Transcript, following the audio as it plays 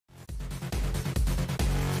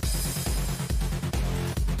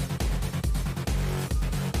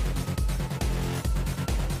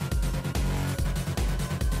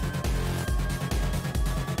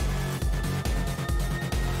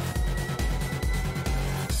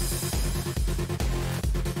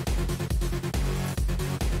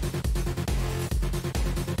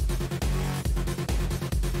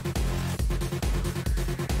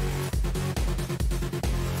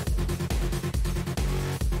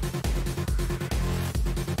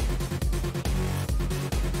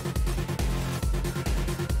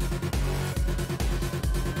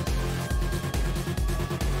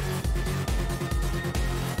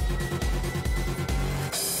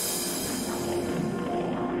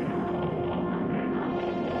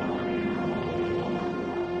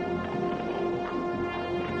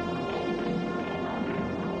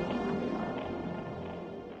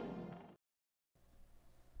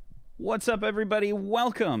What's up, everybody?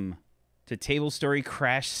 Welcome to Tablestory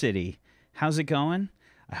Crash City. How's it going?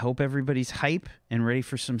 I hope everybody's hype and ready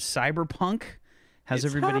for some cyberpunk. How's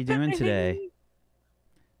everybody doing today?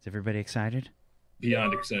 Is everybody excited?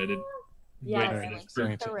 Beyond excited. Yeah, Wait,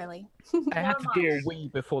 so really. I had to do a wee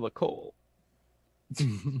before the call.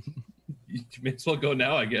 you may as well go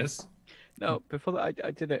now, I guess. No, before that,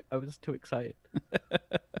 I did it. I was too excited.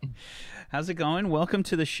 How's it going? Welcome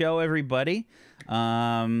to the show, everybody.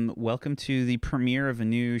 Welcome to the premiere of a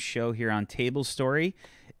new show here on Tablestory.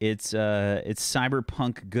 It's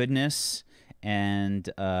cyberpunk goodness, and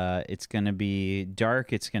it's going to be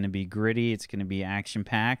dark. It's going to be gritty. It's going to be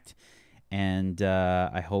action-packed, and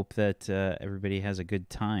I hope that everybody has a good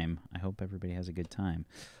time.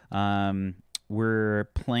 We're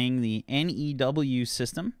playing the NEW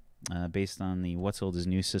system. Based on the What's Old is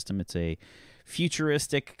New system. It's a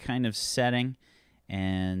futuristic kind of setting,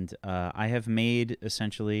 and I have made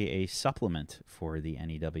essentially a supplement for the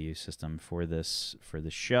NEW system for this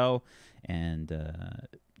show, and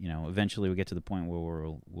you know, eventually we get to the point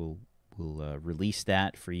where we'll release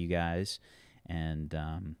that for you guys, and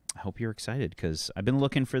I hope you're excited because I've been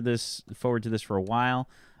looking forward to this for a while.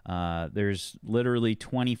 There's literally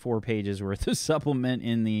 24 pages worth of supplement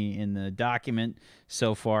in the document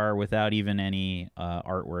so far without even any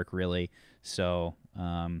artwork really. So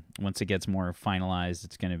once it gets more finalized,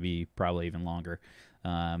 it's going to be probably even longer.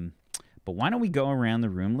 But why don't we go around the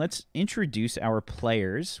room? Let's introduce our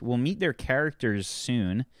players. We'll meet their characters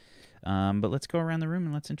soon. But let's go around the room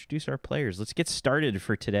and let's introduce our players. Let's get started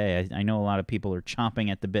for today. I know a lot of people are chomping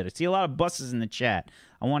at the bit. I see a lot of buses in the chat.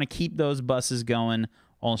 I want to keep those buses going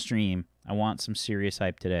all stream. I want some serious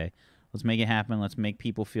hype today. Let's make it happen. Let's make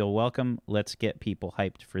people feel welcome. Let's get people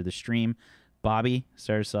hyped for the stream. Bobby,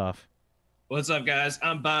 start us off. What's up, guys?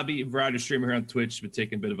 I'm Bobby, variety streamer here on Twitch. Been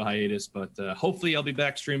taking a bit of a hiatus, but hopefully I'll be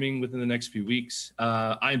back streaming within the next few weeks.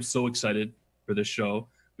 I'm so excited for this show.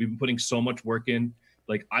 We've been putting so much work in.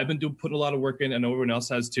 Like, I've been putting a lot of work in. I know everyone else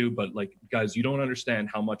has too, but like, guys, you don't understand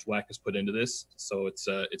how much whack is put into this. So it's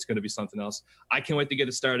going to be something else. I can't wait to get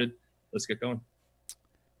it started. Let's get going.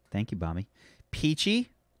 Thank you, Bobby. Peachy?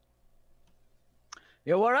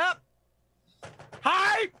 Yo, what up?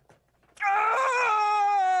 Hi!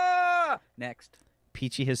 Ah! Next.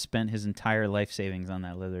 Peachy has spent his entire life savings on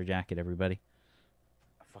that leather jacket, everybody.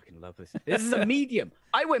 I fucking love this. This is a medium.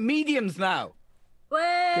 I wear mediums now.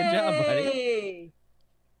 Way! Good job, buddy.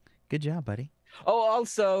 Good job, buddy. Oh,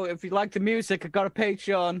 also, if you like the music, I got a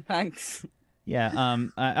Patreon. Thanks. Yeah,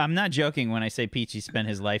 I'm not joking when I say Peachy spent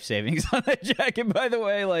his life savings on that jacket, by the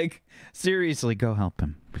way. Like, seriously, go help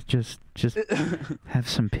him. Just have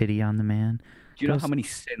some pity on the man. Do you know how many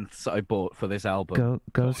synths I bought for this album?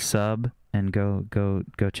 Go sub and go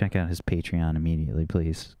check out his Patreon immediately,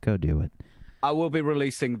 please. Go do it. I will be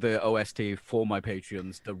releasing the OST for my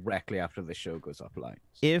Patreons directly after the show goes offline.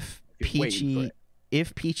 If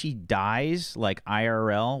Peachy dies, like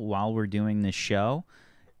IRL, while we're doing this show,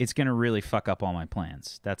 it's going to really fuck up all my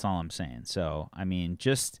plans. That's all I'm saying. So, I mean,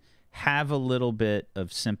 just have a little bit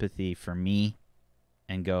of sympathy for me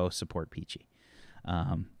and go support Peachy.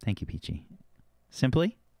 Thank you, Peachy.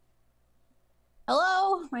 Simply?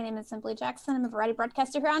 Hello, my name is Simply Jackson. I'm a variety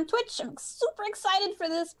broadcaster here on Twitch. I'm super excited for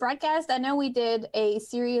this broadcast. I know we did a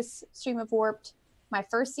serious stream of Warped my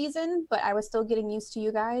first season, but I was still getting used to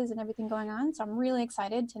you guys and everything going on. So I'm really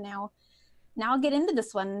excited to now get into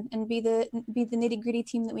this one and be the nitty-gritty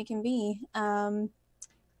team that we can be.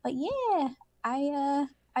 But yeah,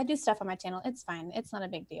 I do stuff on my channel. It's fine. It's not a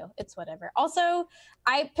big deal. It's whatever. Also,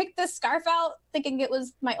 I picked this scarf out thinking it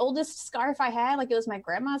was my oldest scarf I had, like it was my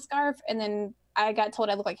grandma's scarf, and then I got told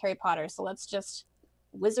I look like Harry Potter, so let's just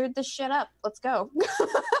wizard this shit up. Let's go.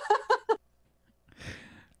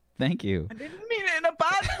 Thank you. I didn't mean it in a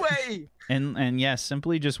bad way. And yes,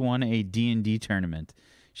 Simply just won a D&D tournament.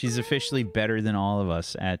 She's officially better than all of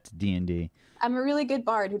us at D&D. I'm a really good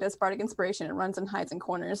bard who does bardic inspiration and runs and hides in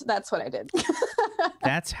corners. That's what I did.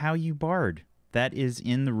 That's how you bard. That is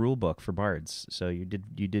in the rule book for bards. So you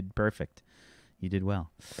did perfect. You did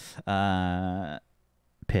well.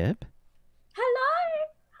 Pip? Hello.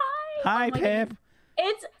 Hi. Hi, Oh my Pip. goodness.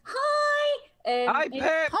 It's hi. Hi, Pip.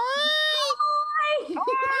 Hi. Hi. Hi.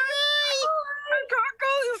 I can't go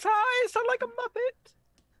this high. I sound like a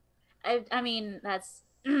Muppet. I mean, that's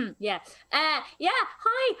yeah.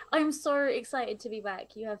 Hi. I'm so excited to be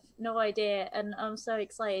back. You have no idea, and I'm so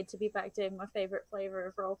excited to be back doing my favorite flavor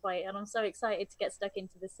of roleplay, and I'm so excited to get stuck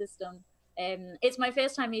into the system. It's my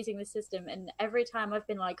first time using the system, and every time I've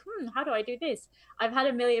been like, how do I do this? I've had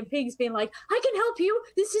a million pings being like, I can help you.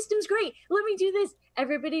 This system's great. Let me do this.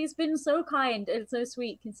 Everybody's been so kind and so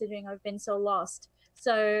sweet, considering I've been so lost.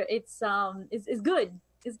 So it's good.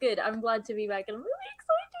 It's good. I'm glad to be back, and I'm really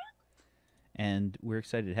excited. And we're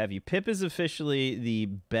excited to have you. Pip is officially the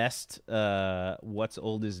best What's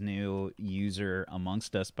Old is New user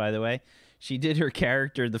amongst us, by the way. She did her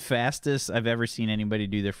character the fastest I've ever seen anybody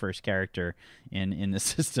do their first character in the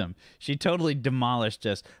system. She totally demolished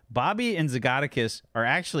us. Bobby and Zygoticus are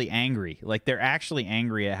actually angry. Like, they're actually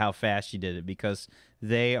angry at how fast she did it because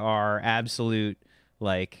they are absolute,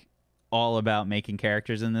 like, all about making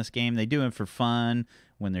characters in this game. They do it for fun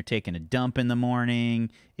when they're taking a dump in the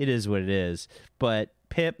morning. It is what it is. But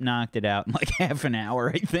Pip knocked it out in like half an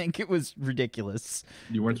hour, I think. It was ridiculous.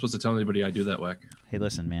 You weren't supposed to tell anybody I do that, Whack. Hey,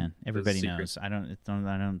 listen, man. Everybody knows. I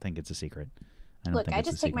don't think it's a secret. Look, I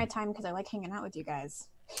just take my time because I like hanging out with you guys.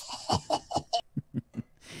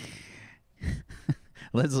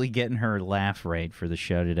 Leslie getting her laugh right for the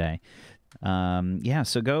show today. Yeah,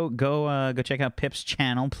 so go check out Pip's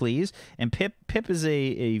channel, please. And Pip is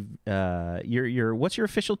your what's your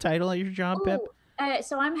official title at your job, Pip?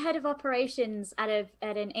 So I'm head of operations at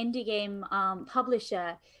an indie game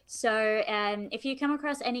publisher. So if you come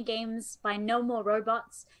across any games by No More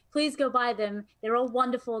Robots, please go buy them. They're all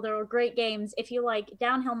wonderful. They're all great games. If you like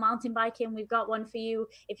downhill mountain biking, we've got one for you.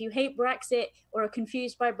 If you hate Brexit or are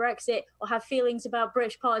confused by Brexit or have feelings about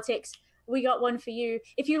British politics, we got one for you.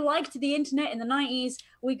 If you liked the internet in the 90s,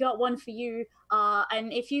 we got one for you.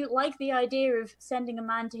 And if you like the idea of sending a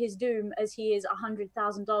man to his doom as he is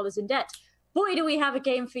 $100,000 in debt, boy, do we have a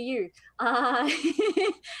game for you.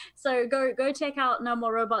 So go check out No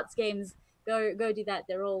More Robots games. Go do that.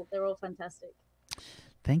 They're all fantastic.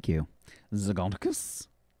 Thank you. Zygoticus?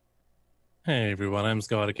 Hey everyone, I'm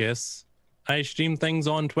Zygoticus. I stream things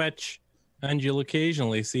on Twitch, and you'll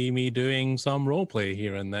occasionally see me doing some roleplay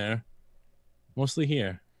here and there. Mostly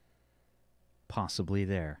here. Possibly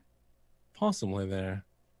there. Possibly there.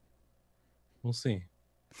 We'll see.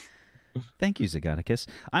 Thank you, Zygoticus.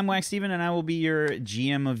 I'm Wax Steven, and I will be your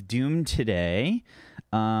GM of Doom today.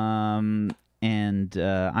 I'm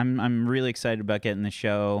really excited about getting the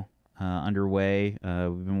show underway.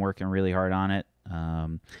 We've been working really hard on it.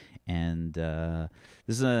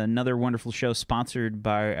 This is another wonderful show sponsored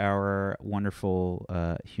by our wonderful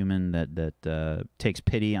human that takes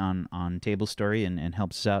pity on Tablestory and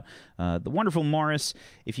helps us out, the wonderful Morris.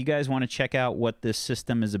 If you guys want to check out what this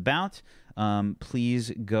system is about,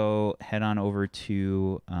 please go head on over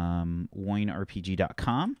to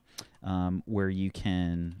woinrpg.com. Where you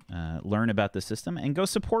can learn about the system and go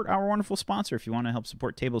support our wonderful sponsor if you want to help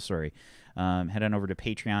support Tablestory. Head on over to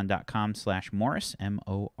patreon.com/Morris,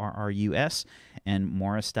 Morrus, and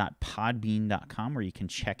morris.podbean.com where you can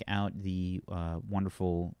check out the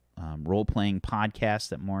wonderful role-playing podcast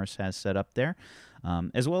that Morris has set up there,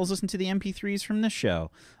 as well as listen to the MP3s from this show.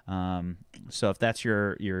 So if that's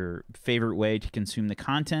your favorite way to consume the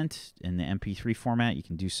content in the MP3 format, you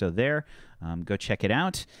can do so there. Go check it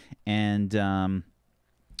out. And I'm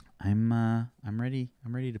ready.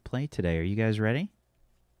 I'm ready to play today. Are you guys ready?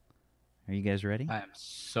 Are you guys ready? I am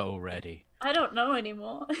so ready. I don't know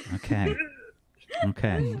anymore. Okay.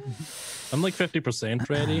 Okay. I'm like 50%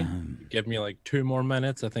 ready. Give me like 2 more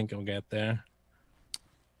minutes. I think I'll get there.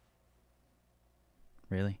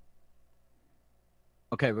 Really?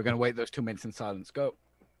 Okay, we're going to wait those 2 minutes in silence. Go.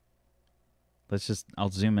 I'll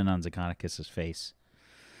zoom in on Zygoticus' face.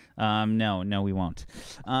 No, we won't.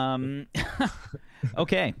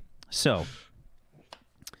 Okay, so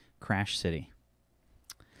Crash City.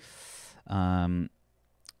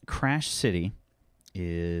 Crash City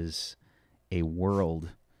is a world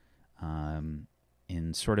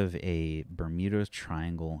in sort of a Bermuda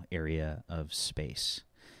Triangle area of space.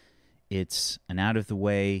 It's an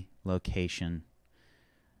out-of-the-way location,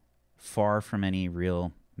 far from any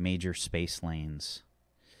real major space lanes.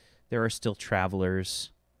 There are still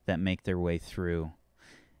travelers that make their way through.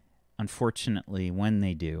 Unfortunately, when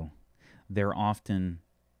they do, they're often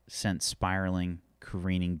sent spiraling,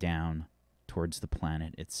 careening down towards the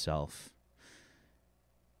planet itself.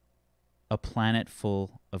 A planet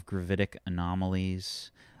full of gravitic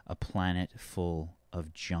anomalies, a planet full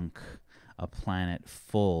of junk, a planet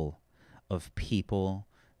full of people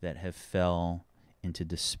that have fell into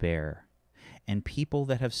despair, and people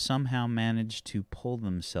that have somehow managed to pull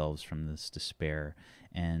themselves from this despair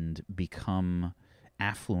and become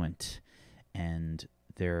affluent, and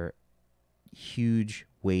their huge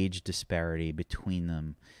wage disparity between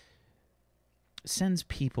them sends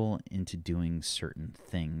people into doing certain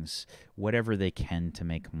things. Whatever they can to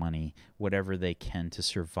make money, whatever they can to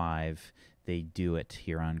survive, they do it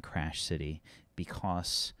here on Crash City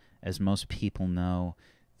because, as most people know,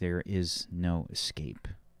 there is no escape,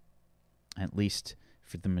 at least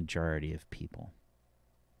for the majority of people.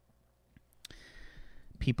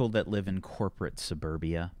 people that live in corporate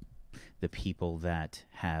suburbia, the people that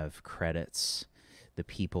have credits, the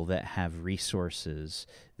people that have resources,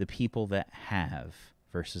 the people that have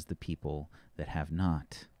versus the people that have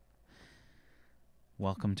not.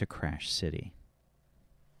 Welcome to Crash City.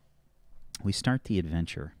 We start the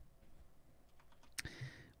adventure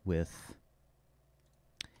with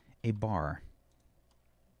a bar.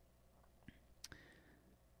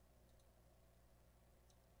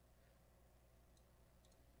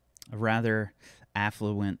 A rather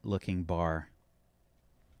affluent-looking bar.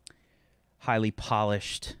 Highly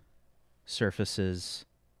polished surfaces.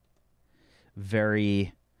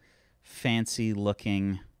 Very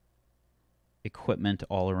fancy-looking equipment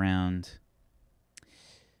all around.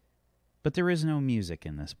 But there is no music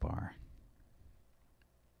in this bar.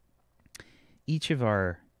 Each of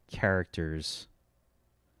our characters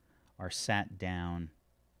are sat down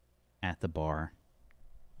at the bar,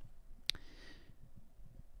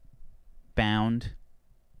 bound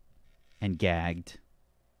and gagged.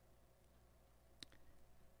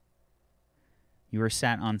 You are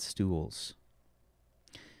sat on stools.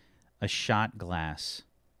 A shot glass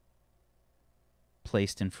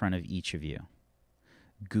placed in front of each of you.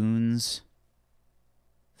 Goons,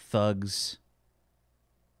 thugs,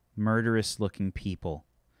 murderous-looking people,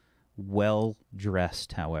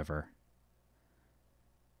 well-dressed, however.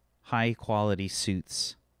 High-quality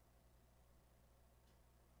suits.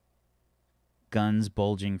 Guns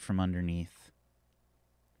bulging from underneath.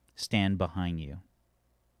 Stand behind you.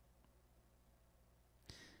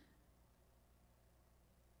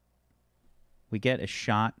 We get a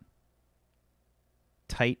shot,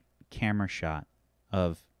 tight camera shot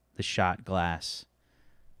of the shot glass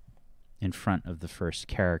in front of the first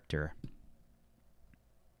character.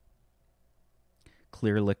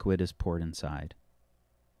 Clear liquid is poured inside.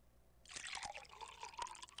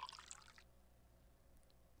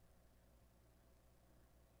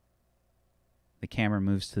 The camera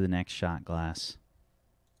moves to the next shot glass.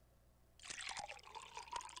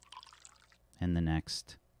 And the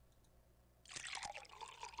next.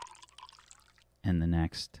 And the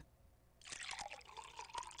next.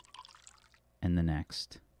 And the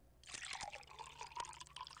next.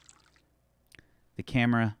 The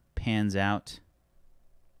camera pans out,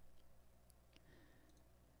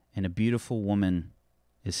 and a beautiful woman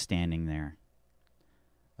is standing there.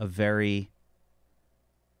 A very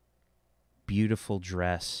beautiful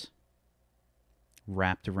dress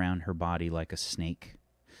wrapped around her body like a snake.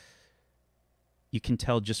 You can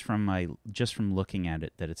tell just from looking at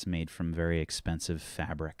it that it's made from very expensive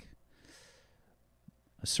fabric.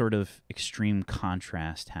 A sort of extreme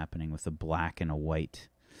contrast happening with a black and a white.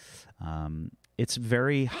 It's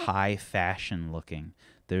very high fashion looking.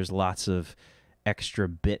 There's lots of extra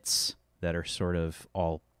bits that are sort of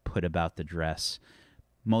all put about the dress.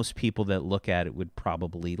 Most people that look at it would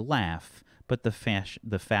probably laugh, but the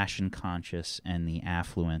fashion conscious and the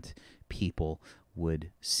affluent people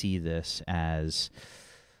would see this as,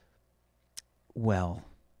 well,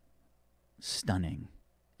 stunning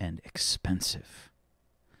and expensive.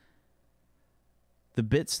 The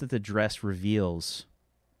bits that the dress reveals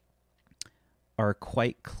are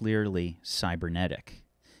quite clearly cybernetic.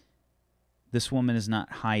 This woman is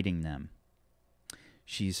not hiding them.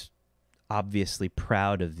 She's obviously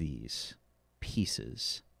proud of these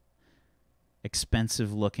pieces.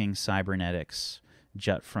 Expensive-looking cybernetics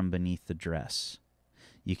jut from beneath the dress.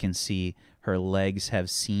 You can see her legs have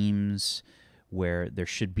seams where there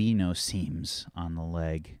should be no seams on the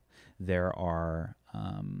leg. There are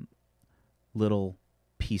little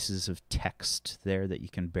pieces of text there that you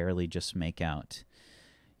can barely just make out.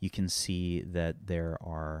 You can see that there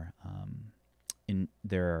are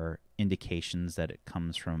indications that it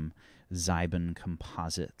comes from Zyben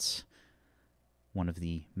Composites, one of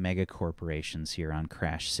the mega corporations here on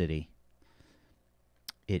Crash City.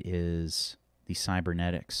 It is the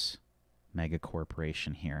Cybernetics mega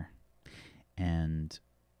corporation here. And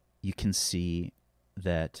you can see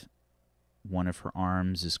that one of her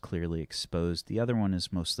arms is clearly exposed. The other one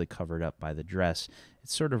is mostly covered up by the dress. It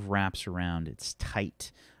sort of wraps around. It's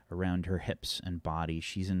tight around her hips and body.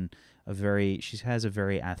 She has a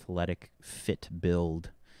very athletic, fit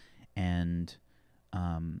build. And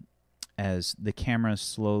as the camera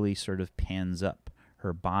slowly sort of pans up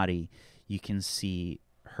her body, you can see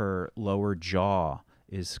her lower jaw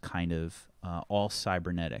is kind of all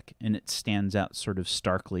cybernetic, and it stands out sort of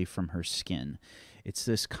starkly from her skin. It's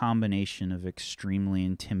this combination of extremely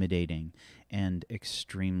intimidating and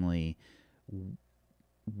extremely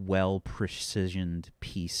well-precisioned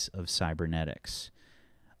piece of cybernetics.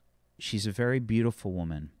 She's a very beautiful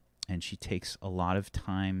woman, and she takes a lot of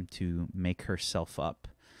time to make herself up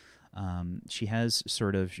She has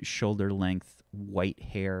sort of shoulder-length white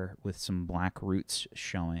hair with some black roots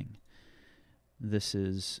showing. This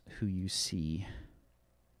is who you see.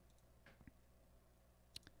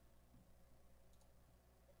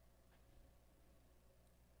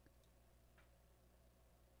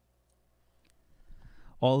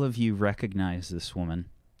 All of you recognize this woman.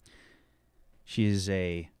 She is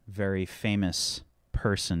a very famous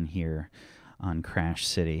person here on Crash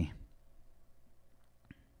City.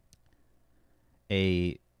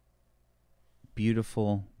 A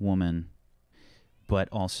beautiful woman, but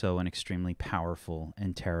also an extremely powerful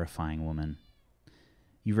and terrifying woman.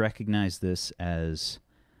 You recognize this as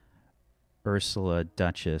Ursula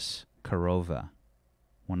Dutchess Karova,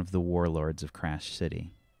 one of the warlords of Crash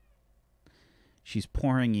City. She's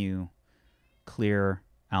pouring you clear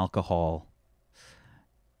alcohol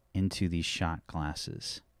into these shot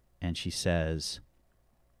glasses, and she says,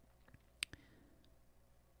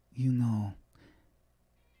 "You know,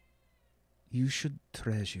 you should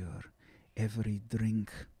treasure every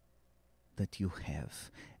drink that you have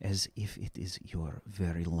as if it is your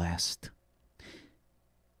very last.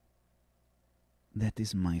 That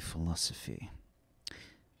is my philosophy.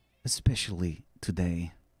 Especially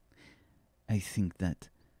today, I think that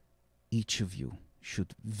each of you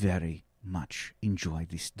should very much enjoy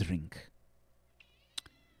this drink.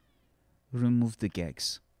 Remove the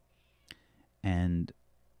gags." And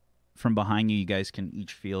from behind you, you guys can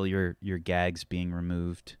each feel your gags being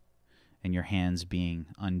removed and your hands being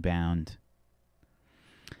unbound.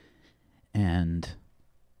 And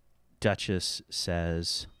Dutchess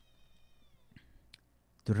says,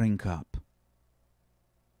 "Drink up."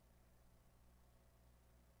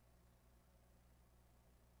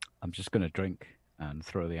 I'm just going to drink and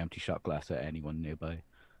throw the empty shot glass at anyone nearby.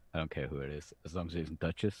 I don't care who it is, as long as it isn't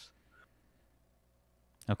Dutchess.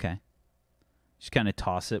 Okay. Just kind of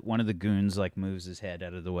toss it. One of the goons like moves his head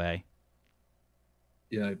out of the way.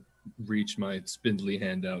 Yeah, I reach my spindly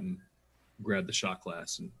hand out and grab the shot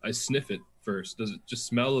glass, and I sniff it first. Does it just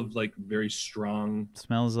smell of like very strong?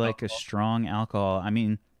 Smells like alcohol? a strong alcohol. I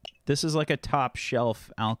mean, this is like a top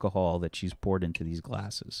shelf alcohol that she's poured into these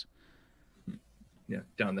glasses. Yeah,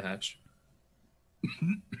 down the hatch.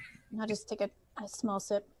 I'll just take a small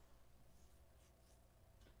sip.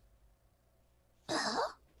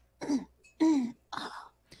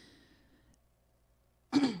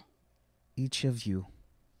 Each of you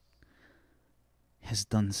has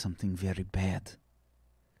done something very bad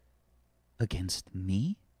against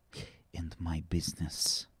me and my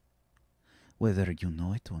business, whether you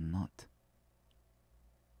know it or not.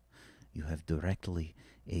 You have directly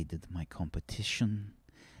aided my competition,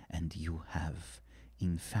 and you have,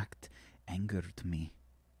 in fact, angered me.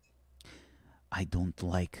 I don't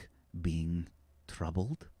like being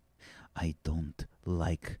troubled. I don't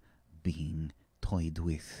like being toyed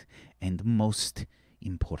with. And most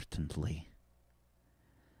importantly,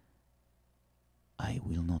 I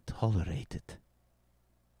will not tolerate it.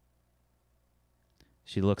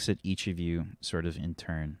 She looks at each of you sort of in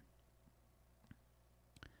turn,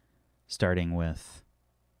 starting with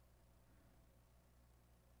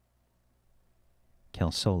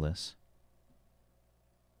Kelsolis.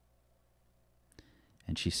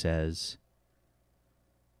 And she says,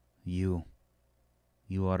 You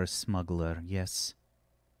are a smuggler, yes?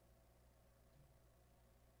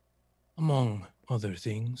 Among other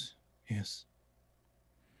things, yes.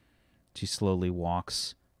 She slowly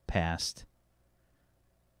walks past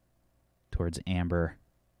towards Amber.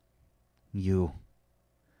 You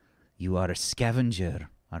are a scavenger,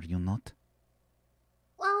 are you not?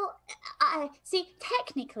 Well, see,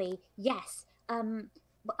 technically, yes.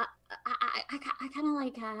 But I kind of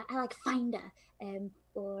like I like finder,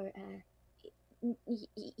 or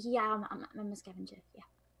yeah, I'm a scavenger. Yeah.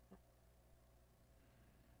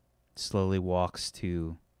 Slowly walks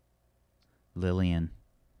to Lillian,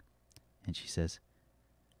 and she says,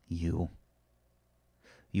 You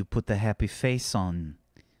put the happy face on,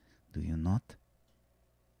 do you not?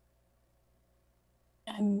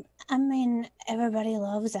 I mean, everybody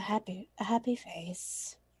loves a happy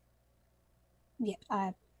face.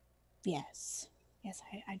 Yeah, yes,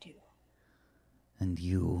 I do. And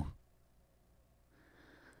you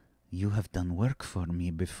have done work for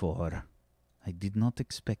me before. I did not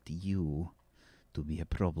expect you to be a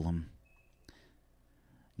problem.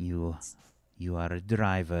 You are a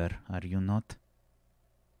driver, are you not?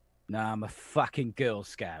 Nah, I'm a fucking Girl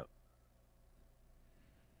Scout.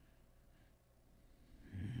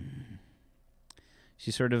 She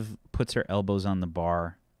sort of puts her elbows on the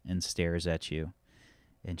bar and stares at you.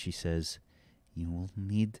 And she says, You will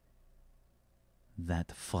need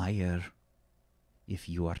that fire if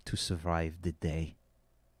you are to survive the day.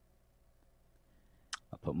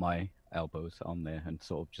 I put my elbows on there and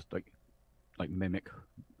sort of just like mimic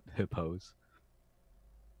her pose.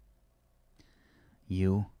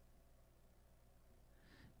 You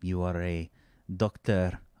are a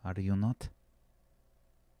doctor, are you not?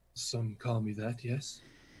 Some call me that, yes.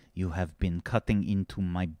 You have been cutting into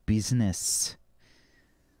my business.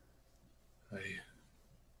 I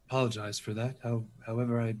apologize for that.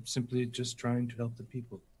 However, I'm simply just trying to help the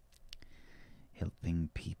people. Helping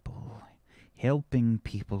people. Helping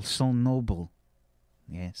people, so noble.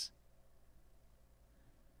 Yes.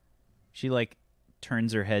 She, like,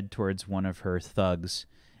 turns her head towards one of her thugs,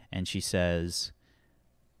 and she says,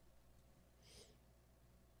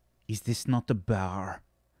 "Is this not a bar?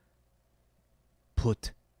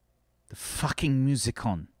 Put the fucking music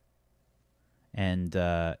on." And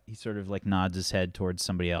he sort of, like, nods his head towards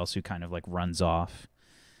somebody else who kind of, like, runs off.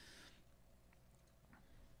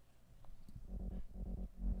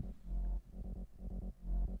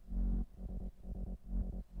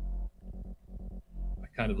 I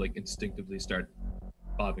kind of, like, instinctively start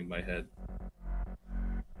bobbing my head.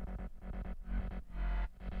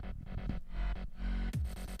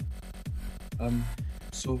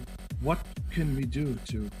 So what can we do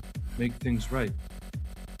to make things right?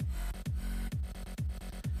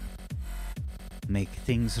 Make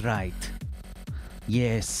things right.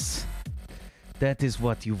 Yes, that is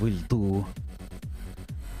what you will do.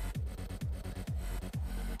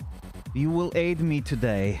 You will aid me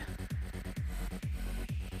today.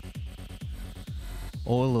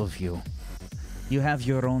 All of you. You have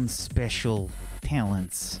your own special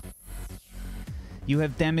talents. You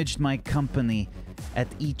have damaged my company at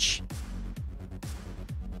each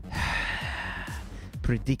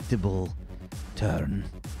predictable turn.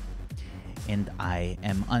 And I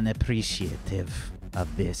am unappreciative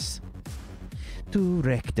of this. To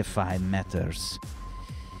rectify matters,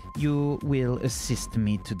 you will assist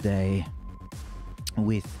me today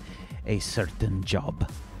with a certain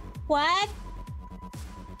job. What?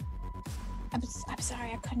 I'm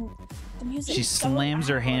sorry, I couldn't. The music. She is so slams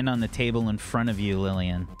her loud. hand on the table in front of you,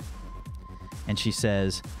 Lillian. And she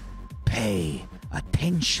says, "Pay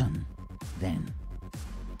attention, then."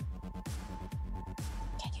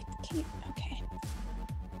 Can you? Okay.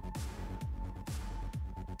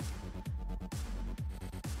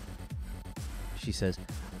 She says,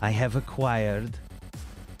 "I have acquired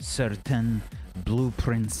certain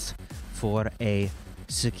blueprints for a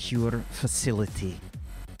secure facility.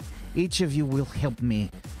 Each of you will help me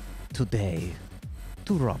today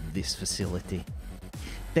to rob this facility.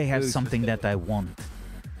 They have Whose something that I want."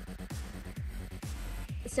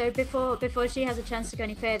 So before she has a chance to go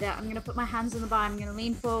any further, I'm gonna put my hands on the bar. I'm gonna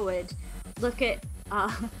lean forward, look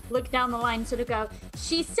down the line, sort of go.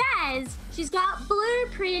 She says she's got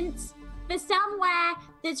blueprints for somewhere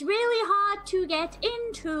that's really hard to get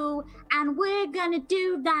into, and we're gonna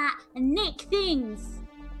do that and nick things.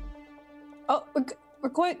 Oh, we're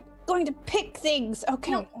going to pick things.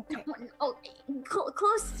 Okay. No, Okay. no, oh,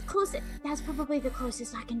 close. That's probably the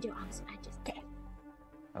closest I can do. I just. Okay.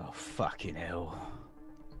 Oh, fucking hell.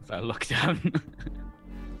 I look down.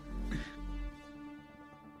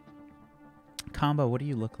 Combo, what do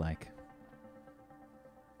you look like?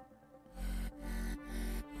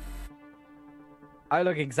 I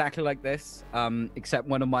look exactly like this, except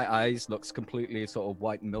one of my eyes looks completely sort of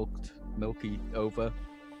white milky over.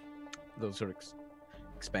 Those are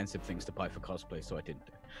expensive things to buy for cosplay, so I didn't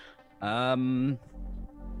do.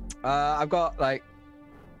 I've got, like,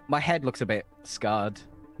 my head looks a bit scarred.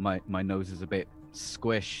 My nose is a bit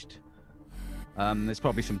squished. There's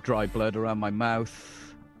probably some dry blood around my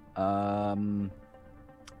mouth.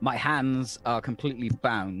 My hands are completely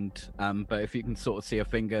bound, but if you can sort of see a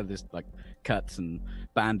finger, there's like cuts and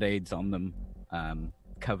band-aids on them,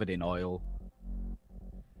 covered in oil.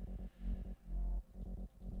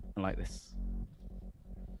 Like this.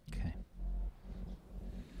 Okay.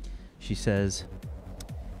 She says,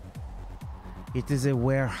 "It is a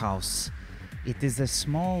warehouse. It is a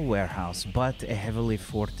small warehouse, but a heavily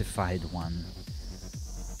fortified one.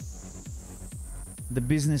 The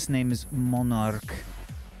business name is Monarch,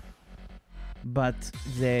 but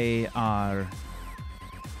they are,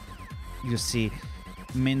 you see,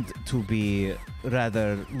 meant to be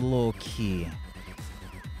rather low-key.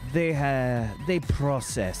 They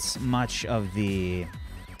process much of the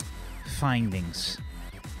findings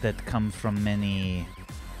that come from many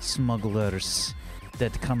smugglers,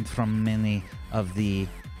 that come from many of the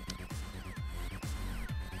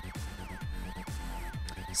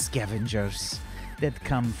scavengers that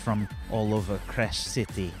come from all over Crash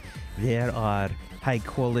City. There are high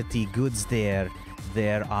quality goods there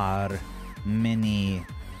there are many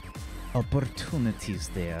opportunities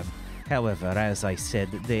there. However, as I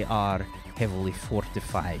said, they are heavily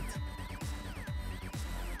fortified.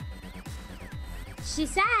 She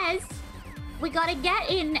says we gotta get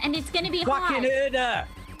in, and it's gonna be hard. Fucking heard her!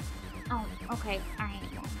 Oh, okay, all right.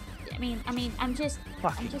 I'm just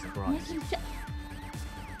Fucking Christ. making sure.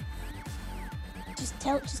 Just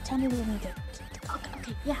tell me when we do.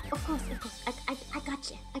 Okay, yeah, of course.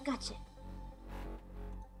 I got you.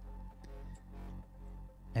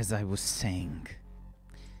 As I was saying,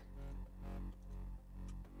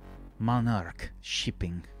 Monarch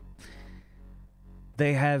Shipping,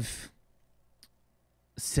 they have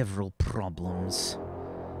several problems,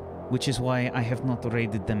 which is why I have not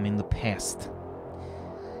raided them in the past.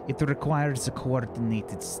 It requires a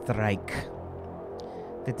coordinated strike.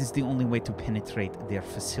 That is the only way to penetrate their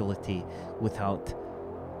facility without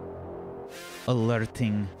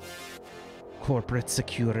alerting corporate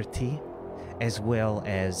security, as well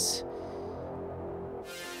as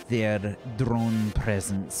their drone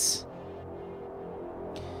presence.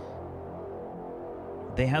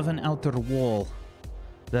 They have an outer wall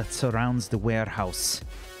that surrounds the warehouse.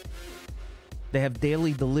 They have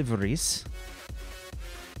daily deliveries,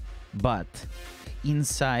 but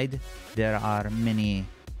inside there are many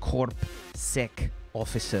Corp Sec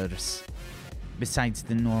officers besides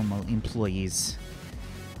the normal employees.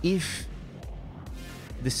 If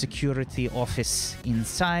the security office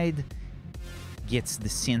inside gets the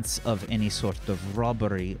sense of any sort of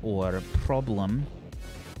robbery or problem,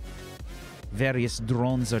 various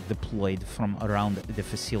drones are deployed from around the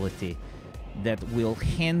facility that will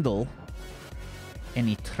handle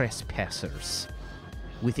any trespassers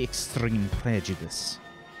with extreme prejudice.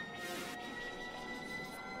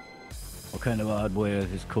 What kind of hardware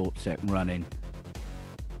is Corpsec running?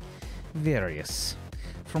 Various.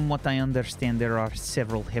 From what I understand, there are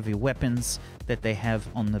several heavy weapons that they have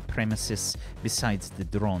on the premises besides the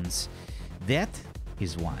drones. That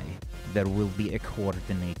is why there will be a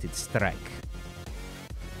coordinated strike.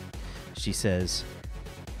 She says,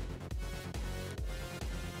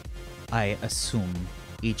 I assume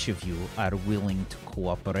each of you are willing to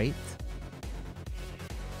cooperate.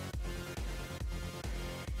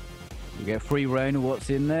 You get free reign of what's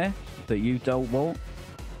in there that you don't want?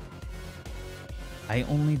 I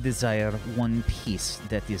only desire one piece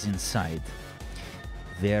that is inside.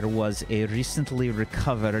 There was a recently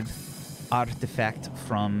recovered artifact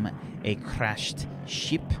from a crashed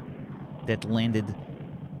ship that landed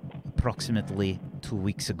approximately 2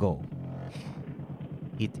 weeks ago.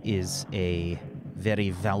 It is a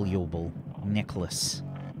very valuable necklace.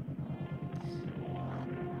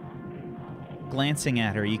 Glancing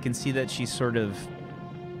at her, you can see that she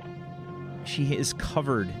is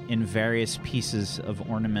covered in various pieces of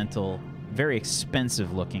ornamental, very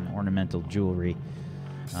expensive looking ornamental jewelry.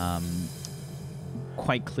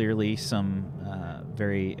 Quite clearly some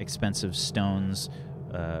very expensive stones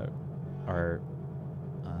are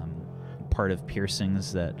part of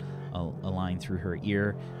piercings that align through her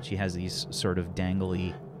ear. She has these sort of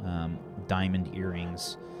dangly diamond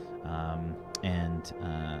earrings, and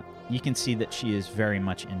you can see that she is very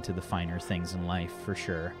much into the finer things in life, for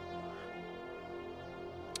sure.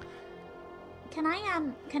 Can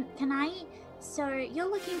I? So you're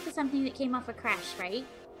looking for something that came off a crash, right?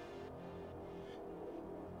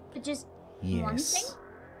 But just one thing? Yes,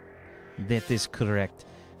 that is correct.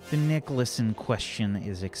 The necklace in question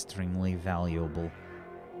is extremely valuable.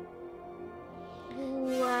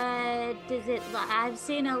 What does it? I've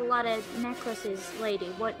seen a lot of necklaces, lady.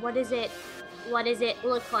 What is it? What does it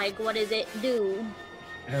look like? What does it do?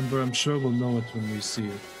 Amber, I'm sure we'll know it when we see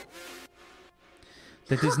it.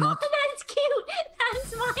 That is not. That's cute.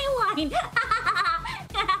 That's my line.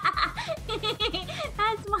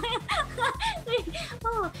 That's my.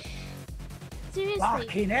 Oh, seriously.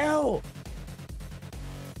 Fucking hell!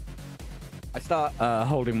 I start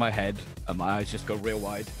holding my head, and my eyes just go real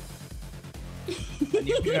wide. And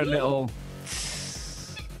you hear a little.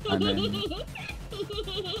 And then.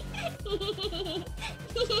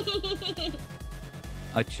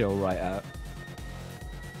 I chill right out.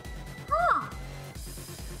 Huh.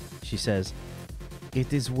 She says,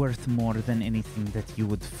 it is worth more than anything that you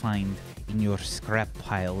would find in your scrap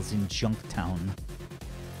piles in Junktown.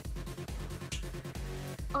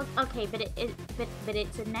 Oh, okay, but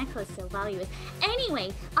it's a necklace, so value is.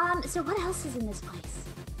 Anyway, so what else is in this place?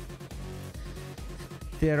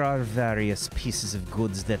 There are various pieces of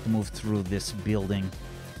goods that move through this building.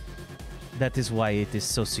 That is why it is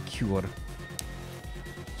so secure.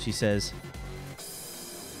 She says,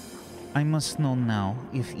 I must know now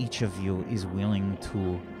if each of you is willing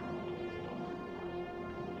to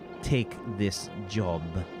take this job?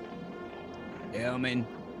 Yeah, I mean,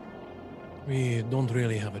 We don't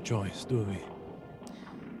really have a choice, do we?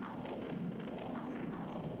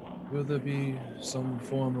 Will there be some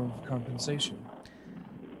form of compensation?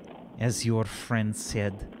 As your friend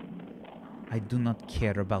said, I do not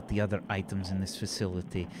care about the other items in this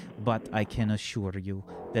facility, but I can assure you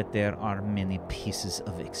that there are many pieces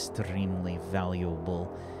of extremely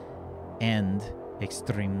valuable and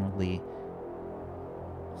extremely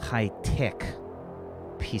high-tech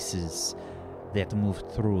pieces that move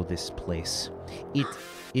through this place. It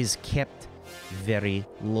is kept very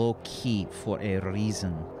low-key for a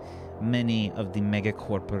reason. Many of the mega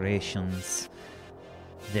corporations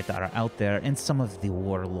that are out there, and some of the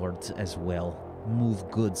warlords as well, move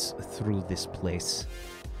goods through this place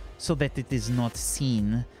so that it is not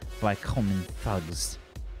seen by common thugs.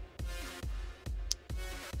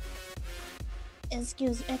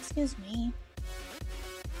 Excuse me.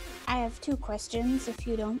 I have 2 questions, if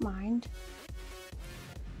you don't mind.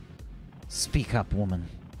 Speak up, woman.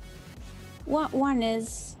 One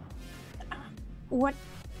is, what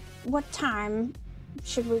time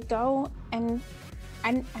should we go? And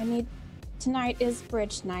I need, tonight is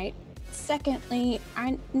bridge night. Secondly,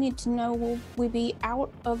 I need to know, will we be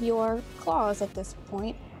out of your claws at this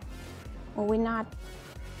point? Will we not,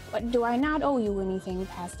 do I not owe you anything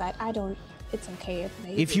past that? I don't, it's okay if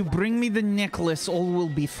maybe. If you bring me the necklace, all will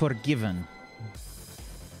be forgiven.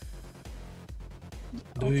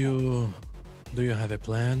 Do you have a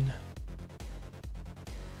plan?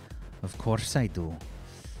 Of course I do.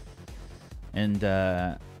 And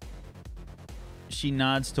she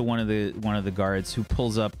nods to one of the guards who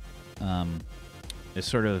pulls up a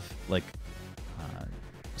sort of like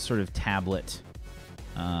sort of tablet.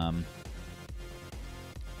 And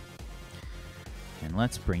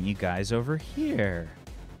let's bring you guys over here.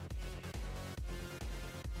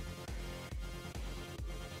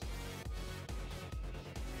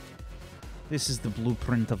 This is the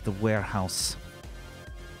blueprint of the warehouse.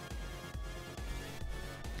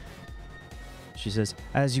 She says,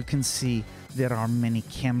 as you can see, there are many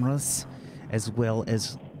cameras, as well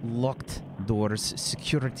as locked doors,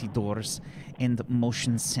 security doors, and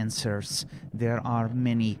motion sensors. There are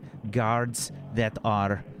many guards that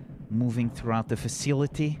are moving throughout the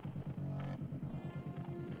facility.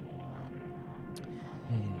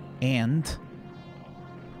 And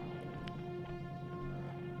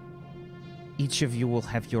each of you will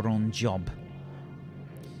have your own job.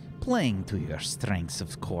 Playing to your strengths,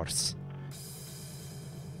 of course.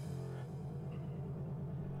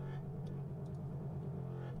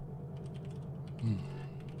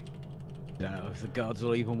 Don't know if the guards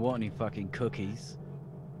will even want any fucking cookies.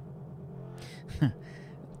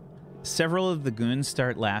 Several of the goons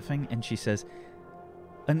start laughing, and she says,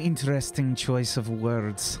 an interesting choice of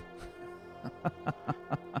words.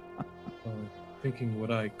 Thinking what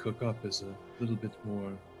I cook up is a little bit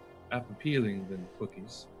more appealing than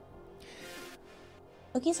cookies.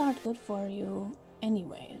 Cookies aren't good for you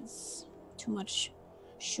anyways. Too much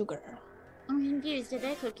sugar. I'm confused. Are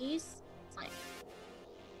there cookies? It's like,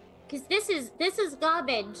 because this is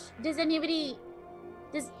garbage. Does anybody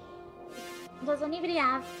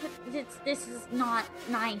have? This is not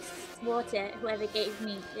nice. Water. Whoever gave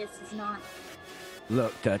me this is not.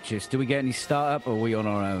 Look, Dutchess, do we get any startup or are we on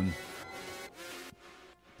our own?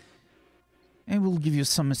 I will give you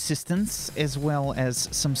some assistance, as well as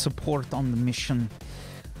some support on the mission.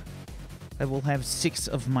 I will have 6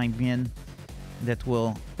 of my men that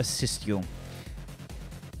will assist you.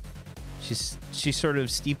 She sort of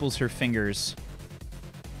steeples her fingers,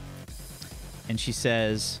 and she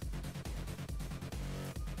says,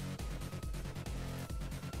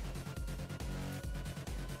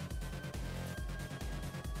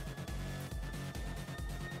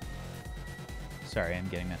 sorry, I'm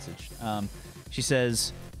getting messaged. She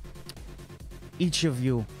says, each of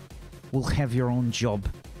you will have your own job.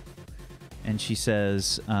 And she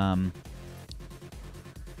says,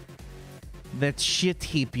 that shit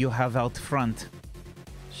heap you have out front.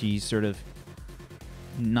 She sort of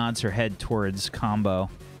nods her head towards Combo.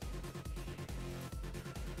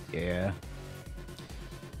 Yeah.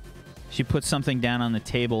 She puts something down on the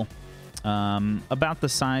table, about the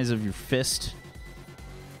size of your fist.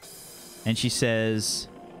 And she says,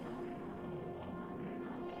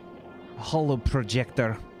 hollow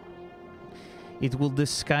projector. It will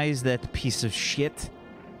disguise that piece of shit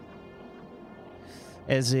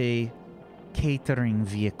as a catering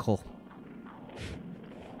vehicle.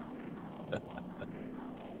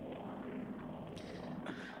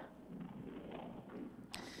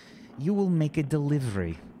 You will make a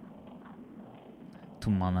delivery to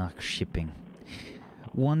Monarch Shipping.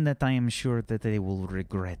 One that I am sure that they will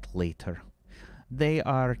regret later. They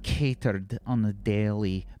are catered on a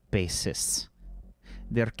daily basis.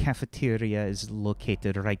 Their cafeteria is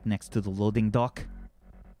located right next to the loading dock.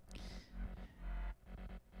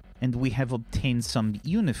 And we have obtained some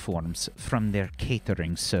uniforms from their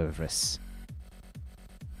catering service.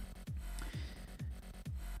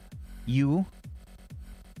 You,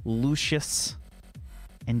 Lucius,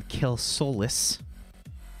 and Kelsolis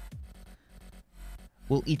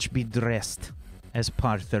will each be dressed as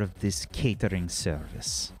part of this catering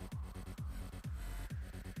service.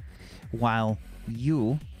 While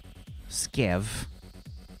you, Skev,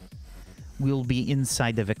 will be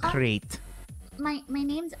inside of a crate. My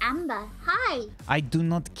name's Amber. Hi. I do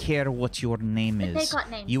not care what your name is. They got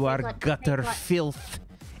names. You They are got- gutter they got- filth,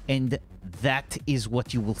 and that is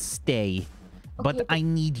what you will stay. But Okay, I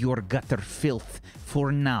need your gutter filth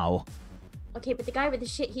for now. Okay, but the guy with the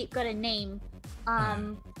shit heap got a name.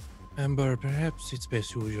 Amber, perhaps it's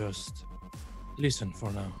best you just listen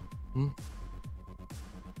for now. Hmm?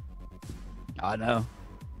 I know.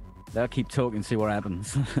 They'll keep talking, see what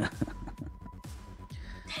happens.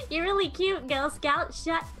 You're really cute, Girl Scout.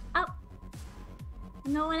 Shut up.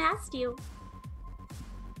 No one asked you.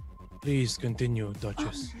 Please continue,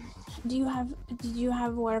 Dutchess. Did you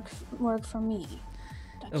have work for me?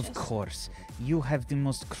 Of Dutchess? course, you have the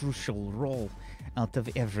most crucial role out of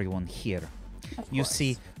everyone here. Of You course.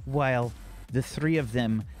 see, while the three of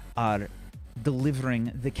them are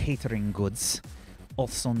delivering the catering goods,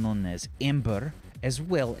 also known as Ember, as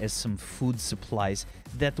well as some food supplies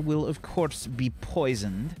that will, of course, be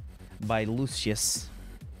poisoned by Lucius,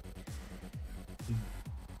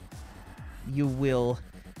 you will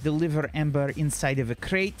deliver Ember inside of a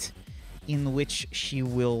crate in which she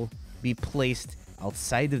will be placed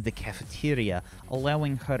outside of the cafeteria,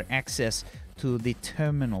 allowing her access to the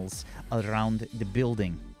terminals around the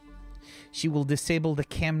building. She will disable the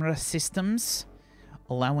camera systems,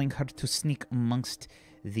 allowing her to sneak amongst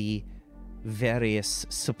the various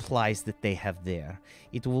supplies that they have there.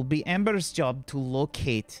 It will be Amber's job to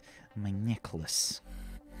locate my necklace.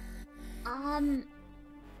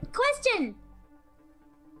 Question!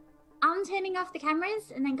 I'm turning off the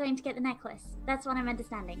cameras and then going to get the necklace. That's what I'm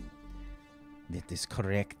understanding. That is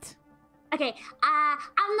correct. Okay,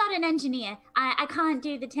 I'm not an engineer. I can't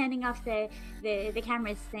do the turning off the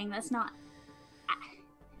cameras thing. That's not...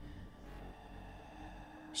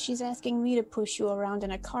 She's asking me to push you around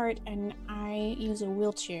in a cart, and I use a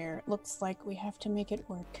wheelchair. Looks like we have to make it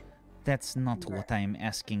work. That's not what I'm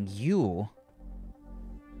asking you,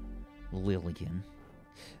 Lillian.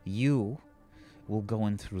 You will go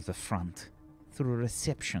in through the front, through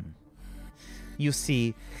reception. You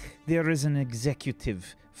see, there is an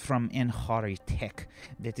executive from Enhari Tech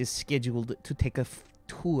that is scheduled to take a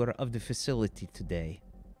tour of the facility today.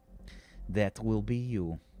 That will be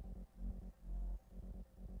you.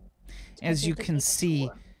 As you can see,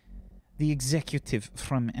 the executive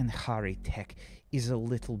from Enhari Tech is a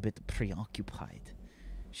little bit preoccupied.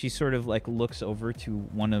 She sort of like looks over to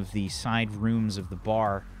one of the side rooms of the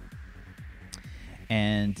bar,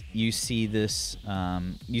 and you see this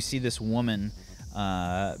woman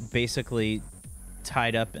basically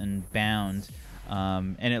tied up and bound,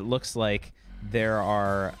 and it looks like there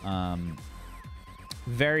are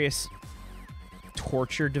various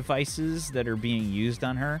torture devices that are being used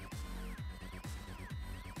on her.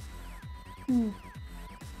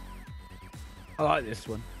 I like this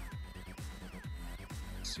one.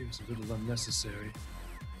 Seems a little unnecessary.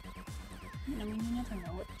 I mean, you never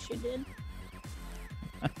know what she did.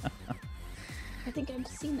 I think I've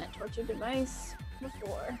seen that torture device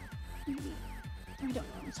before. Maybe. I don't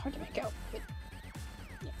know. It's hard to make out, but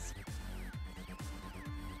yes.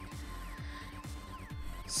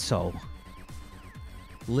 So,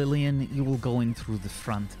 Lillian, you will go in through the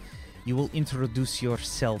front. You will introduce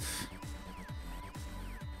yourself.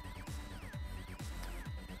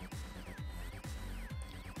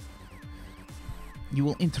 You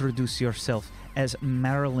will introduce yourself as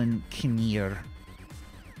Marilyn Kinnear.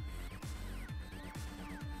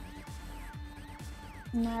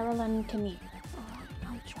 Marilyn Kinnear. Oh,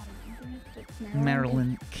 I'll try to remember it. But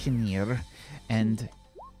Marilyn Kinnear. And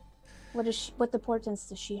What is she, what deportance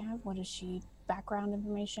does she have? What is she? Background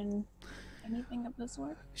information? Anything of the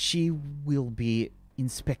sort? she will be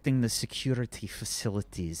inspecting the security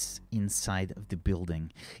facilities inside of the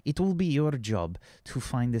building. It will be your job to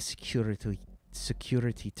find the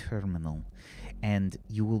security terminal, and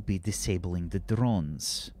you will be disabling the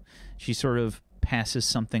drones. She sort of passes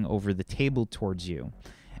something over the table towards you,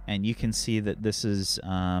 and you can see that this is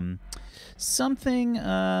something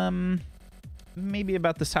maybe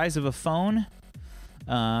about the size of a phone.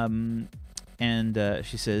 And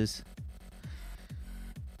she says,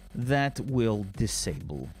 that will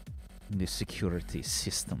disable the security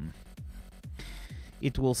system.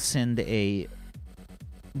 It will send a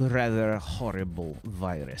rather horrible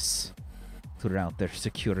virus throughout their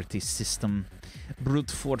security system,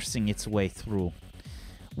 brute forcing its way through.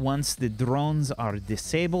 Once the drones are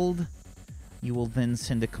disabled, you will then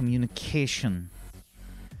send a communication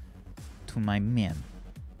to my men.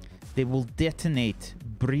 They will detonate,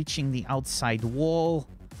 breaching the outside wall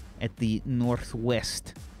at the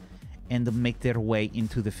northwest, and make their way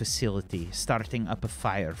into the facility, starting up a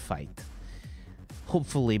firefight.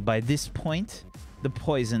 Hopefully, by this point, the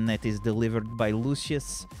poison that is delivered by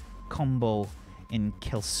Lucius, Combo, and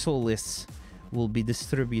Kelsolis will be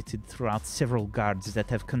distributed throughout several guards that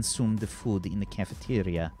have consumed the food in the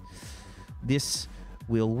cafeteria. This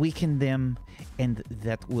will weaken them, and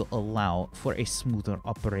that will allow for a smoother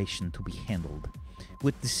operation to be handled.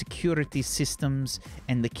 With the security systems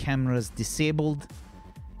and the cameras disabled,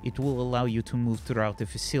 it will allow you to move throughout the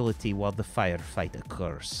facility while the firefight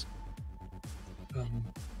occurs.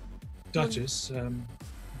 Dutchess,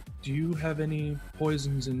 do you have any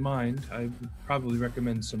poisons in mind? I would probably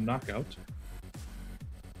recommend some knockout.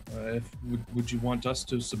 Would you want us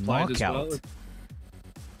to supply it as well?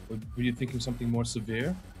 Or were you thinking something more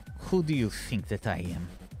severe? Who do you think that I am?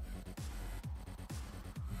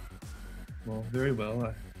 Well, very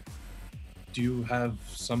well. Do you have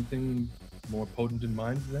something more potent in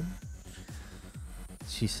mind then?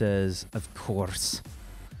 She says, of course.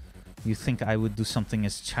 You think I would do something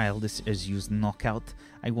as childish as use knockout?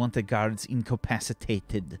 I want the guards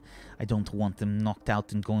incapacitated. I don't want them knocked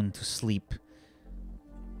out and going to sleep.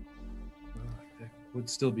 Well, they would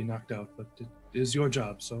still be knocked out, but it is your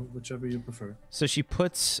job, so whichever you prefer. So she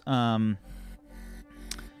puts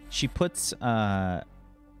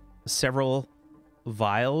several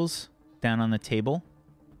vials down on the table.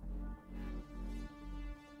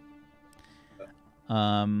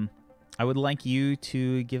 I would like you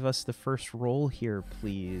to give us the first roll here,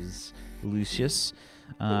 please, Lucius.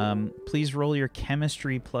 Please roll your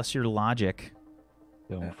chemistry plus your logic.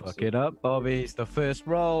 Don't fuck it up, Bobby. It's the first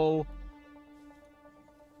roll.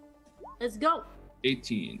 Let's go.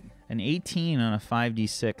 18. An 18 on a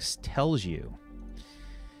 5d6 tells you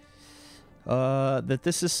that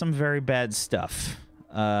this is some very bad stuff.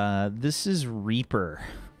 This is Reaper.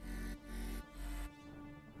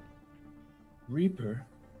 Reaper?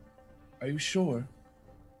 Are you sure?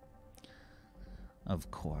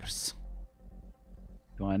 Of course.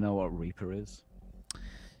 Do I know what Reaper is?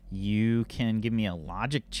 You can give me a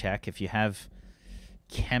logic check if you have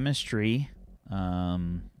chemistry.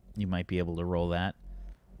 You might be able to roll that.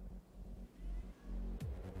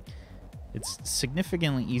 It's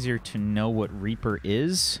significantly easier to know what Reaper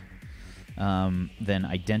is than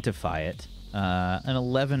identify it. An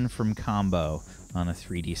 11 from Combo on a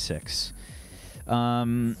 3d6.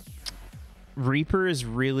 Reaper is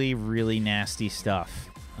really, really nasty stuff.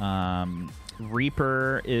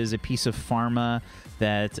 Reaper is a piece of pharma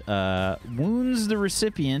that wounds the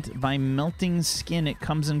recipient by melting skin it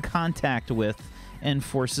comes in contact with and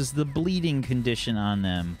forces the bleeding condition on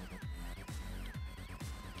them.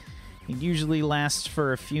 It usually lasts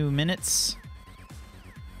for a few minutes,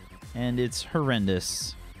 and it's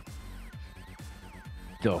horrendous.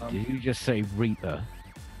 Doc, did you just say Reaper?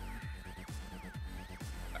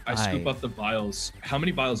 I scoop up the vials. How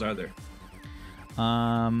many vials are there?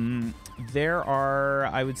 There are,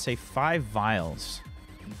 I would say, 5 vials.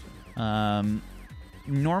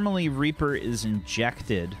 Normally, Reaper is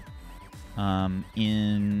injected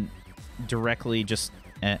in directly just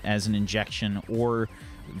as an injection or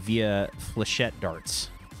via flechette darts.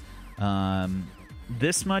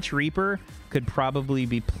 This much Reaper could probably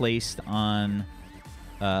be placed on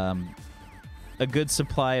a good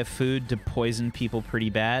supply of food to poison people pretty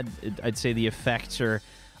bad. I'd say the effects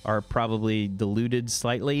are probably diluted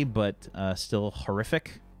slightly, but still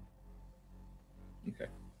horrific. Okay.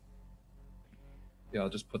 Yeah, I'll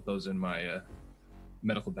just put those in my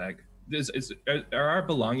medical bag. Are our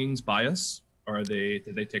belongings by us, or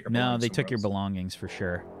did they take our belongings? No, they took somewhere your else? belongings for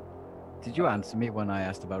sure. Did you answer me when I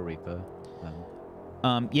asked about Reaper?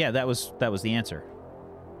 Yeah, that was the answer.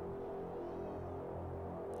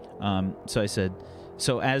 So I said,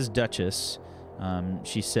 so as Dutchess,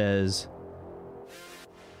 she says,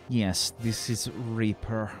 yes, this is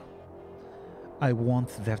Reaper. I want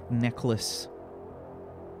that necklace.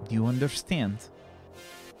 Do you understand?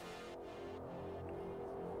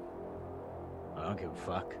 I don't give a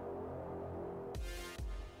fuck.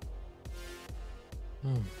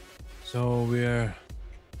 So we're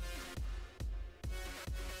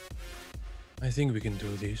I think we can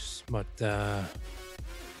do this, but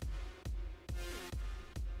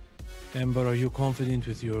Amber, are you confident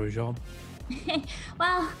with your job?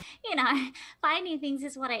 Well, you know, finding things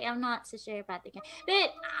is what I am not so sure about the game.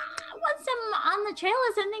 But once I'm on the trail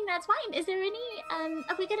or something, that's fine. Is there any,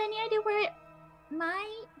 have we got any idea where it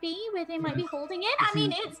might be, where they might be holding it? I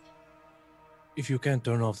mean, it's... If you can't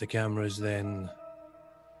turn off the cameras, then...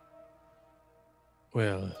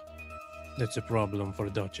 Well, that's a problem for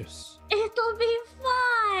Dutchess. It'll be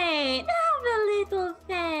fine. Have a little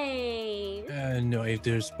faith. No, if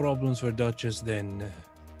there's problems for Dutchess, then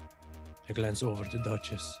I glance over to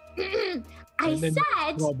Dutchess. I said...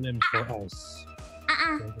 Problems for us.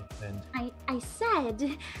 I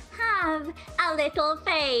said, have a little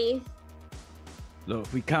faith.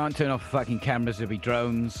 Look, we can't turn off fucking cameras. There'll be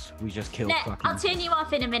drones. We just kill fucking... I'll turn you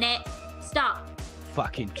off in a minute. Stop.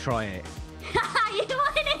 Fucking try it. You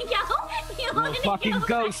wanna go? You wanna fucking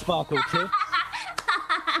go, Sparkle Tip.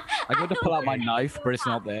 I go to pull out my knife, but it's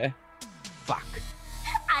not there. Fuck.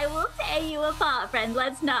 I will tear you apart, friend.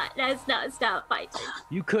 Let's not stop fighting.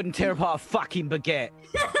 You couldn't tear apart a fucking baguette.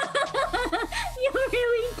 You're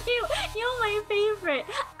really cute. You're my favorite.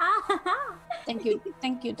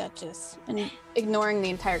 Thank you, Dutchess. And ignoring the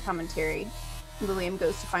entire commentary, William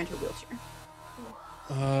goes to find her wheelchair.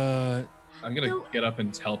 I'm gonna get up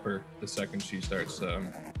and help her the second she starts.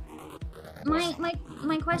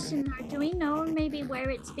 My question are, do we know maybe where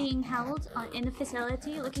it's being held in the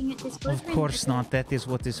facility? Looking at this blueprint. Of course not. That is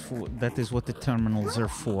what is for. That is what the terminals are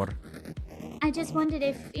for. I just wondered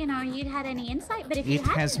if you'd had any insight, but if you It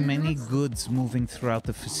has hadn't, many that's- goods moving throughout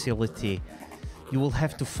the facility. You will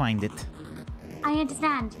have to find it. I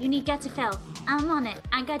understand. You need get to fill. I'm on it.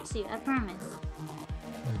 I got you. I promise.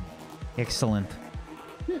 Excellent.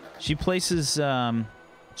 She places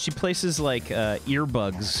like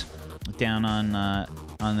earbuds down on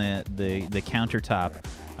the countertop,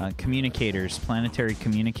 communicators, planetary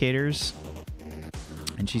communicators,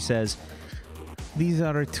 and she says, "These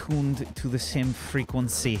are attuned to the same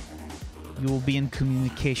frequency. You will be in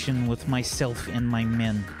communication with myself and my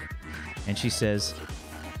men." And she says,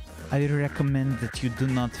 "I recommend that you do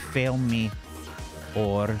not fail me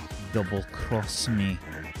or double-cross me."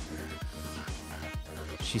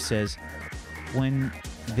 She says, "When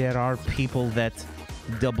there are people that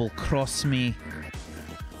double-cross me,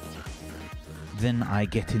 then I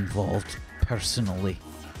get involved personally."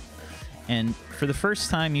 And for the first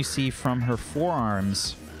time, you see from her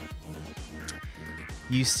forearms,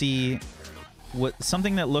 you see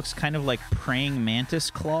something that looks kind of like praying mantis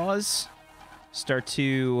claws start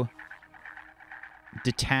to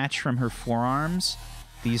detach from her forearms.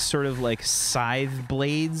 These sort of like scythe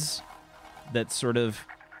blades that sort of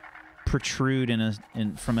protrude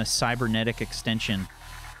from a cybernetic extension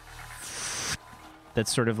that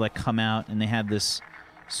sort of like come out, and they have this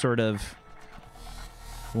sort of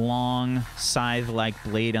long scythe-like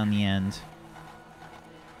blade on the end.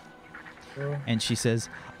 And she says,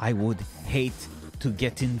 "I would hate to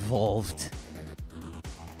get involved.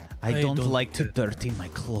 I don't like to dirty my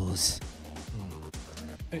clothes."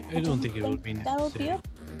 I don't think it would be necessary. That'll be a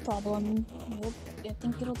problem. I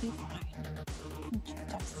think it'll be fine. She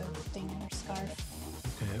tucks the thing in her scarf.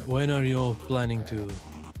 Okay, when are you planning to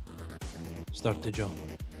start the job?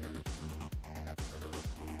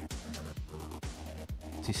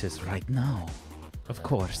 She says, "Right now, of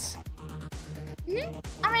course."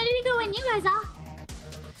 I'm ready to go when you guys are.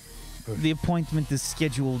 The appointment is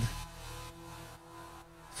scheduled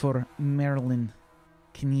for Marilyn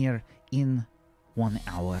Kinnear in 1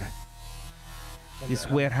 hour. This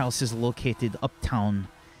warehouse is located uptown,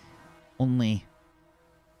 only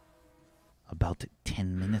about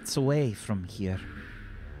 10 minutes away from here.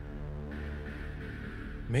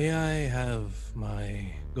 May I have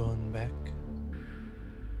my gun back?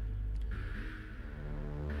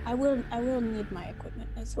 I will need my equipment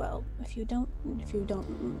as well, if you don't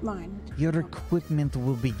mind. Your equipment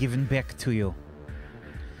will be given back to you.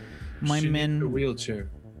 My She needs a men wheelchair.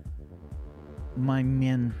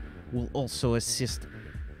 will also assist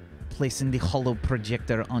placing the hollow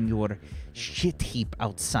projector on your shit heap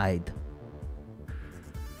outside.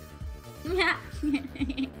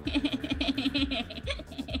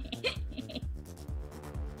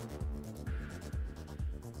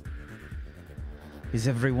 Is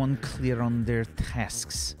everyone clear on their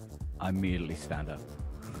tasks? I immediately stand up.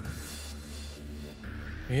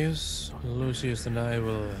 Yes, Lucius and I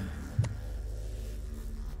will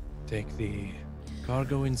take the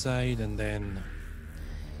cargo inside, and then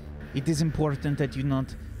It is important that you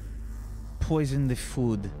not poison the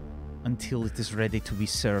food until it is ready to be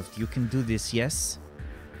served. You can do this, yes?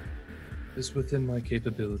 is within my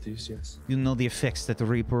capabilities, yes. You know the effects that the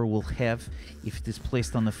Reaper will have if it is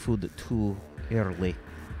placed on the food too early.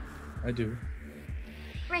 I do.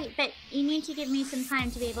 Right, but you need to give me some time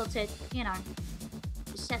to be able to, you know,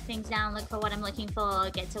 shut things down, look for what I'm looking for,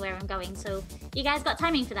 get to where I'm going. So you guys got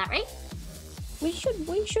timing for that, right? We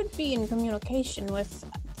should be in communication with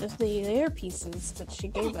the earpieces that she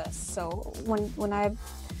gave us. So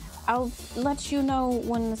I'll let you know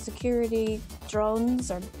when the security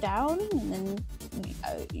drones are down, and then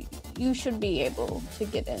you should be able to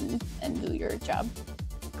get in and do your job.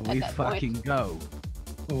 Can we fucking go?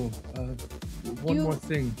 Oh, one more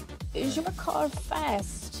thing. Is your car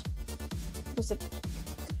fast? Was it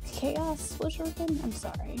Chaos? Was your name? I'm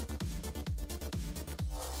sorry.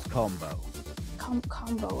 Combo.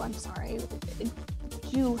 Combo. I'm sorry.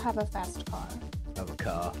 You have a fast car. Have a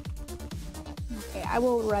car. Okay, I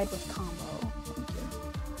will ride with Combo. Thank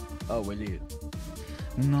you. Oh, will you?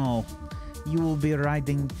 No, you will be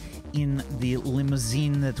riding in the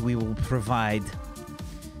limousine that we will provide.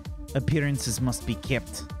 Appearances must be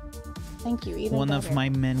kept. Thank you. Even One better. of my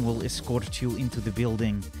men will escort you into the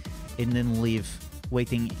building and then leave,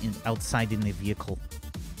 waiting outside in the vehicle.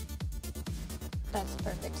 That's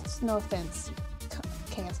perfect. No offense.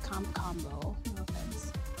 Chaos Combo. No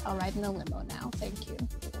offense. I'll ride in a limo now. Thank you.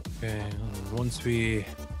 Okay, once we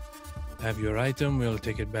have your item, we'll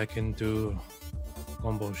take it back into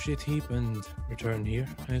Combo shit heap and return here,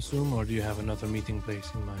 I assume, or do you have another meeting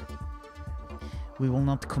place in mind? We will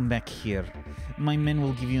not come back here. My men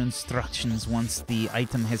will give you instructions once the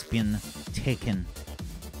item has been taken.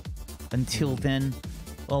 Until then,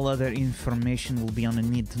 all other information will be on a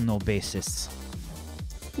need-to-know basis.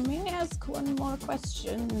 May I ask one more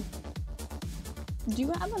question? Do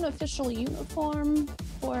you have an official uniform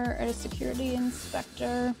for a security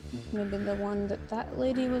inspector? Maybe the one that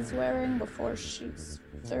lady was wearing before she's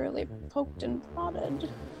thoroughly poked and prodded?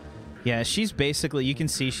 Yeah, she's basically, you can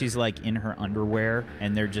see she's like in her underwear,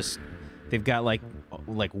 and they've got like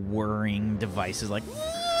whirring devices, like,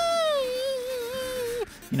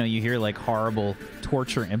 you know, you hear like horrible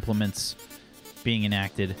torture implements being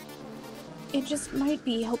enacted. It just might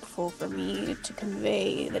be helpful for me to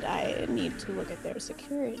convey that I need to look at their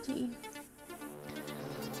security.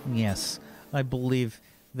 Yes, I believe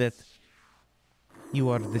that you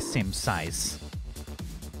are the same size.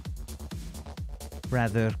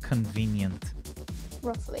 Rather convenient.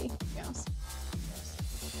 Roughly, yes.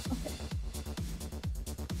 Okay.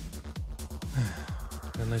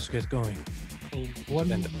 Then let's get going.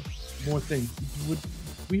 One more thing. Would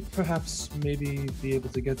we perhaps maybe be able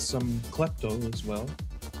to get some klepto as well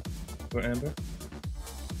for Amber?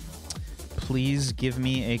 Please give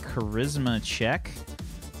me a charisma check.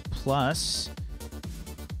 Plus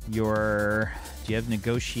your... Do you have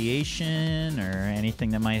negotiation or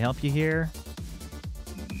anything that might help you here?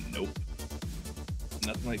 Nope.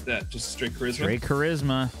 Nothing like that. Just straight charisma. Straight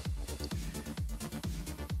charisma.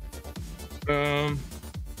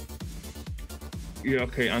 Yeah,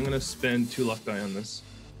 okay, I'm gonna spend 2 luck die on this.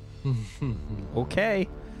 Okay.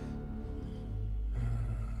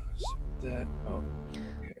 So that, oh,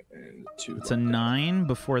 okay, and 2 It's a luck die. 9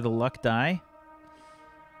 before the luck die.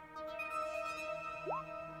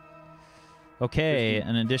 Okay, 15.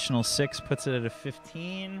 an additional 6 puts it at a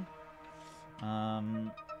 15.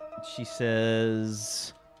 She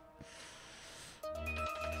says...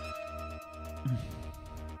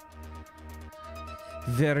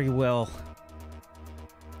 Very well.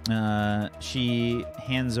 She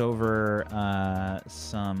hands over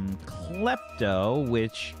some klepto,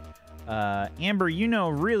 which Amber, you know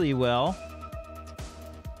really well.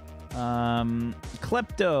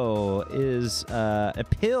 Klepto is a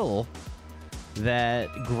pill that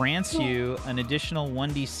grants you an additional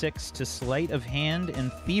 1d6 to sleight of hand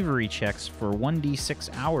and thievery checks for 1d6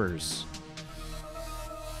 hours.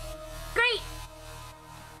 Great.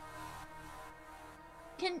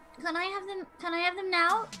 Can I have them? Can I have them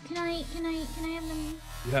now? Can I have them?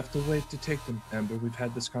 You have to wait to take them, Amber. We've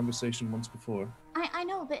had this conversation once before. I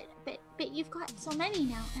know, but you've got so many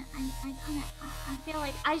now. I feel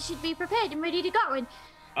like I should be prepared and ready to go. And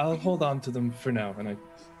I'll hold on to them for now, and I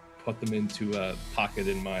put them into a pocket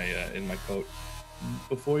in my coat.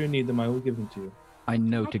 Before you need them, I will give them to you. I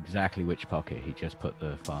note exactly which pocket he just put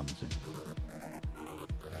the farms in.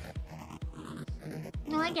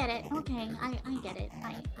 no, I get it. Okay, I get it.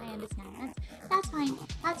 I understand. That's fine.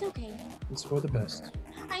 That's okay. It's for the best.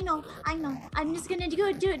 I know. I'm just gonna do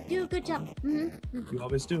a good job. Mm-hmm. You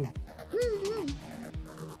always do. Mm-hmm.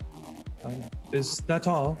 Is that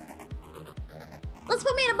all? Let's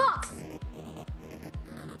put me in a box.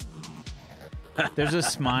 There's a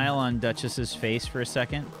smile on Dutchess's face for a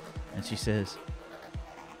second, And she says,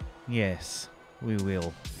 yes, we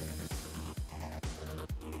will.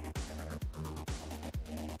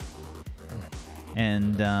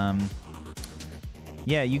 And,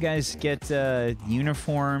 yeah, you guys get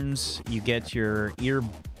uniforms. You get your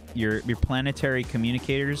planetary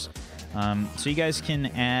communicators. So you guys can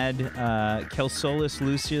add Kelsolis,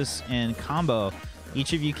 Lucius, and Combo.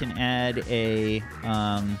 Each of you can add a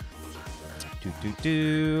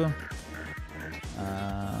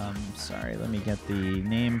sorry, let me get the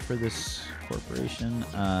name for this corporation.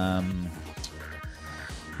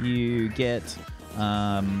 You get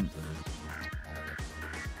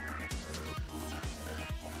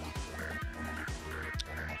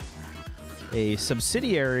a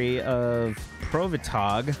subsidiary of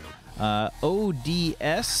Provitog,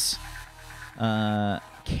 ODS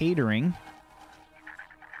Catering.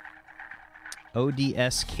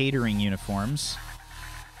 ODS Catering uniforms.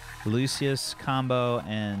 Lucius, Combo,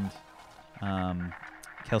 and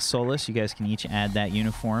Kelsolis, you guys can each add that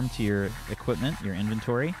uniform to your equipment, your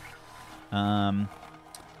inventory. And Are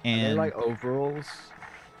they like overalls?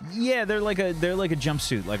 Yeah, they're like a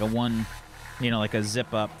jumpsuit, like a one, like a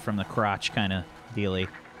zip up from the crotch kind of dealy.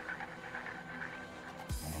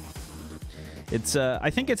 It's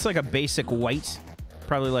I think it's like a basic white,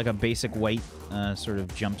 probably like a basic white sort of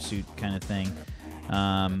jumpsuit kind of thing.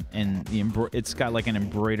 And it's got like an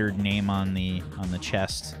embroidered name on the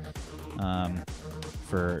chest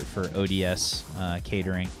for ODS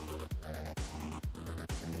Catering.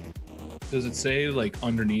 Does it say like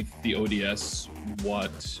underneath the ODS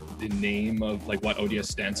what the name of like what ODS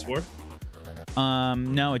stands for?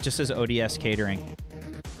 No, it just says ODS Catering.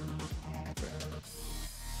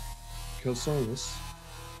 Kelsolis,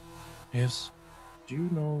 Yes. do you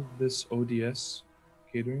know this ODS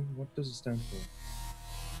catering? What does it stand for?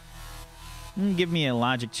 Give me a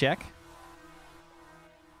logic check.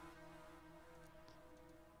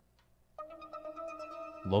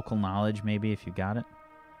 Local knowledge, maybe, if you got it.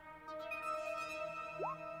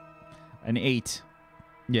 An 8.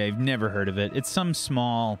 Yeah, I've never heard of it. It's some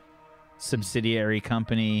small subsidiary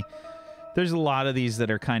company. There's a lot of these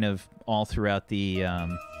that are kind of all throughout the,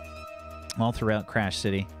 all throughout Crash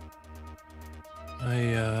City.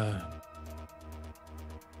 I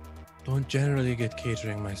don't generally get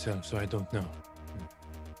catering myself, so I don't know.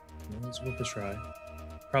 Well, it's worth a try.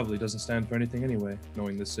 Probably doesn't stand for anything anyway,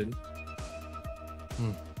 knowing this city.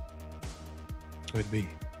 Could be.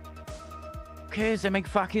 Okay, they make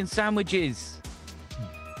fucking sandwiches.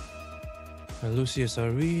 Lucius,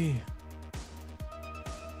 are we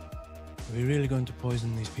really going to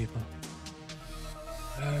poison these people?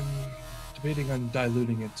 Debating on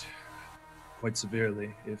diluting it quite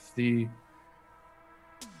severely. If the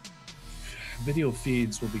video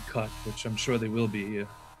feeds will be cut, which I'm sure they will be,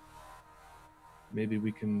 maybe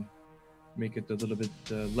we can make it a little bit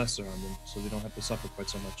lesser on them so they don't have to suffer quite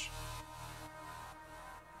so much.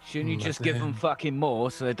 Shouldn't you just give them fucking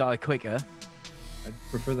more so they die quicker? I'd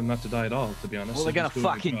prefer them not to die at all, to be honest. Well, they're gonna just doing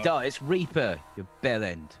their fucking job. die. It's Reaper, you bell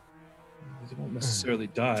end. They won't necessarily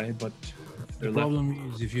die, but they're The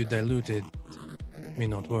problem is if you dilute it, it may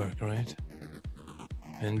not work, right?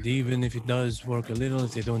 And even if it does work a little,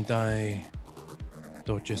 if they don't die,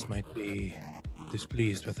 Dutchess might be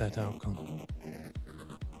displeased with that outcome.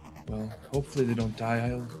 Well, hopefully they don't die.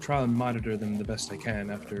 I'll try and monitor them the best I can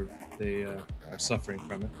after they are suffering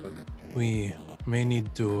from it. But We may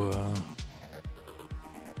need to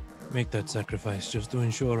make that sacrifice just to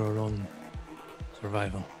ensure our own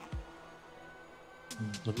survival.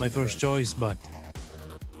 Not my first choice, but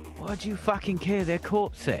Why do you fucking care? They're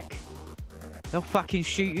corpse sick. They'll fucking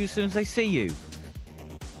shoot you as soon as they see you.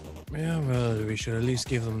 yeah, well, we should at least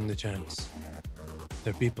give them the chance.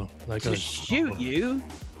 They're people like To us. shoot you?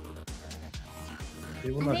 they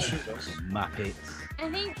will not shoot us. Muppets. I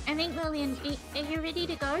think Lillian, are you ready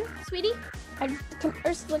to go, sweetie?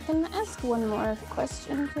 Ursula, can I ask one more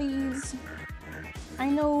question, please? I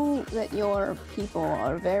know that your people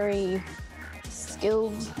are very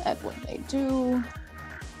skilled at what they do.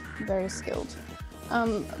 Very skilled.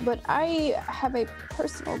 But I have a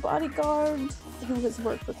personal bodyguard who has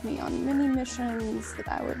worked with me on many missions that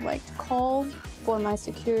I would like to call for my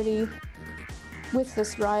security. With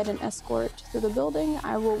this ride and escort through the building,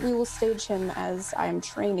 we will stage him as I'm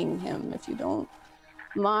training him, if you don't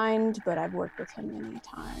mind, but I've worked with him many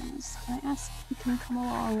times. Can I ask if he can come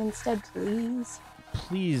along instead, please?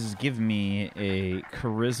 Please give me a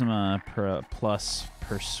charisma plus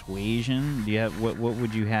persuasion. Do you have what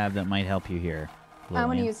would you have that might help you here? I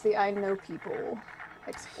want to Lillian? use the I know people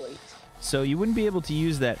exploit. So you wouldn't be able to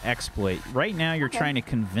use that exploit. Right now you're Okay. trying to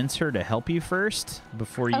convince her to help you first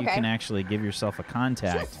before you Okay. can actually give yourself a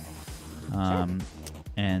contact.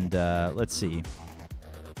 And let's see.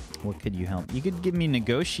 What could you help? You could give me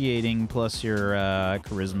negotiating plus your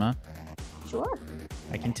charisma. Sure.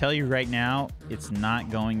 I can tell you right now, it's not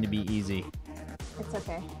going to be easy. It's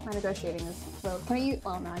okay. My negotiating is low. Can I use?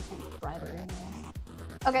 Well, no, I can't bribe her anyway.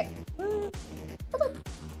 Okay.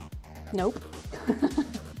 Nope.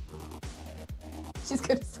 She's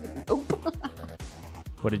gonna say nope.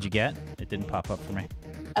 What did you get? It didn't pop up for me.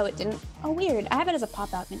 Oh, it didn't? Oh, weird. I have it as a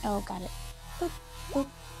pop-out. Oh, got it. Boop, boop.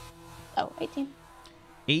 Oh, 18.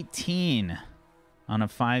 18 on a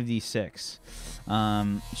 5d6.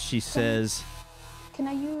 She says... Can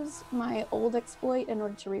I use my old exploit in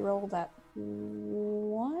order to reroll that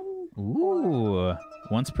one? Ooh.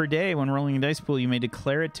 Once per day, when rolling a dice pool, you may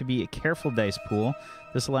declare it to be a careful dice pool.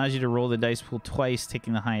 This allows you to roll the dice pool twice,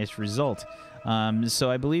 taking the highest result. So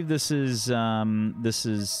I believe this is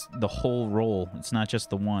the whole roll. It's not just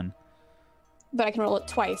the one. But I can roll it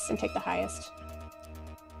twice and take the highest.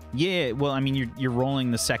 Yeah, well, I mean, you're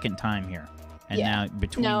rolling the second time here. And now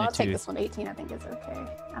between the two... No, I'll take this one. 18, I think, is okay.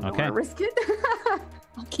 I don't want to risk it.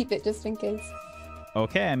 I'll keep it just in case.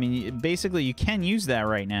 Okay, I mean, basically, you can use that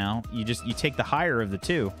right now. You take the higher of the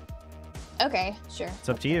two. Okay, sure. It's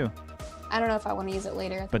up to you. I don't know if I want to use it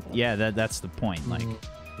later. But yeah, that's the point. Like,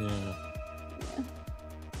 Yeah.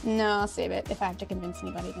 No, I'll save it if I have to convince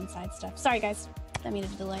anybody of inside stuff. Sorry, guys. I mean, a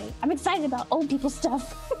delay. I'm excited about old people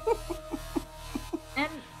stuff.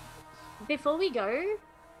 Before we go,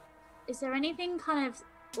 is there anything kind of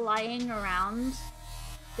lying around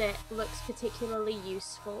that looks particularly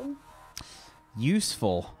useful?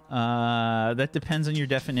 Useful? That depends on your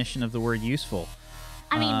definition of the word useful.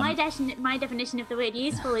 I mean, my definition of the word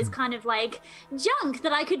useful is kind of like junk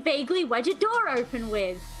that I could vaguely wedge a door open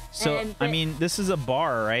with. So, I mean, this is a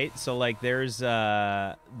bar, right? So, like, there's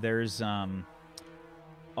all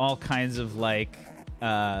kinds of, like,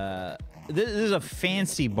 this is a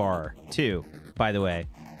fancy bar, too, by the way.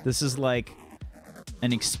 This is, like,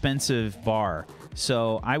 an expensive bar.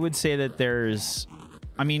 So, I would say that there's...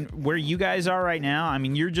 I mean, where you guys are right now, I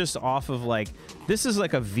mean, you're just off of, like... This is,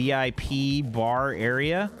 like, a VIP bar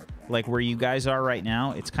area, like, where you guys are right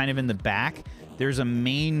now. It's kind of in the back. There's a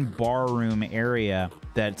main bar room area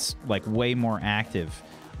that's, like, way more active.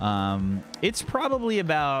 It's probably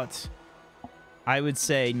about... I would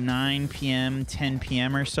say 9 p.m., 10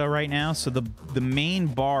 p.m. or so right now. So the main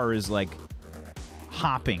bar is, like,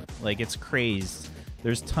 hopping. Like, it's crazed.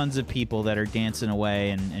 There's tons of people that are dancing away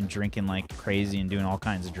and drinking like crazy and doing all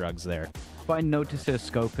kinds of drugs there. If I notice her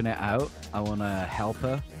scoping it out, I want to help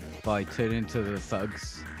her by turning to the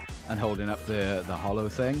thugs and holding up the hollow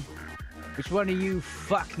thing. Which one of you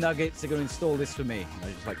fuck nuggets are going to install this for me? And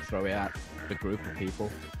I just, like, throw it at the group of people.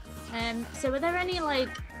 So are there any, like,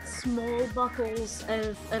 small bottles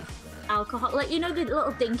of alcohol, like, you know, the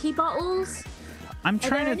little dinky bottles? I'm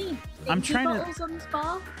trying to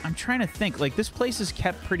think. Like, this place is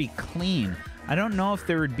kept pretty clean. I don't know if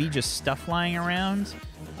there would be just stuff lying around.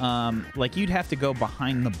 Like, you'd have to go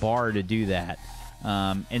behind the bar to do that.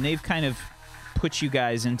 And they've kind of put you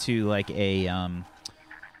guys into like a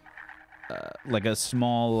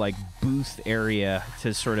small, like, booth area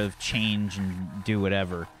to sort of change and do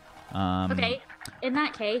whatever. Okay, in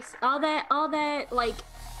that case, are there like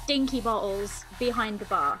dinky bottles behind the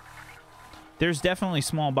bar? There's definitely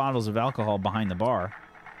small bottles of alcohol behind the bar.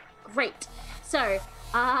 Great. So,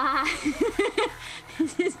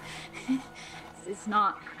 this is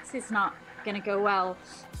not gonna go well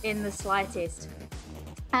in the slightest.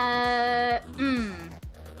 All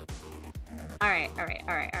right.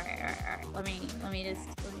 Let me just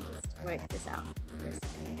work this out for a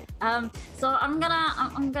second. So I'm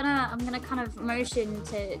gonna kind of motion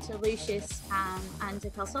to Lucius and to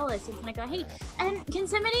Calsolis and kind of go, hey, can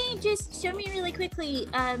somebody just show me really quickly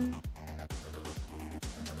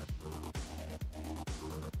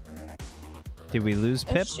Did we lose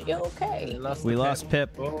Pip? Is she okay? We lost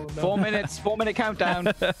Pip. Oh, no. 4 minutes, 4-minute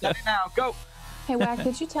countdown. Set it now, go. Hey, Wack,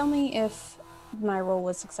 could you tell me if my roll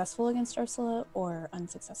was successful against Ursula or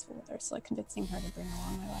unsuccessful with Ursula, convincing her to bring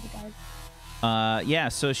along my bodyguard? Yeah,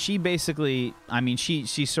 so she basically, I mean, she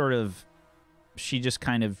just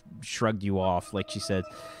kind of shrugged you off. Like she said,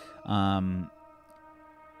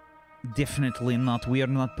 definitely not. We are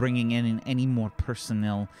not bringing in any more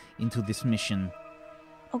personnel into this mission.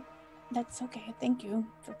 Oh, that's okay. Thank you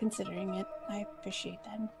for considering it. I appreciate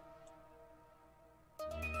that.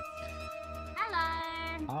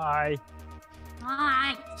 hello. Hi.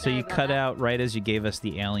 Hi. So you cut out right as you gave us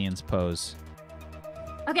the aliens pose.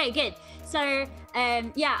 Okay, good. So,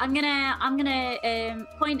 yeah, I'm gonna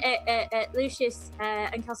point at Lucius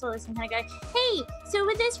and Calsolus and kind of go, hey, so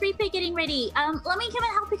with this Reaper getting ready, let me come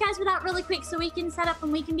and help you guys with that really quick so we can set up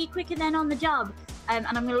and we can be quicker then on the job. And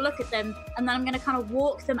I'm gonna look at them and then I'm gonna kind of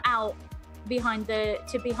walk them out behind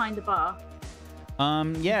the bar.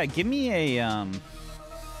 Yeah, give me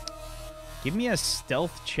a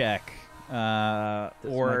stealth check,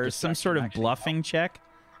 or some sort of bluffing check.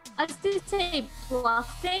 I was going to say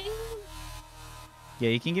bluffing. Yeah,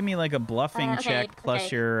 you can give me like a bluffing check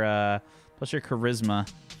plus your charisma.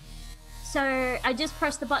 So I just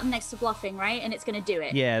press the button next to bluffing, right? And it's going to do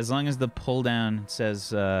it. Yeah, as long as the pull down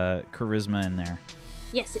says charisma in there.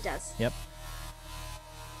 Yes, it does. Yep.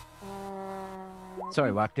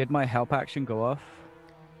 Sorry, Wack, did my help action go off?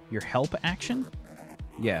 Your help action?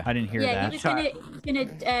 Yeah. I didn't hear that. Yeah, he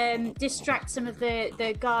was gonna distract some of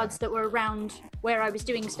the guards that were around where I was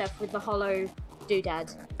doing stuff with the hollow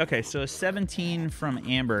doodad. Okay, so a 17 from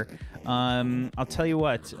Amber. I'll tell you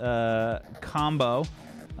what, Combo,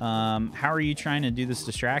 how are you trying to do this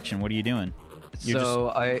distraction? What are you doing?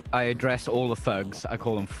 I address all the thugs. I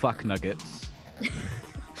call them fuck nuggets.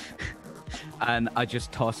 And I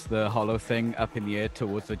just toss the hollow thing up in the air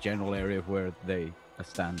towards the general area of where they are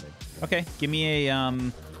standing. Okay, give me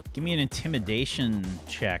an intimidation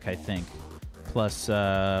check, I think. Plus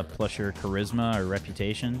your charisma or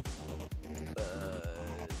reputation.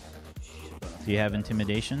 Do you have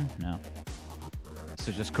intimidation? No.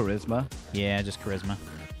 So just charisma? Yeah, just charisma.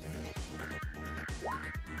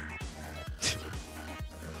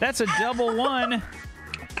 That's a double one.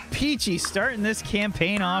 Peachy starting this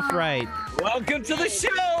campaign off right. Welcome to the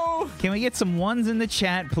show! Can we get some ones in the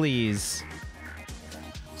chat, please?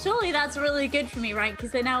 Surely that's really good for me, right?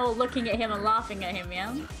 Because they're now all looking at him and laughing at him,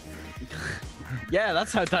 yeah? Yeah,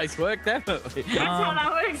 that's how dice work, definitely. That's how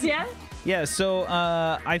that works, yeah? Yeah, so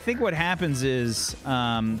I think what happens is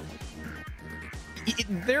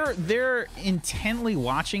they're intently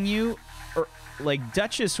watching you, or like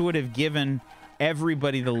Dutchess would have given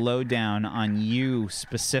everybody the lowdown on you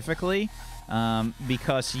specifically,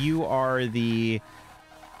 because you are the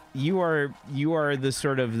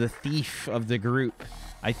sort of the thief of the group.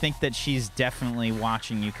 I think that she's definitely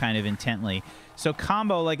watching you kind of intently. So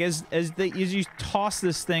Combo, like as you toss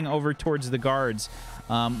this thing over towards the guards,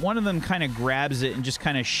 one of them kind of grabs it and just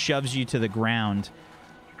kind of shoves you to the ground.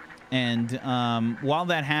 And while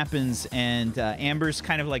that happens, and Amber's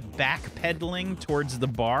kind of like backpedaling towards the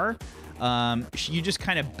bar, you just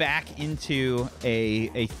kind of back into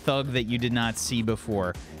a thug that you did not see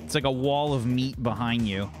before. It's like a wall of meat behind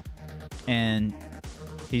you. And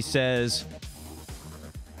he says,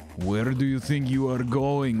 "Where do you think you are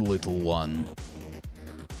going, little one?"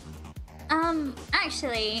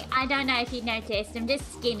 Actually, I don't know if you noticed, I'm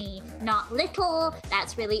just skinny, not little.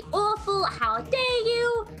 That's really awful. How dare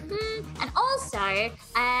you? And also,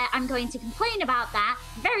 I'm going to complain about that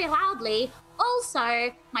very loudly.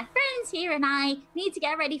 Also, my friends here and I need to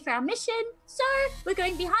get ready for our mission, so we're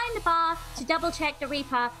going behind the bar to double check the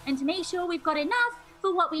Reaper and to make sure we've got enough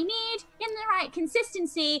for what we need in the right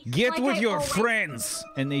consistency. Get with your friends!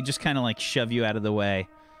 And they just kind of like shove you out of the way.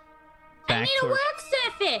 I need a work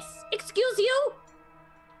surface! Excuse you?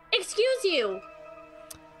 Excuse you!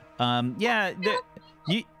 Yeah,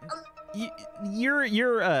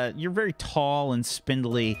 you're very tall and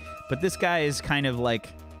spindly, but this guy is kind of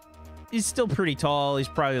like, he's still pretty tall. He's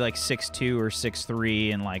probably like 6'2" or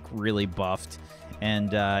 6'3" and like really buffed.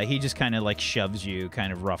 And he just kind of like shoves you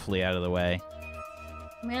kind of roughly out of the way.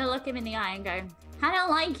 I'm gonna look him in the eye and go, I don't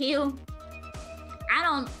like you. I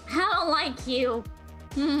don't like you.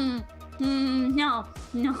 No.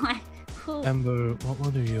 Amber,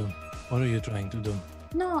 what are you trying to do?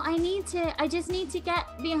 No, I just need to get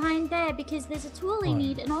behind there because there's a tool I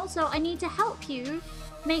need, and also I need to help you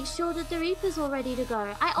make sure that the Reaper's all ready to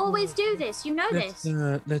go. I always do this, you know this.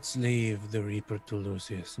 Let's leave the Reaper to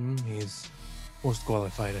Lucius. He's most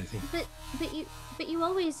qualified, I think. But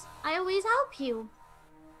I always help you.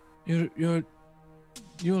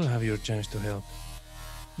 You'll have your chance to help.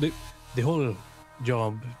 The whole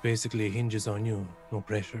job basically hinges on you. No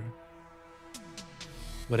pressure.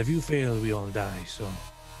 But if you fail, we all die. So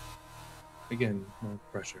Again, no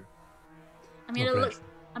pressure. I'm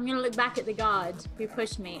gonna look back at the guard who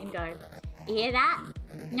pushed me and go, you hear that?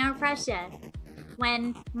 No pressure.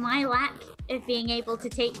 When my lack of being able to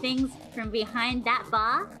take things from behind that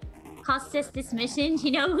bar cost us this mission,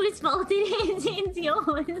 you know whose fault it is? It's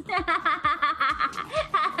yours.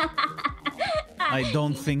 I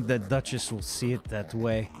don't think that Dutchess will see it that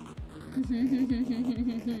way.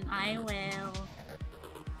 I will.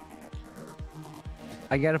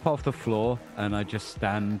 I get up off the floor and I just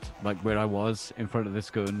stand like where I was in front of this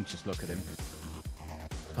gun and just look at him.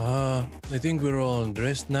 I think we're all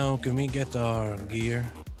dressed now. Can we get our gear,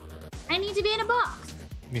 I need to be in a box.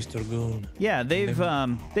 Mr. Goon? Yeah, they've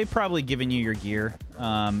probably given you your gear,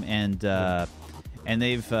 and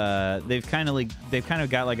they've kind of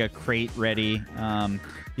got like a crate ready.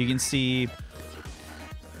 You can see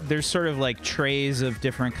there's sort of like trays of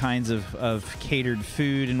different kinds of catered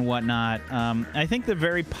food and whatnot. I think the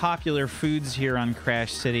very popular foods here on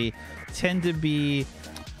Crash City tend to be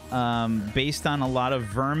based on a lot of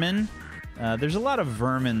vermin. There's a lot of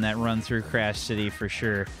vermin that run through Crash City for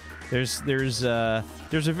sure. There's a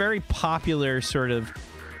very popular sort of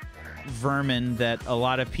vermin that a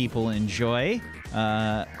lot of people enjoy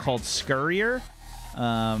called Scurrier,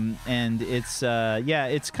 and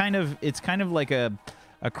it's kind of like a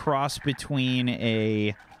cross between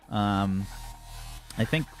I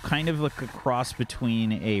think kind of like a cross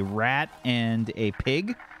between a rat and a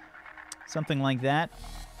pig, something like that.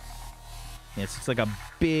 Yes, it's like a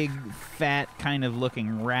big, fat kind of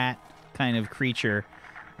looking rat kind of creature.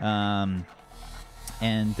 The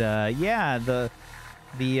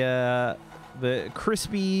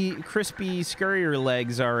crispy scurrier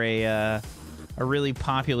legs are a really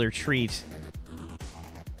popular treat.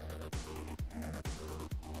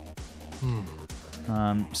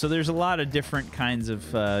 So there's a lot of different kinds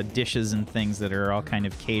of dishes and things that are all kind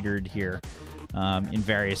of catered here in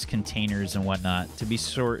various containers and whatnot to be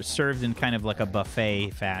served in kind of like a buffet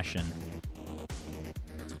fashion.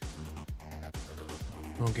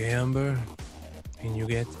 Okay, Amber, can you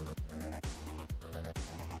get?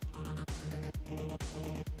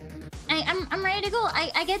 I'm ready to go.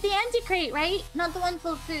 I get the empty crate, right? Not the one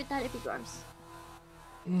full of food. That'd be gross.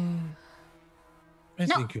 I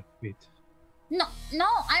think you fit. No,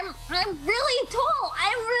 I'm really tall.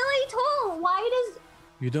 I'm really tall. Why does...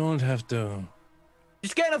 You don't have to.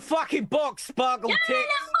 Just get in a fucking box, Sparkle Get in Tits!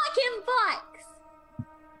 a fucking box!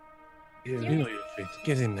 You know you fit.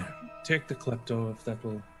 Get in there. Take the klepto if that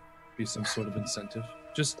will be some sort of incentive.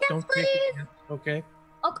 Just Yes, don't please. take it yet, okay?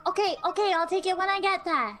 Okay, I'll take it when I get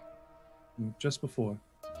there. Just before.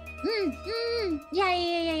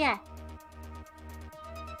 Yeah.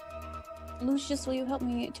 Lucius, will you help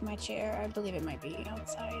me to my chair? I believe it might be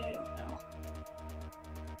outside. I don't know.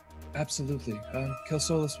 Absolutely.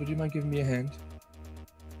 Kelsolis, would you mind giving me a hand?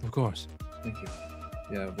 Of course. Thank you.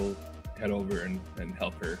 Yeah, we'll head over and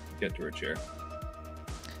help her get to her chair.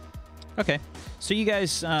 Okay, so you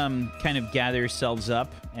guys kind of gather yourselves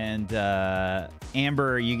up, and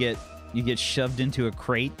Amber, you get shoved into a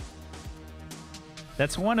crate.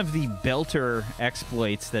 That's one of the Belter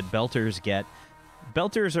exploits that Belters get.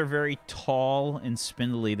 Belters are very tall and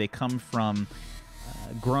spindly. They come from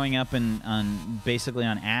growing up basically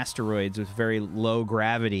on asteroids with very low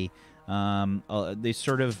gravity. They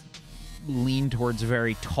sort of lean towards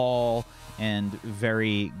very tall and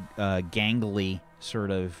very gangly sort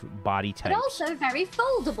of body types. But also very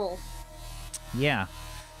foldable. Yeah.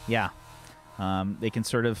 They can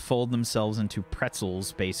sort of fold themselves into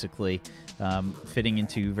pretzels, basically, fitting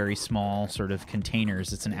into very small sort of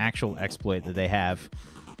containers. It's an actual exploit that they have.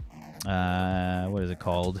 What is it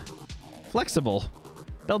called? Flexible.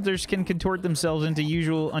 Belters can contort themselves into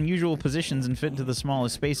unusual positions and fit into the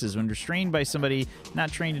smallest spaces. When restrained by somebody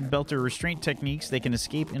not trained in Belter restraint techniques, they can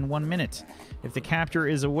escape in 1 minute. If the captor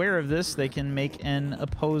is aware of this, they can make an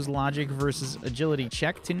opposed logic versus agility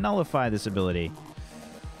check to nullify this ability.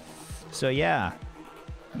 So yeah,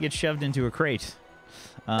 you get shoved into a crate.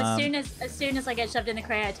 As soon as I get shoved in the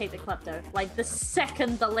crate, I take the klepto. Like the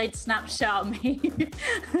second the lid snaps shut on me,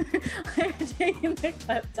 I'm taking the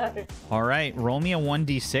klepto. All right, roll me a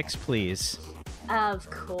 1d6, please. Of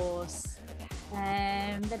course.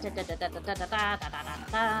 No,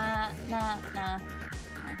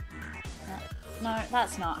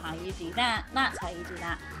 that's not how you do that. That's how you do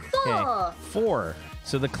that. 4. Okay, 4.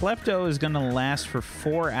 So the klepto is going to last for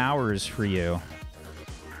 4 hours for you.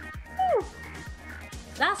 Whew.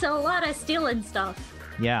 That's a lot of stealing stuff.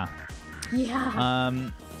 Yeah. Yeah.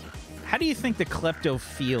 How do you think the klepto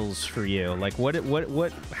feels for you? Like,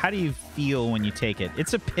 how do you feel when you take it?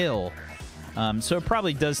 It's a pill. So it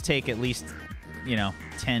probably does take at least,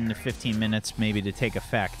 10 to 15 minutes maybe to take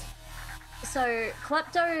effect. So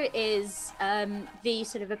klepto is the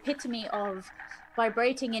sort of epitome of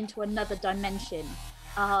vibrating into another dimension.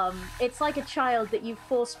 It's like a child that you've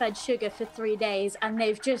force-fed sugar for 3 days and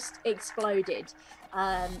they've just exploded.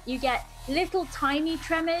 You get little tiny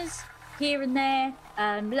tremors here and there,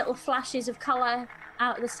 little flashes of color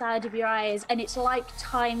out the side of your eyes, and it's like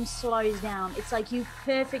time slows down. It's like you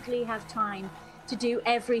perfectly have time to do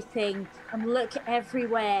everything and look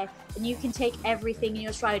everywhere, and you can take everything in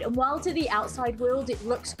your stride. And while to the outside world it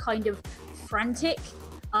looks kind of frantic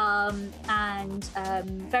and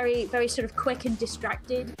very, very sort of quick and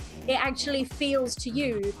distracted, it actually feels to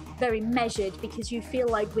you very measured, because you feel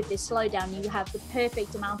like with this slowdown you have the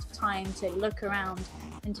perfect amount of time to look around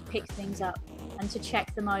and to pick things up and to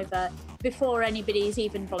check them over before anybody's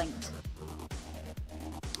even blinked.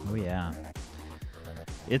 Oh yeah.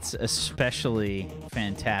 It's especially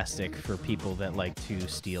fantastic for people that like to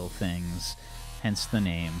steal things, hence the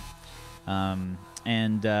name.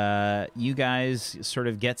 And you guys sort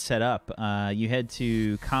of get set up. You head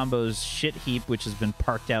to Combo's shit heap, which has been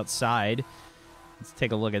parked outside. Let's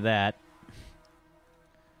take a look at that.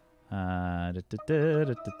 You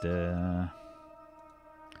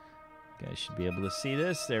guys should be able to see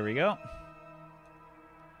this. There we go.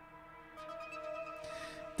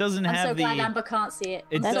 Doesn't I'm have so the. glad Amber can't see it.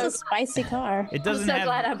 That's a spicy car. It I'm doesn't so have.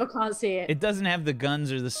 glad Amber can't see it. It doesn't have the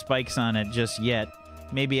guns or the spikes on it just yet.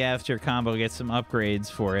 Maybe after Combo gets some upgrades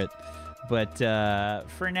for it. But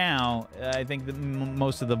for now, I think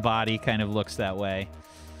most of the body kind of looks that way.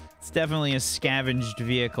 It's definitely a scavenged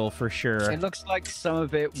vehicle for sure. It looks like some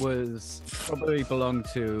of it was probably belonged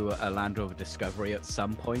to a Land Rover Discovery at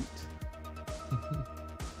some point.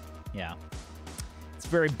 Yeah. It's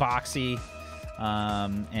very boxy.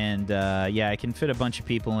 Yeah, I can fit a bunch of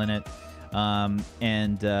people in it.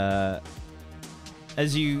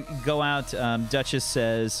 As you go out, Dutchess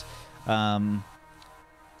says,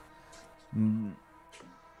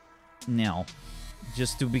 now,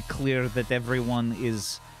 just to be clear that everyone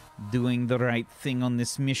is doing the right thing on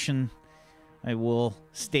this mission, I will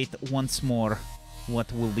state once more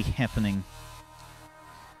what will be happening.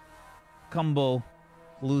 Combo,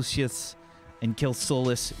 Lucius, and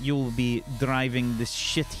Kelsolis, you will be driving this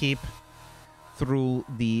shit heap through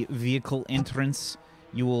the vehicle entrance.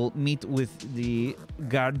 You will meet with the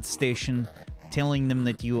guard station, telling them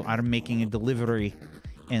that you are making a delivery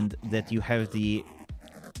and that you have the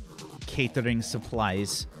catering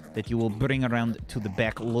supplies that you will bring around to the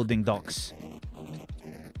back loading docks.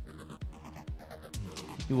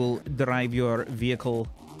 You will drive your vehicle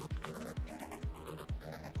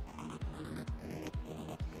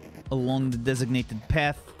along the designated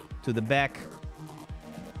path to the back,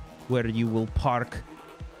 where you will park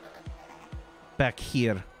back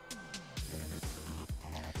here.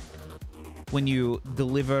 When you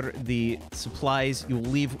deliver the supplies, you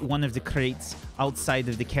will leave one of the crates outside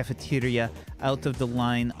of the cafeteria, out of the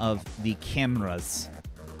line of the cameras.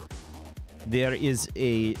 There is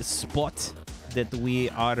a spot that we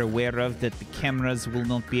are aware of that the cameras will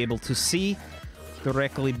not be able to see,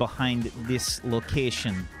 directly behind this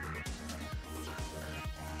location.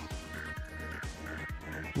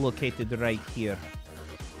 Located right here.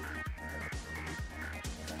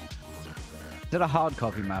 Is it a hard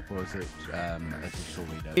copy map or is it a digital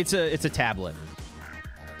reader? It's a tablet.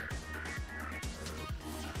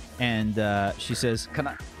 And she says, Can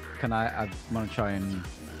I want to try and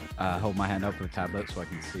hold my hand up with a tablet so I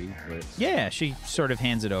can see where it's... yeah, she sort of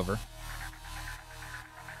hands it over.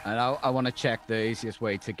 And I want to check the easiest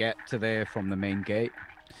way to get to there from the main gate.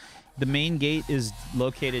 The main gate is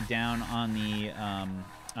located down on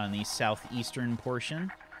the southeastern portion.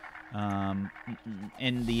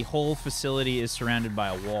 And the whole facility is surrounded by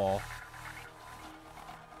a wall.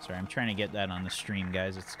 Sorry, I'm trying to get that on the stream,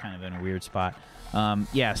 guys. It's kind of in a weird spot.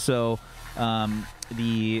 Yeah, so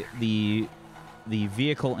the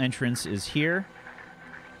vehicle entrance is here.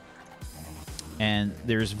 And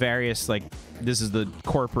there's various, like, this is the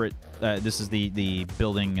corporate, this is the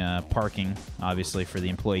building parking, obviously, for the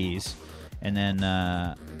employees. And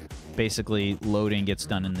then basically loading gets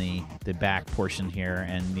done in the back portion here,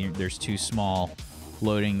 and there's two small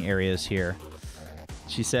loading areas here.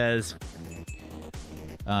 She says,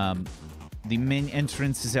 the main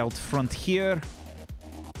entrance is out front here,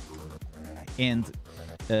 and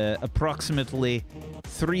approximately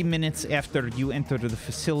 3 minutes after you enter the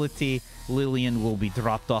facility, Lillian will be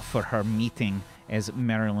dropped off for her meeting as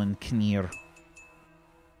Marilyn Kinnear.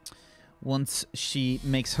 Once she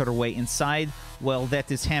makes her way inside, while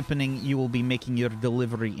that is happening, you will be making your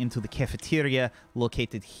delivery into the cafeteria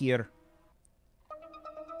located here.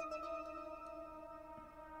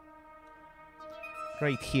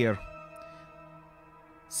 Right here.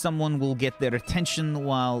 Someone will get their attention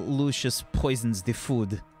while Lucius poisons the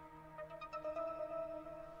food.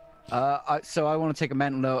 So I want to take a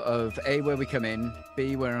mental note of A, where we come in,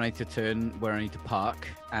 B, where I need to turn, where I need to park,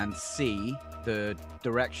 and C, the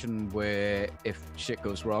direction where, if shit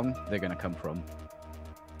goes wrong, they're going to come from.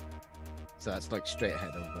 So that's like straight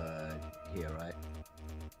ahead of here, right?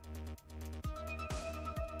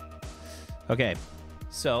 Okay,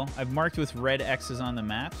 so I've marked with red X's on the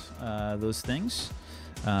map those things.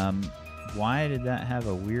 Why did that have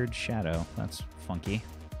a weird shadow? That's funky.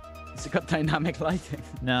 Has it got dynamic lighting?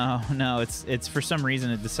 No, it's for some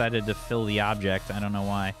reason it decided to fill the object. I don't know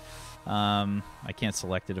why. I can't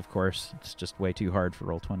select it, of course. It's just way too hard for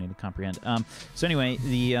Roll20 to comprehend. So anyway,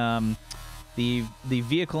 the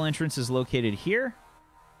vehicle entrance is located here.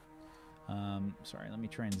 Sorry, let me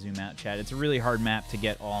try and zoom out, chat. It's a really hard map to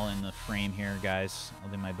get all in the frame here, guys. I'll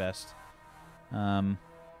do my best. Yeah,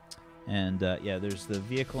 there's the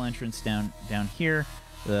vehicle entrance down here.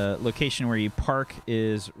 The location where you park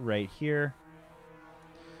is right here.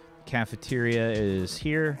 Cafeteria is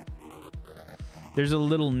here. There's a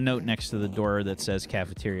little note next to the door that says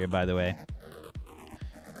cafeteria, by the way.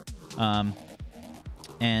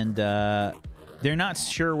 They're not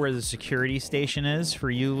sure where the security station is for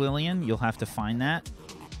you, Lillian. You'll have to find that.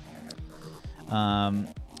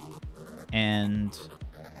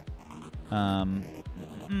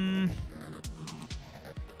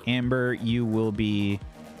 Amber, you will be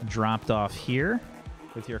dropped off here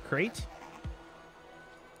with your crate.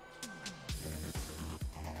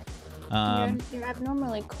 You're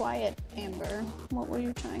abnormally quiet, Amber. What were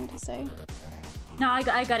you trying to say? No, I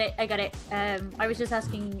got it. I was just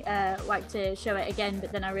asking White to show it again,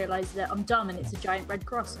 but then I realized that I'm dumb and it's a giant red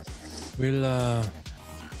cross. We'll,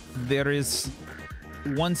 There is...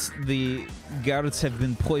 Once the guards have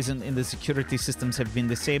been poisoned and the security systems have been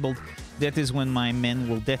disabled, that is when my men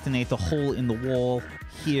will detonate a hole in the wall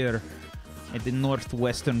here at the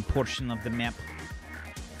northwestern portion of the map,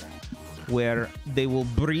 where they will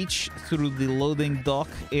breach through the loading dock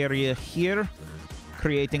area here,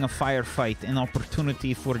 creating a firefight, an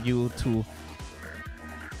opportunity for you to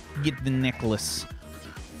get the necklace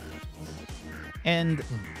and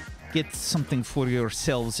get something for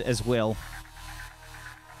yourselves as well.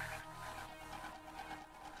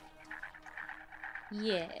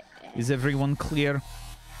 Yeah. Is everyone clear?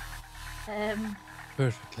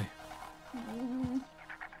 perfectly.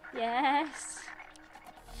 Yes.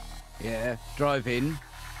 Yeah, drive in,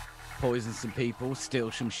 poison some people, steal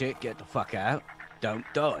some shit, get the fuck out. Don't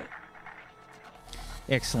die.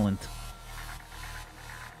 Excellent.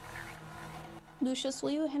 Lucius,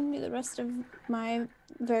 will you hand me the rest of my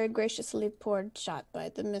very graciously poured shot by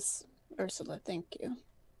the Miss Ursula? Thank you.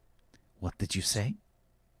 What did you say?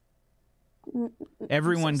 I'm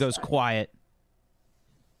Everyone so goes sorry. quiet.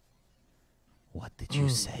 What did you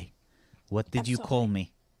say? What did I'm you sorry. call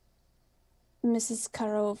me? Mrs.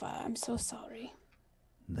 Karova, I'm so sorry.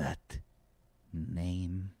 That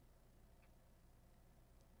name.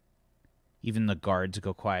 Even the guards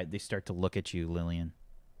go quiet. They start to look at you, Lillian.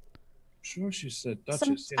 Sure, she said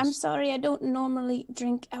Dutchess. I'm Yes. sorry, I don't normally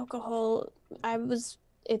drink alcohol.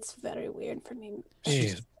 It's very weird for me.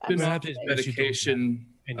 Yes, I'm perhaps sorry. it's better you don't Medication.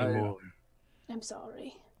 anymore. I'm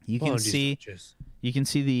sorry. You can Apologies, see Dutchess.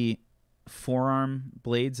 the forearm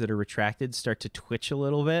blades that are retracted start to twitch a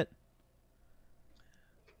little bit.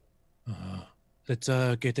 Let's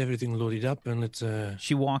get everything loaded up and let's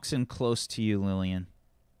She walks in close to you, Lillian.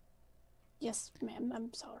 Yes, ma'am,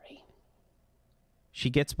 I'm sorry. She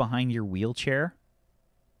gets behind your wheelchair,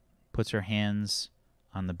 puts her hands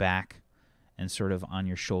on the back and sort of on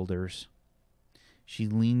your shoulders. She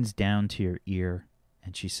leans down to your ear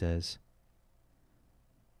and she says,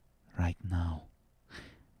 "Right now,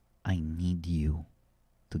 I need you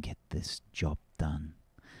to get this job done,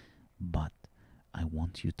 but I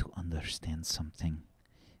want you to understand something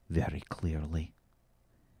very clearly.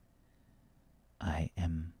 I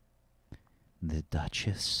am the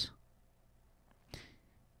Dutchess.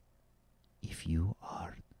 If you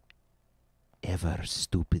are ever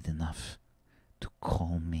stupid enough to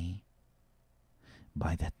call me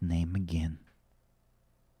by that name again,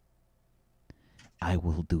 I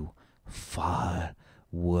will do far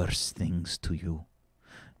worse things to you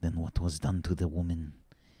than what was done to the woman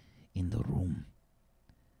in the room.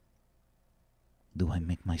 Do I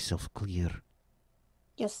make myself clear?"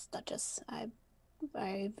 Yes, Duchess, I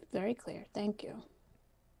very clear. Thank you.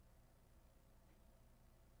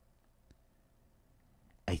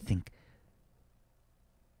 I think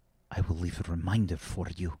I will leave a reminder for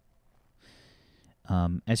you.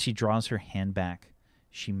 As she draws her hand back,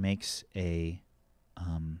 she makes a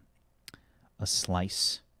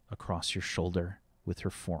slice across your shoulder with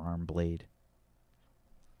her forearm blade.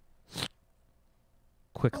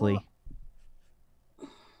 Quickly.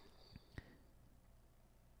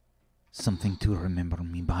 Something to remember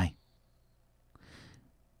me by.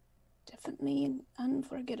 Definitely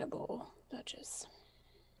unforgettable, Duchess.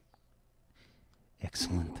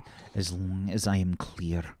 Excellent. As long as I am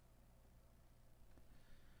clear.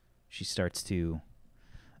 she starts to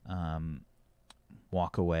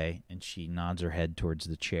walk away, and she nods her head towards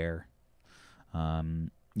the chair. You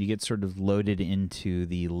get sort of loaded into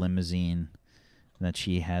the limousine that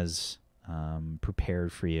she has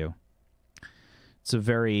prepared for you. It's a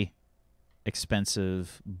very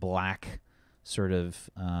expensive black, sort of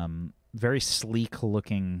very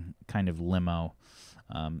sleek-looking kind of limo.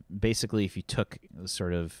 Basically, if you took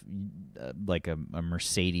sort of like a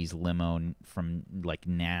Mercedes limo from like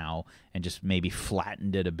now and just maybe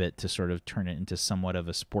flattened it a bit to sort of turn it into somewhat of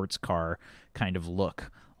a sports car kind of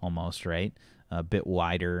look, almost, right? A bit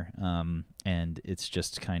wider, and it's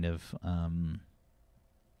just kind of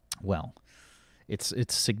well, it's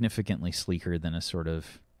significantly sleeker than a sort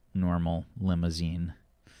of normal limousine,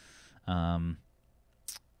 and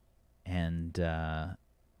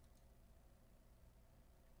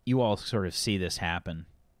you all sort of see this happen.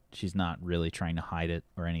 She's not really trying to hide it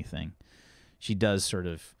or anything. She does sort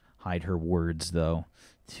of hide her words, though,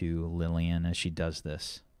 to Lillian as she does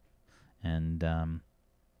this. And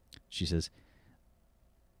she says,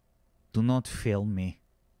 "Do not fail me.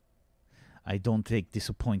 I don't take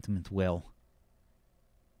disappointment well."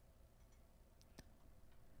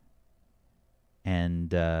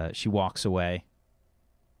 And she walks away.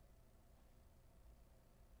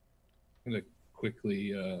 I'm going to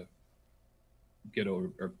quickly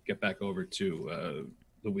get back over to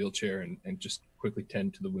the wheelchair and just quickly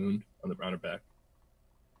tend to the wound on her back.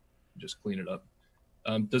 Just clean it up.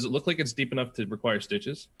 Does it look like it's deep enough to require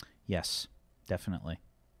stitches? Yes, definitely.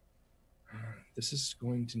 This is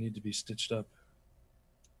going to need to be stitched up.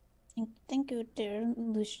 Thank you, dear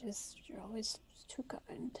Lucius. You're always too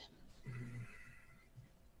kind.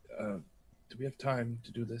 Do we have time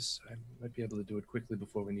to do this? I might be able to do it quickly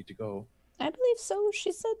before we need to go. I believe so.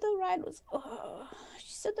 She said the ride was.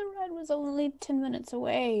 She said the ride was only 10 minutes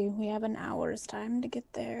away. We have an hour's time to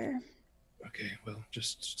get there. Okay, well,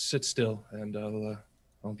 just sit still, and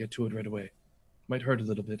I'll get to it right away. Might hurt a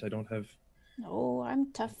little bit. I don't have. No,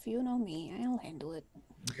 I'm tough. You know me. I'll handle it.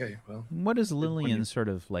 Okay, well. What does Lillian sort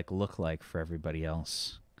of like look like for everybody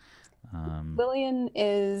else? Lillian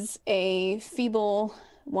is a feeble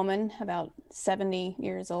woman, about 70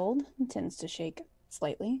 years old, tends to shake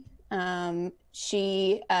slightly.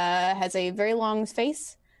 She has a very long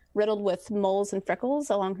face, riddled with moles and freckles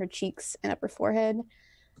along her cheeks and upper forehead.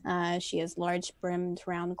 She has large brimmed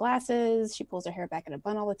round glasses. She pulls her hair back in a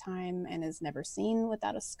bun all the time and is never seen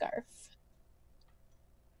without a scarf.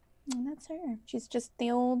 And that's her. She's just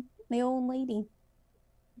the old lady.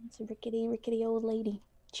 It's a rickety old lady.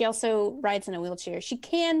 She also rides in a wheelchair. She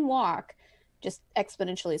can walk, just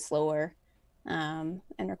exponentially slower, and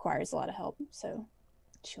requires a lot of help. So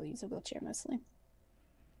she'll use a wheelchair mostly.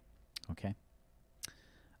 Okay.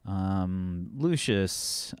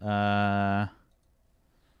 Lucius,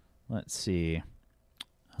 let's see.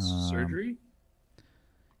 Surgery?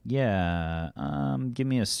 Yeah. Give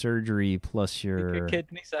me a surgery plus your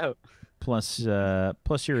kidneys out. plus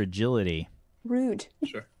your agility. Rude.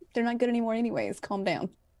 Sure. They're not good anymore anyways. Calm down.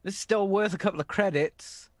 It's still worth a couple of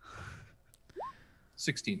credits.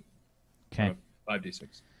 16. Okay.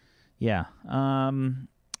 5d6. Yeah.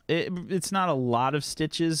 It's not a lot of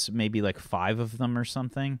stitches, maybe like 5 of them or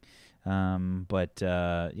something. But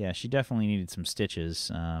yeah, she definitely needed some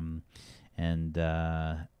stitches.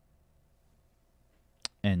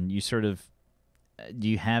 And you sort of, do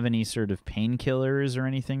you have any sort of painkillers or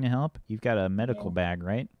anything to help? You've got a medical bag,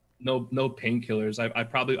 right? No painkillers.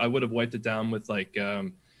 I would have wiped it down with like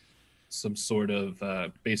some sort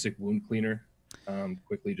of basic wound cleaner,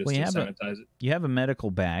 quickly just to sanitize it. You have a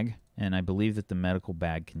medical bag, and I believe that the medical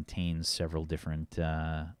bag contains several different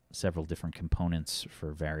components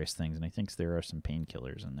for various things, and I think there are some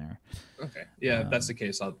painkillers in there. Okay, yeah, if that's the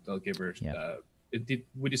case, I'll give her. Yeah.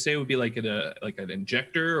 Would you say it would be like an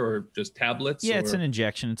injector or just tablets? Yeah, or... it's an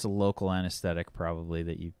injection. It's a local anesthetic probably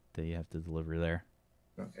that you have to deliver there.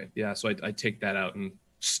 Okay, yeah. So I take that out and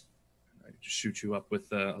I just shoot you up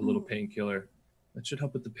with a little painkiller. That should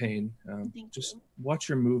help with the pain. Just watch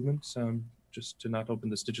your movements, just to not open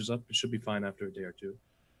the stitches up. It should be fine after a day or two.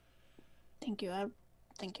 Thank you.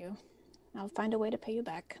 Thank you. I'll find a way to pay you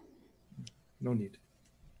back. No need.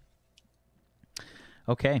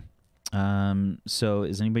 Okay. So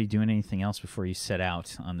is anybody doing anything else before you set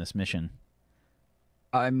out on this mission?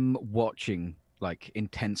 I'm watching, like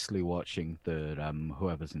intensely watching the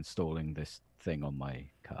whoever's installing this thing on my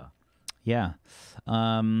car. Yeah.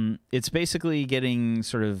 It's basically getting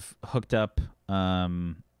sort of hooked up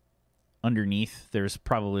underneath. There's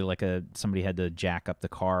probably like somebody had to jack up the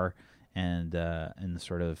car and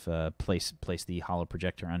sort of place the hollow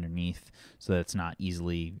projector underneath so that it's not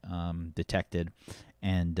easily detected.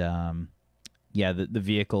 and yeah, the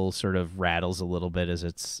vehicle sort of rattles a little bit as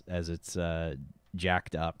it's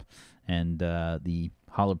jacked up, and the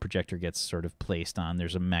holo projector gets sort of placed on.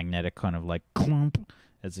 There's a magnetic kind of like clump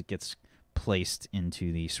as it gets placed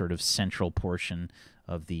into the sort of central portion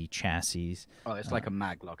of the chassis. Oh, it's like a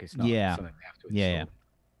maglock. It's not yeah, something we have to install. yeah.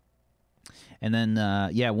 And then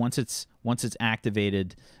once it's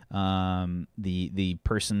activated, the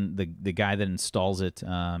person, the guy that installs it,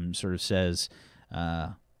 sort of says,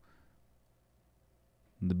 the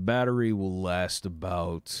battery will last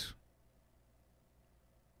about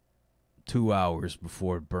 2 hours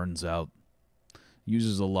before it burns out.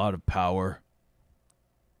 Uses a lot of power.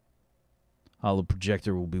 Holo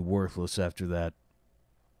projector will be worthless after that.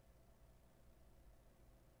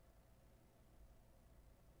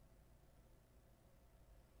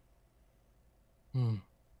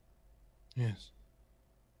 Yes.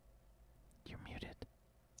 You're muted.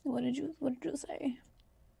 What did you say?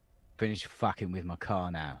 Finish fucking with my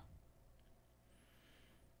car now.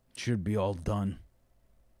 Should be all done.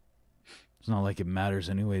 It's not like it matters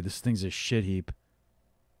anyway. This thing's a shit heap.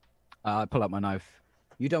 I pull out my knife.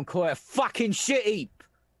 You don't call it a fucking shit heap.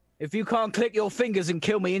 If you can't click your fingers and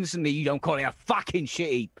kill me instantly, you don't call it a fucking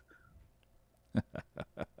shit heap.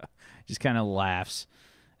 Just kind of laughs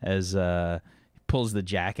as he pulls the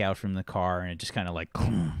jack out from the car, and it just kind of like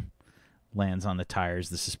lands on the tires.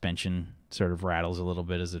 The suspension sort of rattles a little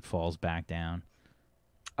bit as it falls back down.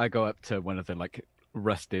 I go up to one of the like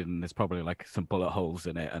rusted, and there's probably like some bullet holes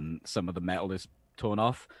in it, and some of the metal is torn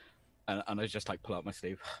off, and I just like pull out my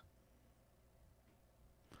sleeve.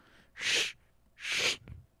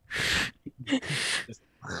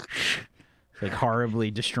 Like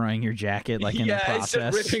horribly destroying your jacket, like in the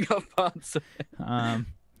process. It's just ripping up parts of it.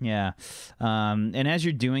 Yeah. And as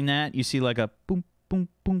you're doing that, you see like a boom, boom,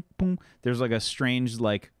 boom, boom. There's like a strange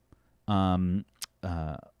like hologram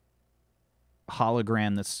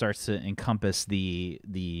that starts to encompass the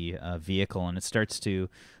vehicle, and it starts to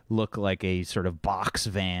look like a sort of box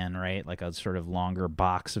van, right? Like a sort of longer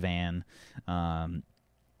box van.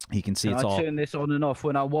 You can see it's all. I turn this on and off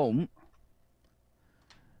when I won't.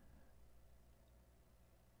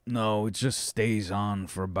 No, it just stays on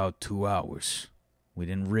for about 2 hours. We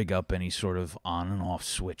didn't rig up any sort of on and off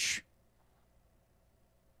switch.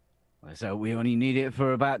 So we only need it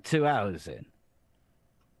for about 2 hours then?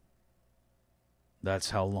 That's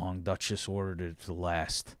how long Dutchess ordered it to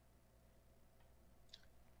last.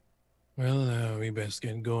 Well, we best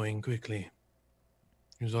get going quickly.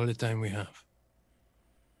 Here's all the time we have.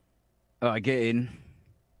 I get in.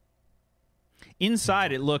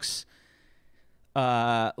 Inside, it looks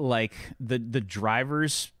like the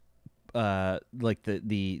driver's like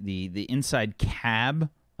the inside cab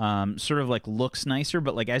sort of like looks nicer,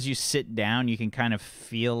 but like as you sit down, you can kind of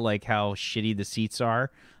feel like how shitty the seats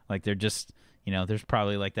are. Like they're just, you know, there's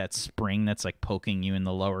probably like that spring that's like poking you in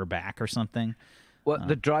the lower back or something. Well,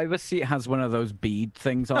 the driver's seat has one of those bead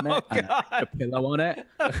things on it, and a pillow on it.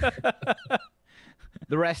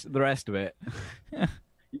 The rest of it,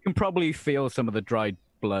 you can probably feel some of the dried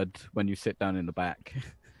blood when you sit down in the back.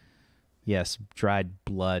 Yes, dried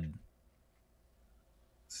blood.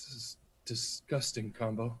 This is disgusting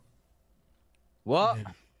combo. What? Yeah.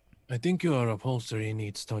 I think your upholstery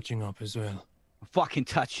needs touching up as well. I'll fucking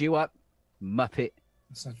touch you up, muppet.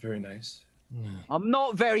 That's not very nice. Yeah. I'm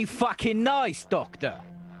not very fucking nice, Doctor.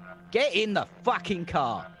 Get in the fucking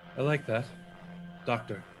car. I like that.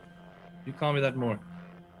 Doctor. You call me that more.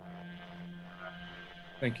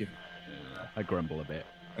 Thank you. I grumble a bit.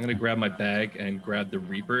 I'm gonna grab my bag and grab the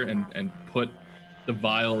Reaper and put the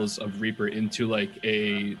vials of Reaper into like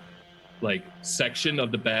a section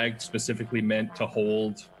of the bag specifically meant to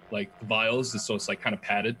hold like the vials, so it's like kind of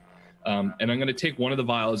padded. And I'm gonna take one of the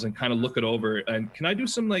vials and kind of look it over. And can I do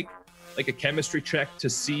some like a chemistry check to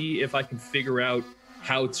see if I can figure out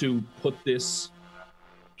how to put this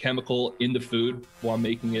chemical in the food while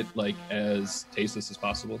making it like as tasteless as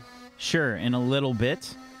possible? Sure, in a little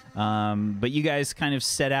bit. But you guys kind of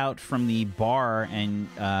set out from the bar, and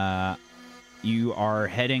you are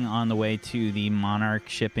heading on the way to the Monarch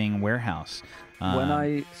shipping warehouse. When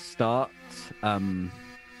I start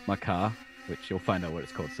my car, which you'll find out what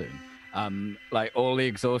it's called soon, like all the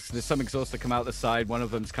exhaust, there's some exhaust that come out the side. One of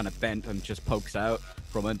them's kind of bent and just pokes out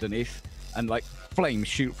from underneath, and like flames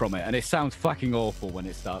shoot from it, and it sounds fucking awful when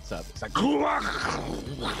it starts up. It's like,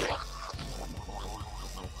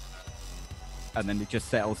 and then it just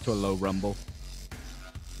settles to a low rumble.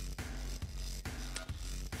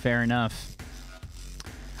 Fair enough.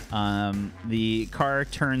 The car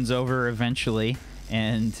turns over eventually,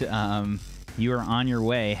 and you are on your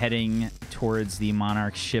way heading towards the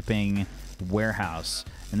Monarch shipping warehouse.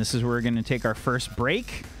 And this is where we're going to take our first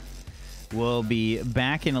break. We'll be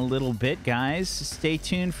back in a little bit, guys. Stay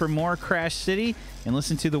tuned for more Crash City and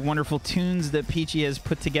listen to the wonderful tunes that Peachy has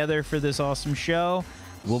put together for this awesome show.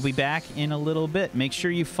 We'll be back in a little bit. Make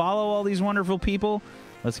sure you follow all these wonderful people.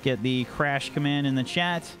 Let's get the Crash command in the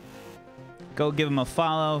chat. Go give them a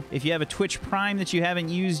follow. If you have a Twitch Prime that you haven't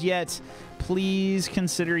used yet, please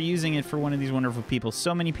consider using it for one of these wonderful people.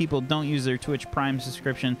 So many people don't use their Twitch Prime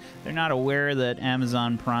subscription. They're not aware that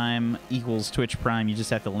Amazon Prime equals Twitch Prime. You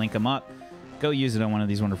just have to link them up. Go use it on one of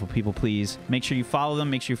these wonderful people, please. Make sure you follow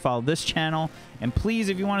them. Make sure you follow this channel. And please,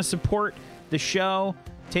 if you want to support the show,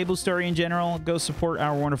 Tablestory in general, go support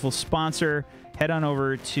our wonderful sponsor. Head on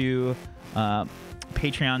over to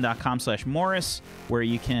patreon.com/Morris, where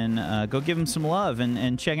you can go give him some love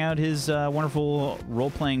and check out his wonderful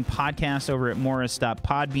role-playing podcast over at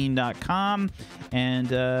morris.podbean.com, and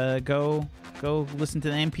go listen to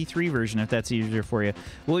the MP3 version if that's easier for you.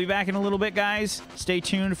 We'll be back in a little bit, guys. Stay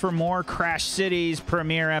tuned for more Crash City's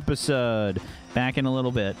premiere episode. Back in a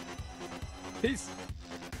little bit. Peace.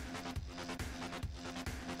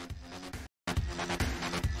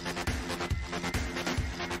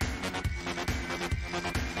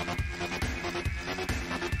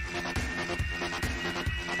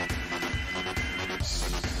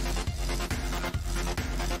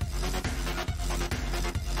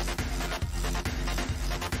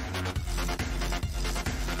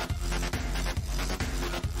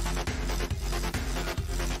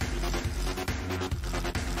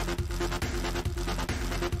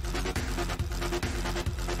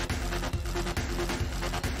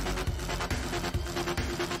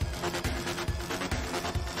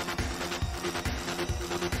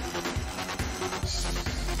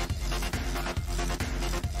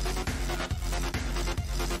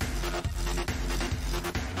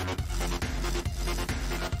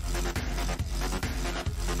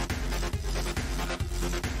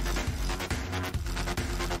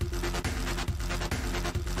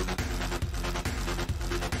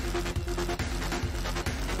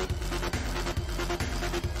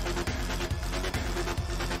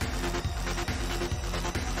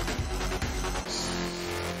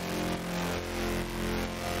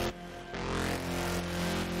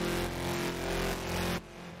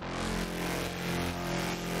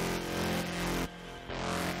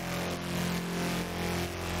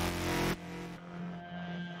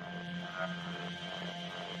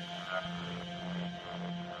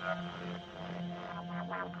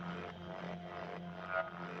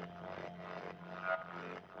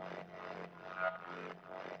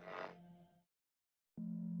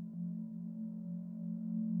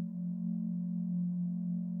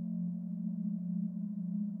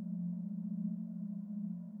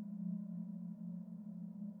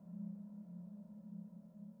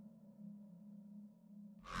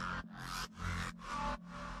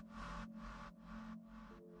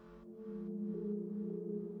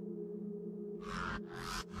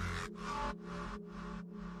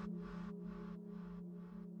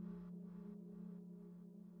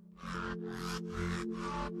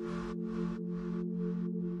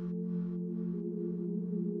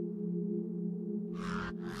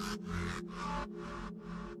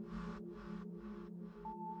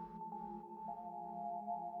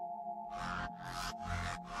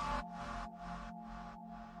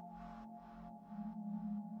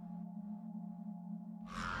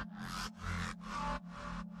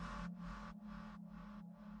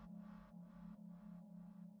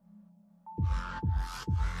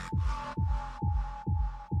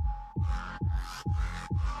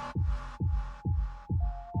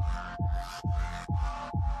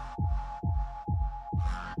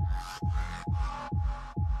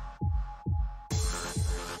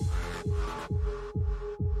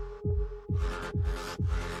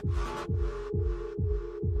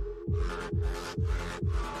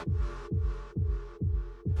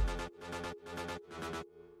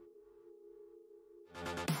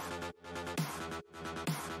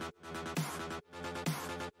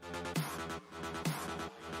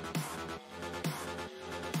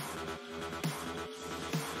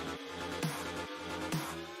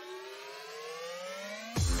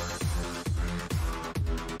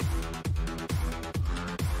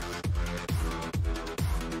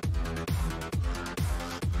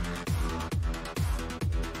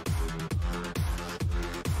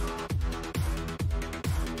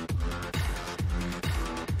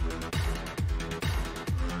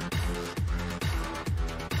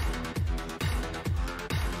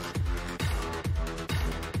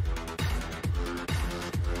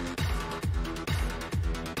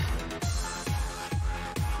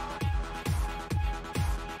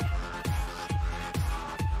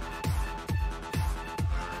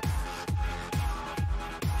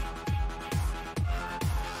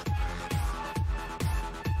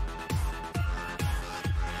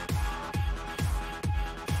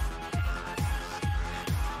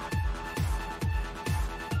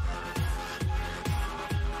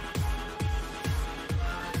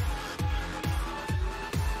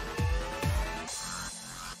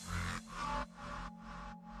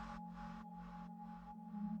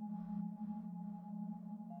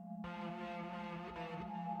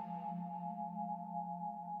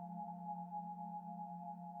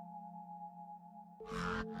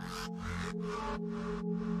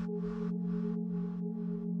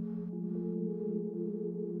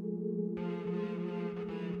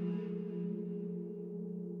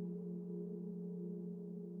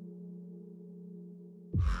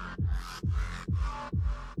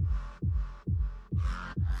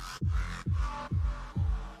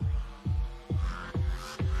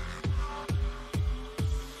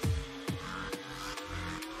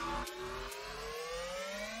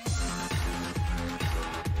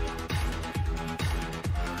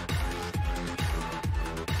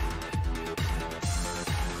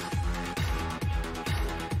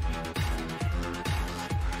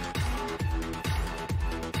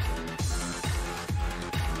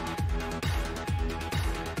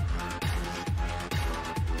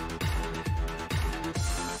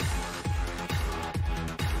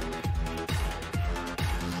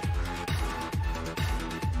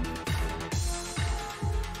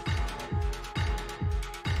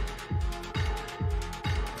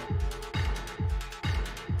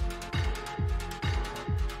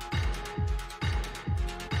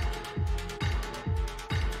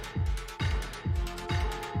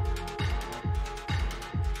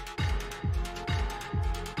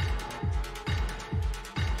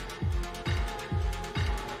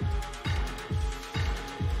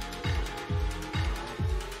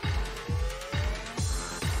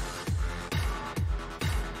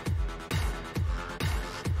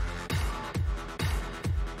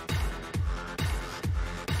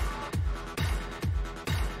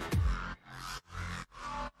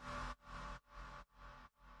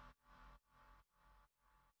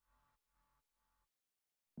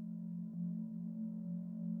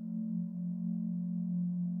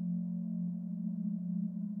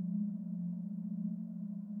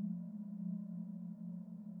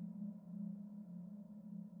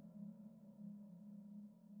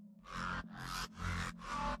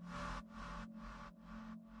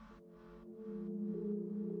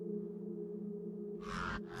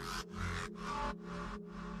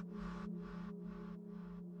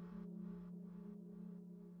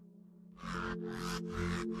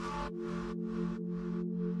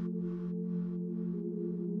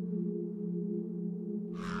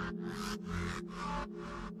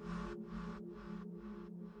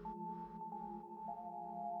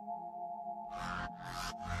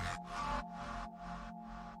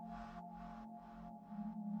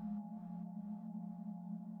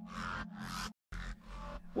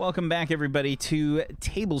 Welcome back, everybody, to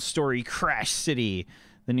Tablestory Crash City,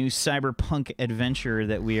 the new cyberpunk adventure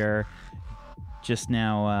that we are just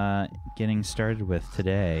now getting started with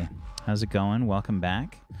today. How's it going? Welcome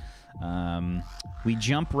back. We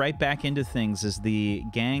jump right back into things as the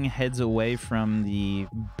gang heads away from the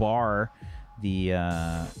bar,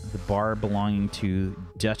 the bar belonging to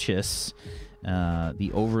Dutchess,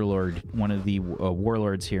 the overlord, one of the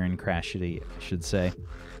warlords here in Crash City, I should say,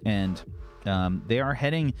 and they are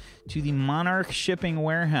heading to the Monarch shipping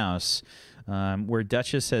warehouse, where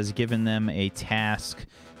Dutchess has given them a task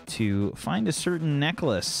to find a certain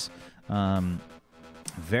necklace.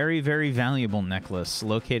 Very, very valuable necklace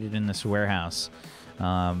located in this warehouse.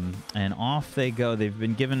 And off they go. They've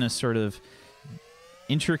been given a sort of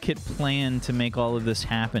intricate plan to make all of this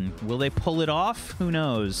happen. Will they pull it off? Who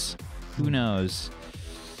knows? Who knows?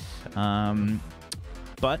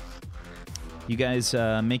 But you guys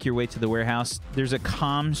make your way to the warehouse. There's a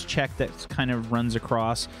comms check that kind of runs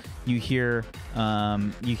across. You hear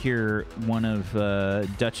one of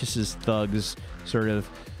Dutchess's thugs sort of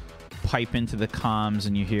pipe into the comms,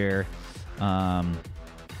 and you hear comm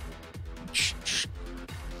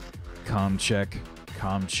check,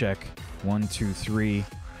 1 2 3,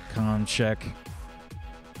 comm check.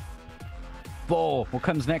 4. What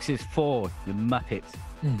comes next is 4, you muppet.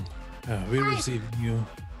 We receive you.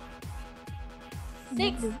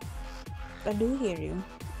 6. I do hear you.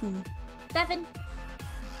 7.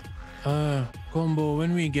 Combo,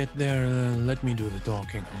 when we get there, let me do the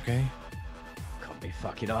talking, okay? Can't be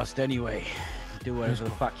fucking asked anyway. Do whatever the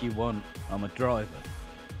fuck you want. I'm a driver.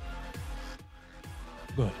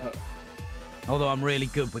 Good. Although I'm really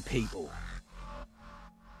good with people.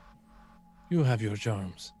 You have your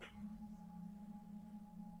charms.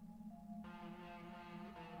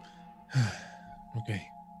 Okay.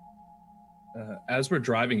 As we're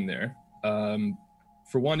driving there,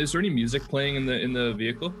 for one, is there any music playing in the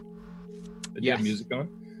vehicle? Do you have music going?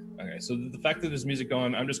 Okay, so the fact that there's music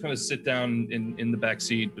going, I'm just going to sit down in the back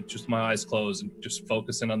seat with just my eyes closed and just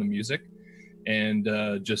focus in on the music, and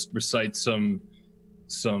just recite some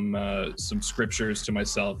scriptures to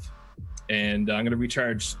myself, and I'm going to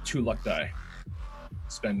recharge 2 luck die.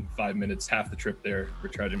 Spend 5 minutes, half the trip there,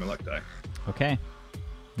 recharging my luck die. Okay,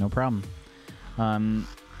 no problem.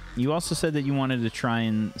 You also said that you wanted to try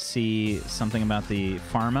and see something about the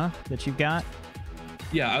pharma that you've got.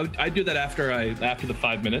 Yeah, I'd do that after the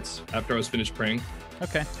 5 minutes, after I was finished praying.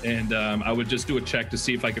 Okay. And I would just do a check to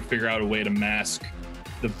see if I could figure out a way to mask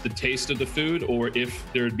the taste of the food, or if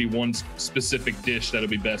there would be one specific dish that would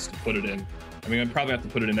be best to put it in. I mean, I'd probably have to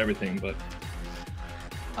put it in everything, but...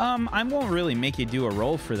 I won't really make you do a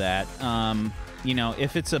roll for that. You know,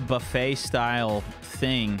 if it's a buffet-style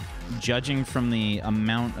thing, judging from the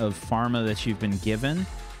amount of pharma that you've been given...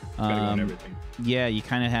 Gotta go on everything. Yeah, you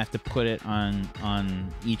kind of have to put it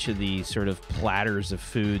on each of the sort of platters of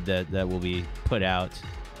food that will be put out.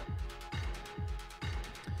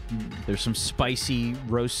 There's some spicy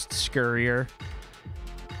roast scurrier.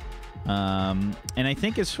 And I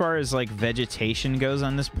think as far as like vegetation goes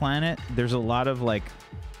on this planet, there's a lot of like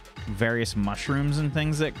various mushrooms and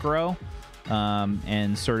things that grow,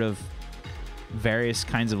 and sort of various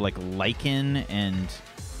kinds of like lichen and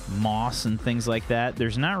moss and things like that.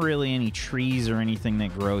 There's not really any trees or anything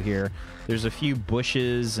that grow here. There's a few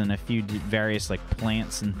bushes and a few various like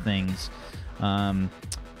plants and things.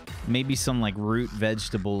 Maybe some like root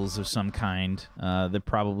vegetables of some kind. They're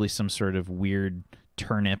probably some sort of weird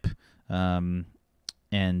turnip. And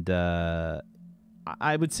I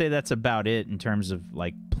would say that's about it in terms of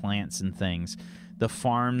like plants and things. The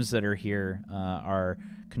farms that are here are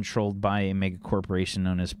controlled by a mega corporation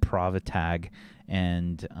known as Provatag,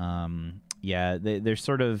 and yeah, they've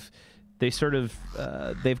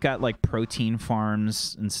got like protein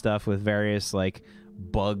farms and stuff with various like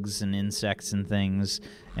bugs and insects and things,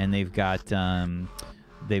 and they've got a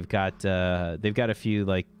few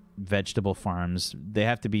like vegetable farms. They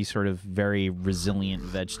have to be sort of very resilient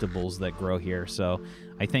vegetables that grow here, so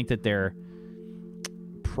I think that they're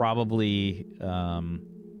probably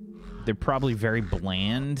very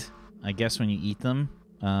bland, I guess, when you eat them.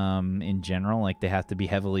 In general, like they have to be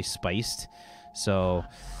heavily spiced. So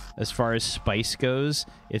as far as spice goes,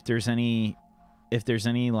 if there's any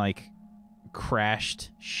like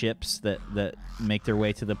crashed ships that make their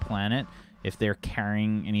way to the planet, if they're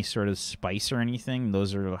carrying any sort of spice or anything,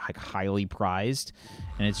 those are like highly prized,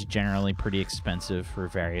 and it's generally pretty expensive for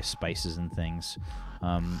various spices and things.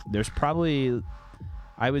 There's probably,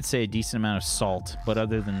 I would say, a decent amount of salt, but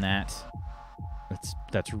other than that,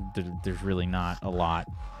 there's really not a lot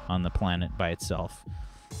on the planet by itself.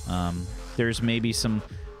 There's maybe some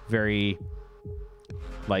very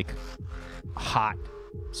like hot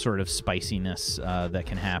sort of spiciness that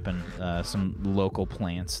can happen. Some local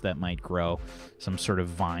plants that might grow, some sort of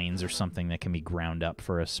vines or something that can be ground up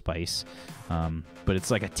for a spice. But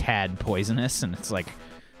it's like a tad poisonous, and it's like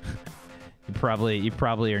you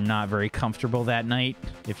probably are not very comfortable that night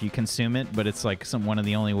if you consume it, but it's like one of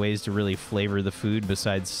the only ways to really flavor the food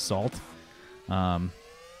besides salt.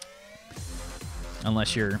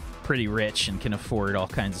 Unless you're pretty rich and can afford all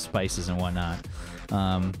kinds of spices and whatnot.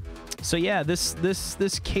 So yeah, this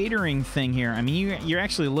catering thing here, I mean, you're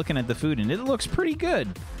actually looking at the food and it looks pretty good.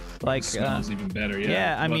 Like, it smells even better. Yeah,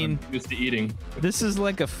 yeah, I mean, I'm used to eating. This is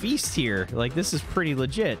like a feast here. Like, this is pretty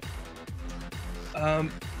legit.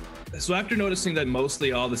 So after noticing that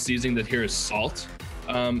mostly all the seasoning that here is salt,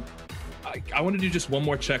 I want to do just one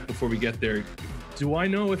more check before we get there. Do I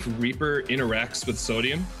know if Reaper interacts with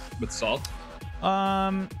sodium, with salt?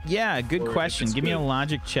 Yeah, good question. Give me a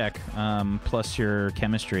logic check, plus your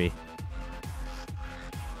chemistry.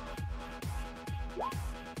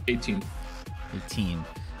 18. 18.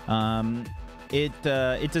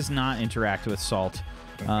 It does not interact with salt.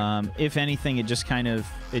 Okay. If anything, it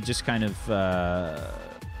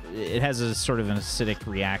has a sort of an acidic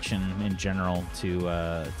reaction in general to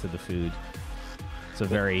the food. It's a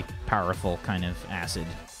very powerful kind of acid.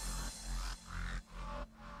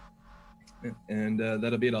 And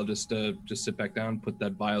that'll be it. I'll just sit back down, put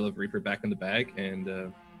that vial of Reaper back in the bag,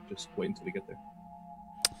 and just wait until we get there.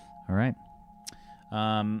 All right.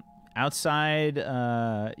 Outside,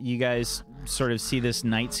 you guys sort of see this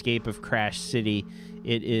nightscape of Crash City.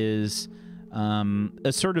 It is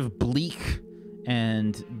a sort of bleak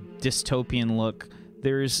and dystopian look.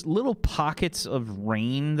 There's little pockets of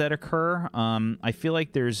rain that occur. I feel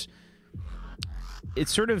like it's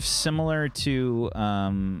sort of similar to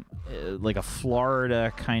like a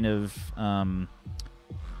Florida kind of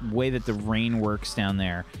way that the rain works down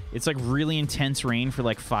there. It's like really intense rain for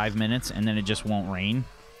like 5 minutes, and then it just won't rain.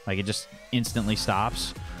 Like, it just instantly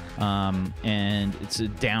stops. And it's a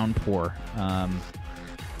downpour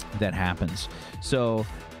that happens. So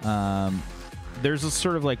there's a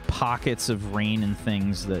sort of like pockets of rain and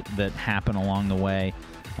things that happen along the way.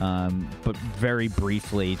 But very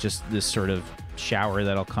briefly, just this sort of shower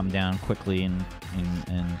that'll come down quickly and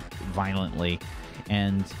violently,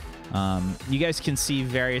 and you guys can see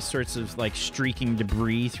various sorts of like streaking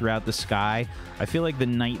debris throughout the sky. I feel like the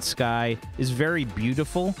night sky is very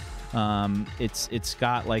beautiful. It's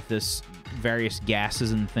got like this various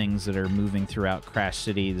gases and things that are moving throughout Crash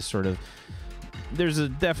City. This sort of there's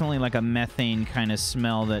definitely like a methane kind of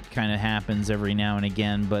smell that kind of happens every now and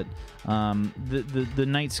again, but the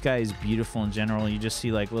night sky is beautiful in general. You just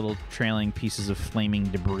see like little trailing pieces of flaming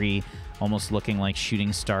debris, almost looking like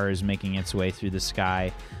shooting stars making its way through the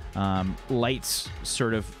sky. Lights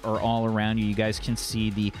sort of are all around you. You guys can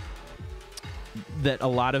see that a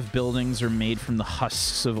lot of buildings are made from the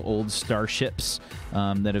husks of old starships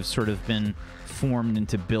that have sort of been formed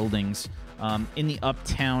into buildings. In the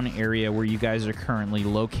uptown area where you guys are currently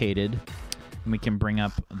located, we can bring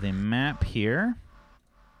up the map here.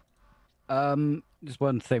 Just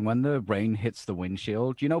one thing. When the rain hits the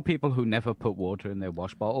windshield, you know people who never put water in their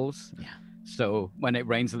wash bottles? Yeah. So when it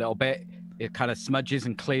rains a little bit, it kind of smudges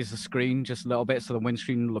and clears the screen just a little bit, so the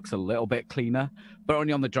windscreen looks a little bit cleaner. But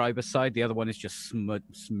only on the driver's side. The other one is just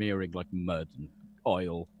smearing like mud and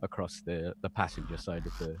oil across the passenger side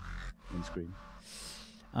of the windscreen.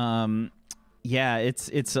 Yeah, it's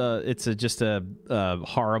just a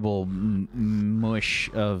horrible mush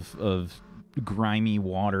of grimy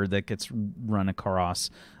water that gets run across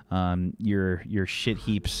your shit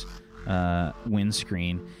heaps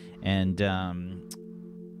windscreen, and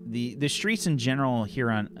the streets in general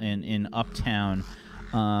here in Uptown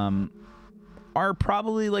are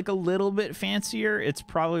probably like a little bit fancier. It's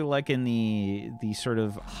probably like in the sort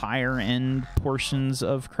of higher end portions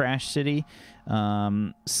of Crash City,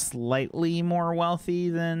 slightly more wealthy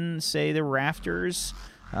than say the Rafters.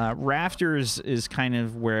 Rafters is kind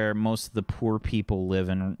of where most of the poor people live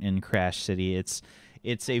in Crash City.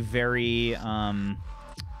 It's a very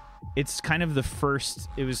it's kind of the first.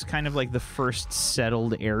 It was kind of like the first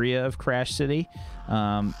settled area of Crash City,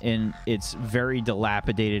 and it's very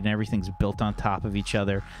dilapidated and everything's built on top of each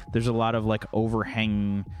other. There's a lot of like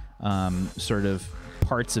overhanging sort of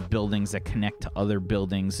parts of buildings that connect to other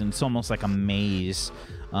buildings, and it's almost like a maze.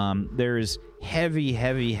 There's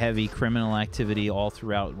heavy criminal activity all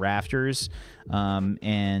throughout Rafters,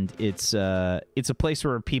 and it's a place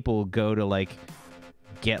where people go to like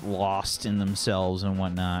get lost in themselves and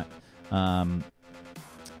whatnot.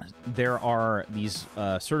 There are these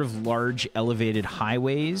sort of large elevated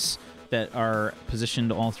highways that are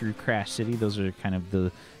positioned all through Crash City. Those are kind of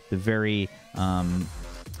the very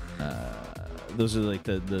those are like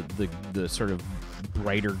the sort of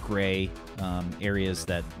brighter gray areas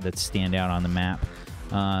that stand out on the map.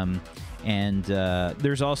 And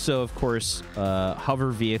there's also, of course,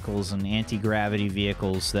 hover vehicles and anti-gravity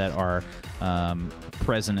vehicles that are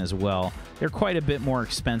present as well. They're quite a bit more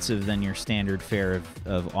expensive than your standard fare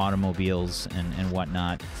of automobiles and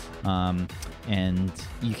whatnot. And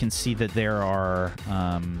you can see that there are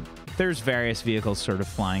there's various vehicles sort of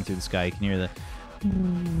flying through the sky. You can hear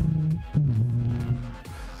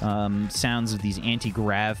the sounds of these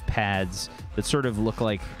anti-grav pads that sort of look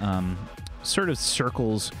like sort of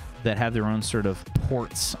circles that have their own sort of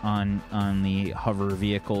ports on the hover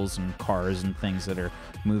vehicles and cars and things that are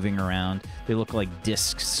moving around. They look like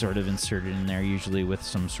discs sort of inserted in there, usually with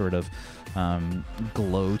some sort of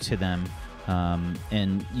glow to them.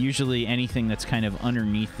 And usually anything that's kind of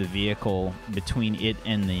underneath the vehicle, between it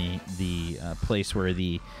and the place where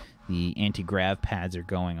the anti-grav pads are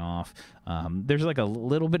going off, there's like a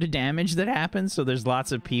little bit of damage that happens. So there's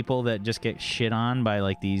lots of people that just get shit on by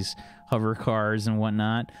like these hover cars and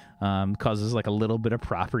whatnot. Causes like a little bit of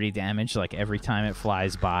property damage like every time it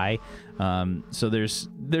flies by. So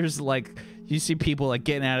there's like, you see people like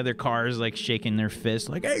getting out of their cars like shaking their fists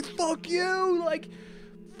like, hey, fuck you, like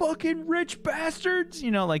fucking rich bastards,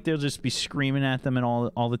 you know, like they'll just be screaming at them and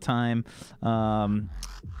all the time.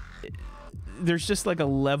 There's just like a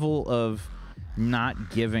level of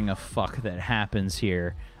not giving a fuck that happens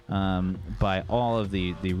here by all of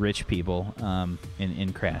the rich people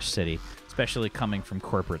in Crash City, especially coming from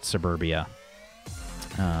corporate suburbia.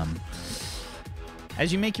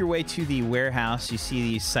 As you make your way to the warehouse, you see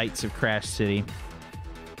these sights of Crash City.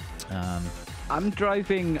 I'm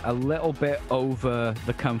driving a little bit over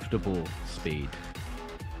the comfortable speed.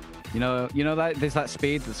 You know that there's that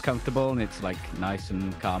speed that's comfortable and it's like nice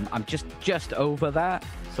and calm. I'm just over that,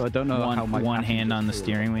 so I don't know how my one hand on the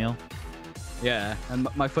steering wheel. Yeah, and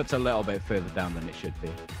my foot's a little bit further down than it should be.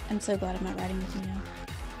 I'm so glad I'm not riding with you now.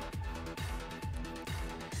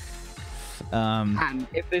 And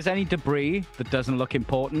if there's any debris that doesn't look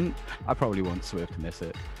important, I probably won't swerve to miss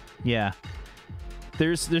it. Yeah.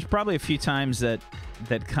 There's probably a few times that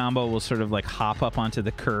that combo will sort of like hop up onto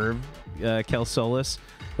the curve, Kelsolis.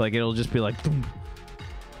 Like it'll just be like. Boom.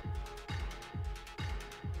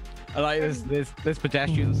 I like there's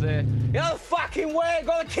pedestrians there. No fucking way!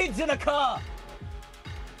 Got the kids in a car.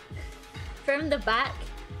 From the back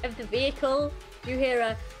of the vehicle, you hear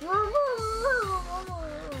a.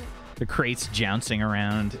 The crates jouncing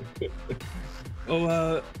around.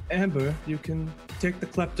 Oh, Amber, you can take the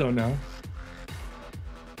klepto now.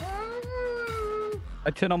 I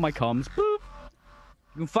turn on my comms. Boop.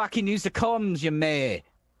 You can fucking use the comms, you mayor.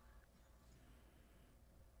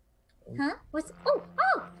 Huh? What's? Oh,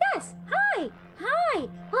 yes. Hi.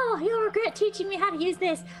 Oh, you'll regret teaching me how to use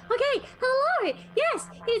this. Okay. Hello. Yes,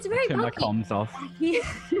 it's very Turn my bumpy. comms off.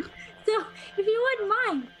 So, if you wouldn't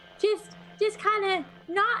mind, just kind of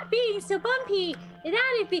not being so bumpy,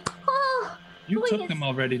 that'd be. Oh. You wait, took them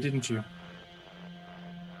already, didn't you?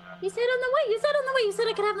 You said on the way. You said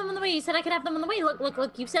I could have them on the way. You said I could have them on the way.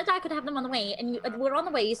 Look. You said I could have them on the way, and we're on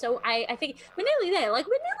the way. So I think we're nearly there. Like,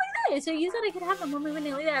 we're nearly there. So you said I could have them when we were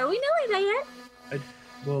nearly there. Are we nearly there yet?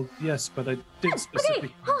 Well, yes, but I did Yes, specifically.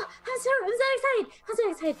 okay. Oh, I'm so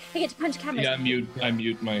excited. I get to punch cameras. Yeah, I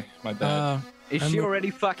mute my bad. Is she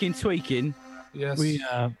already fucking tweaking? Yes.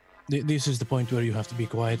 This is the point where you have to be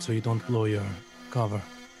quiet so you don't blow your cover.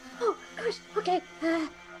 Oh gosh. Okay.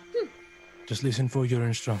 Just listen for your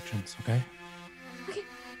instructions, okay? Okay.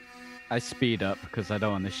 I speed up because I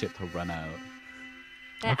don't want this shit to run out.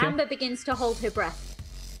 Okay. Amber begins to hold her breath.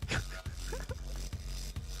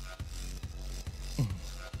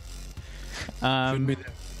 Shouldn't be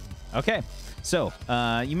there. Okay, so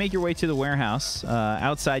you make your way to the warehouse.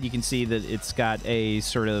 Outside, you can see that it's got a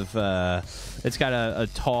sort of a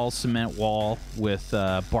tall cement wall with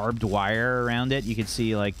barbed wire around it. You can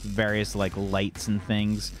see like various like lights and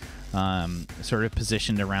things sort of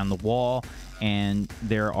positioned around the wall, and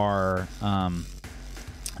there are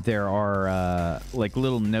like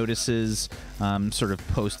little notices sort of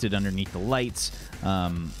posted underneath the lights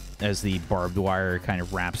as the barbed wire kind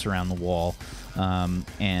of wraps around the wall.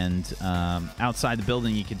 And outside the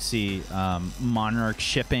building, you can see Monarch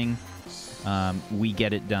shipping. We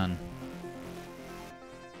get it done.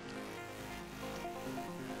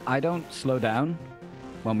 I don't slow down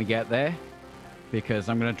when we get there because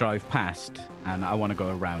I'm going to drive past and I want to go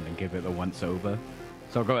around and give it a once over.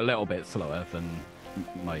 So I'll go a little bit slower than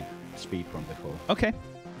my speed from before. Okay.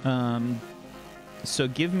 So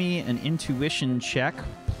give me an intuition check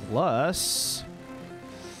plus...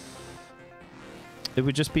 It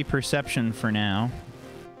would just be perception for now.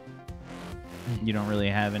 You don't really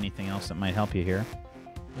have anything else that might help you here.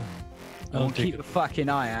 I'll I'll take keep it. a fucking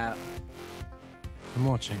eye out. I'm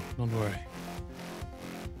watching. Don't worry.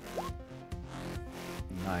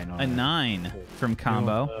 9 on A it. 9 from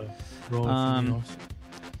combo. Roll for yours.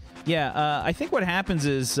 Yeah, I think what happens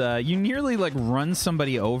is you nearly like run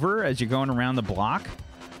somebody over as you're going around the block,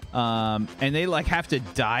 and they like have to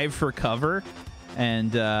dive for cover,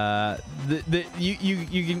 and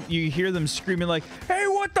you hear them screaming like, "Hey,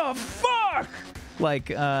 what the fuck!" Like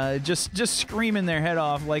just screaming their head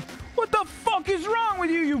off, like, "What the fuck is wrong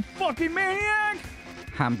with you, you fucking maniac!"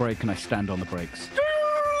 Handbrake and I stand on the brakes.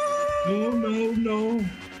 No.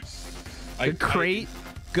 The crate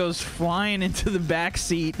goes flying into the back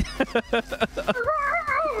seat.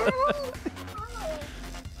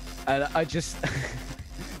 And I just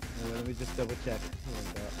let me just double check.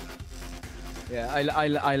 Yeah,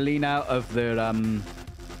 I lean out of the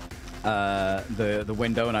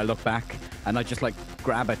window and I look back and I just like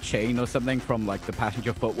grab a chain or something from like the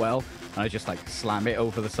passenger footwell and I just like slam it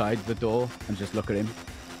over the side of the door and just look at him.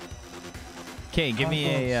 Okay, give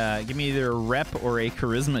me either a rep or a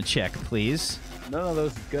charisma check, please. None of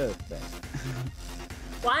those is good.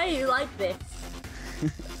 Why are you like this?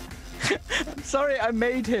 Sorry, I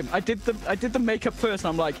made him. I did the makeup first. And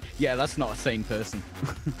I'm like, yeah, that's not a sane person.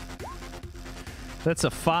 That's a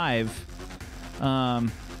 5.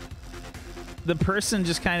 The person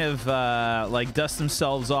just kind of like dusts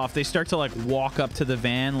themselves off. They start to like walk up to the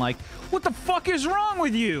van, like, "What the fuck is wrong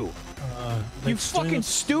with you? You fucking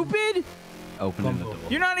stupid! Opening the door.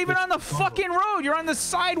 You're not even on the fucking road. You're on the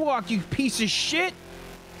sidewalk, you piece of shit!"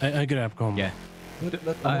 I grab combo. Yeah.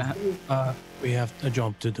 We have a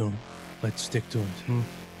job to do. Let's stick to it.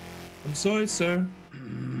 I'm sorry, sir.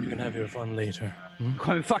 You can have your fun later.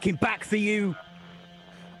 Coming fucking back for you.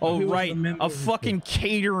 Oh, He was right. a member A of the fucking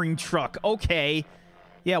catering truck. Okay.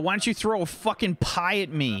 Yeah, why don't you throw a fucking pie at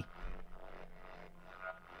me?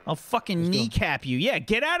 I'll fucking Let's go. kneecap you. Yeah,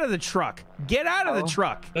 get out of the truck. Get out of the Oh.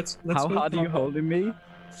 truck. Let's How go hard are you combo. holding me?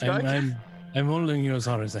 I'm holding you as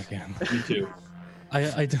hard as I can. Me too.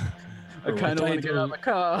 I I kind of want to get out of the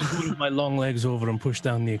car. Move my long legs over and push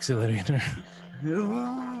down the accelerator.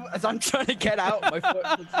 As I'm trying to get out, my foot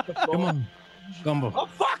hits the floor. Come on, Gumbo. I'll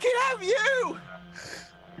fucking have you!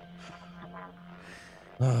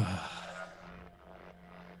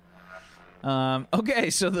 Okay,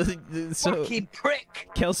 so so Fucking prick!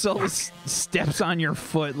 Kelsolis steps on your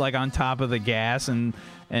foot like on top of the gas, and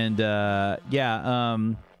the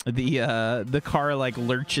car like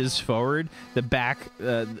lurches forward. The back,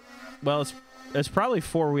 well, it's probably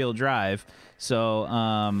 4-wheel drive. So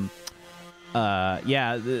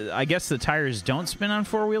I guess the tires don't spin on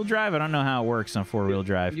 4-wheel drive. I don't know how it works on 4-wheel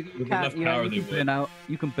drive. You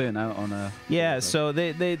can burn out on a. Yeah, so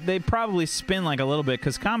they probably spin like a little bit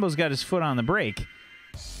because Combo's got his foot on the brake.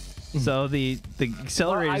 So the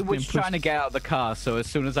accelerator. I was trying to get out of the car, so as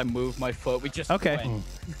soon as I moved my foot, we just okay. went.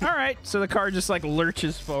 All right, so the car just like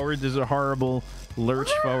lurches forward. There's a horrible lurch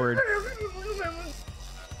forward.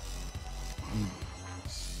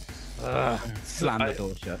 Slam the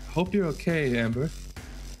door shut. Hope you're okay, Amber.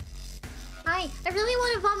 Hi, I really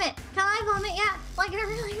want to vomit. Can I vomit yet? Like, I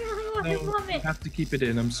really, really want to You vomit. have to keep it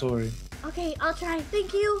in. I'm sorry. Okay, I'll try.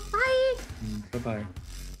 Thank you. Bye. Bye-bye.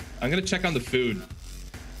 I'm gonna check on the food.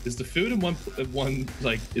 Is the food in one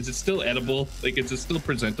like? Is it still edible? Like, is it still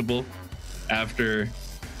presentable after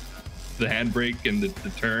the handbrake and the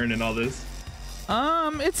turn and all this?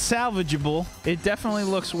 It's salvageable. It definitely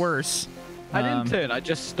looks worse. I didn't turn. I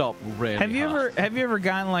just stopped really. Have you ever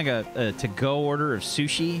gotten like a to-go order of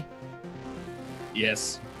sushi?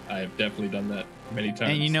 Yes, I have definitely done that many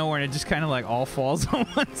times. And you know when it just kind of like all falls on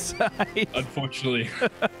one side. Unfortunately.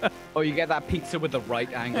 Oh, you get that pizza with the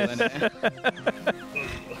right angle in it.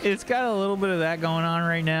 It's got a little bit of that going on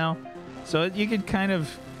right now, so you could kind of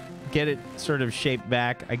get it sort of shaped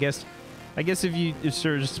back. I guess if you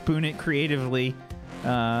sort of spoon it creatively,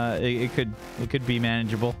 it could be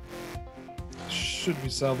manageable. Should be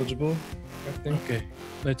salvageable, I think. Okay,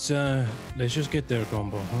 let's just get there,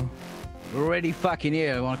 Gumbo, huh? We're already fucking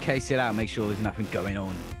here. I want to case it out, make sure there's nothing going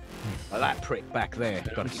on. Like that prick back there. I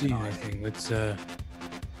Gotta don't keep see an eye. anything. Let's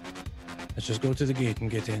just go to the gate and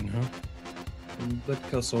get in, huh? Let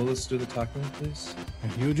Kelsolis do the talking, please.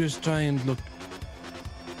 You just try and look.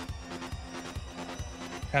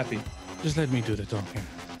 Happy. Just let me do the talking.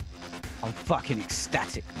 I'm fucking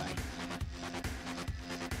ecstatic, mate.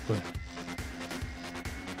 Good.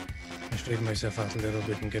 I straighten myself out a little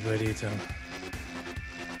bit and get ready to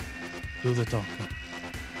do the talking.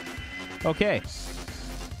 Okay.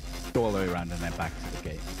 Go all the way around and then back to the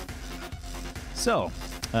gate. So,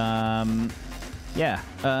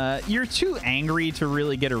 you're too angry to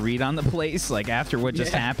really get a read on the place. Like after what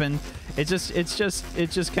just happened, it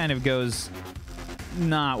just kind of goes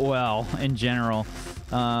not well in general.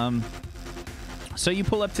 So you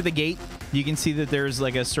pull up to the gate. You can see that there's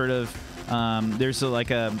like a sort of there's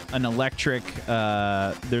an electric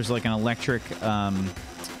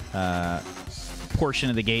portion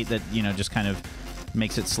of the gate that just kind of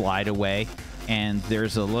makes it slide away, and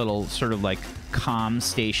there's a little sort of like comm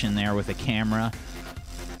station there with a camera.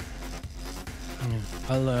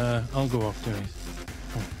 Yeah. I'll go up to it.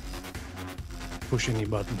 Push any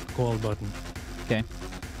button, call button. Okay.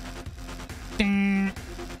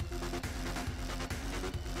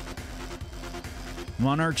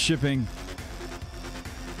 Monarch shipping.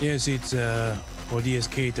 Yes, it's ODS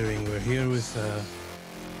Catering. We're here with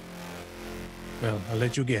well, I'll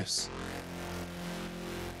let you guess.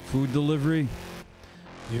 Food delivery.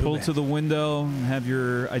 You Pull bet. to the window and have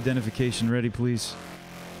your identification ready, please.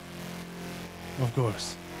 Of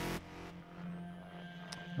course.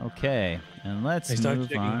 Okay, and let's I start move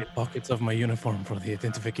checking on. the pockets of my uniform for the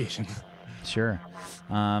identification. Sure.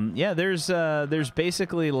 There's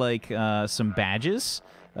basically like some badges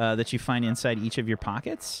that you find inside each of your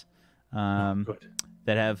pockets Good.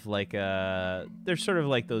 that have like they're sort of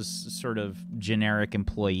like those sort of generic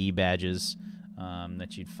employee badges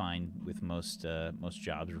that you'd find with most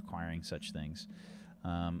jobs requiring such things.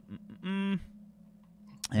 And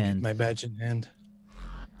My badge in hand.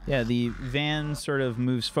 yeah, the van sort of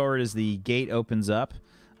moves forward as the gate opens up.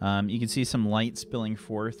 You can see some light spilling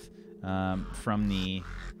forth from the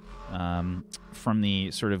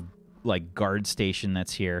sort of like guard station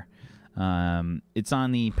that's here. It's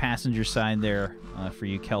on the passenger side there for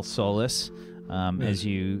you, Kelsolis. As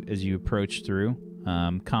you approach through,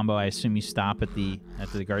 Combo, I assume you stop at the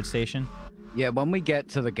guard station. Yeah, when we get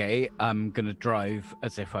to the gate, I'm gonna drive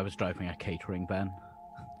as if I was driving a catering van.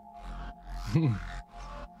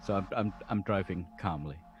 So I'm driving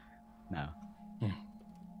calmly now.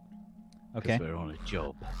 Okay. We're on a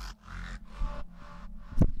job.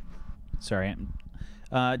 Sorry.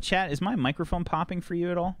 Chat, is my microphone popping for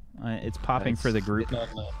you at all? It's popping for the group.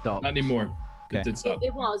 Not anymore. Okay. It did stop.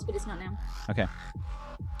 It was, but it's not now. Okay.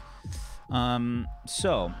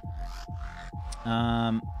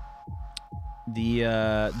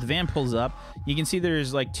 The van pulls up. You can see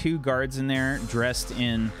there's like 2 guards in there dressed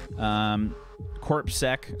in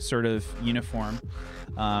corpsec sort of uniform.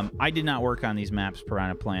 I did not work on these maps,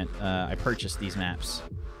 Piranha Plant. I purchased these maps.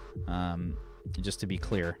 Just to be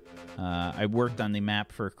clear, I worked on the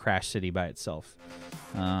map for Crash City by itself.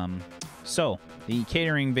 So the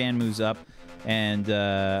catering van moves up, and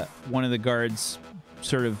one of the guards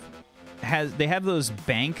sort of they have those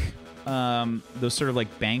bank, those sort of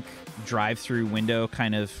like bank drive-through window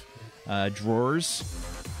kind of drawers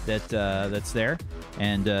that's there,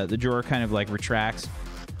 and the drawer kind of like retracts.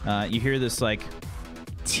 You hear this like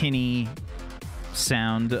tinny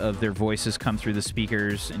sound of their voices come through the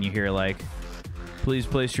speakers, and you hear like, "Please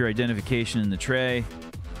place your identification in the tray."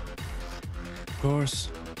 Of course,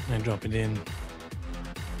 I drop it in.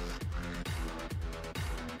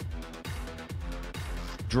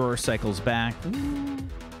 Drawer cycles back.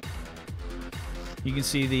 You can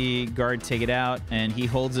see the guard take it out, and he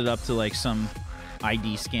holds it up to like some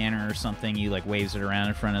ID scanner or something. He like waves it around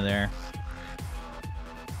in front of there,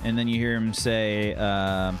 and then you hear him say,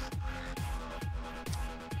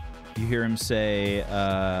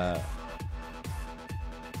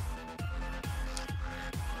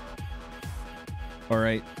 "All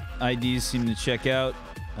right, IDs seem to check out.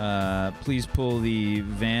 Please pull the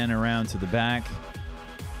van around to the back."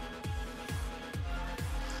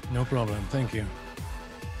 No problem, thank you.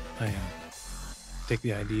 I take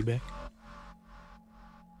the ID back.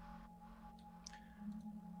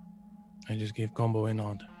 I just give Combo a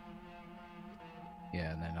nod.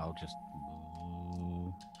 Yeah, and then I'll just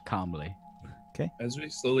calmly. Okay. As we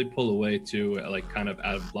slowly pull away to like kind of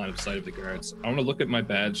out of line of sight of the guards, I want to look at my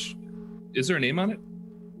badge. Is there a name on it?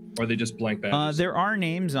 Or are they just blank badges? There are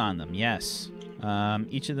names on them, yes.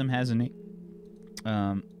 Each of them has a name.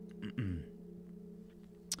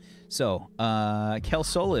 So,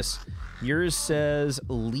 Kelsolis, yours says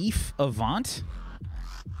Leaf Avant.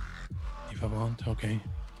 If I want, okay.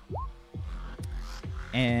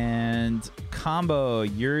 And Combo,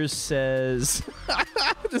 yours says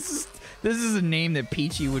this is a name that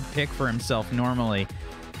Peachy would pick for himself normally.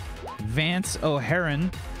 Vance O'Heron.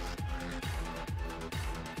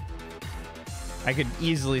 I could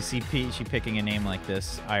easily see Peachy picking a name like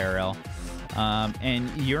this, IRL. And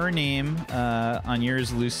your name on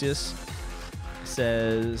yours, Lucius,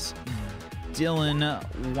 says Dylan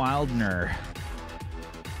Wildner.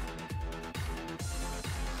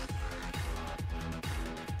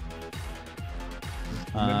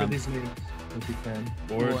 Remember these names if you can.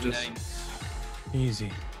 Or just...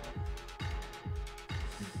 Easy.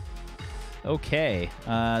 Okay.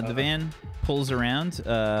 The van pulls around.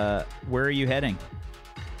 Where are you heading?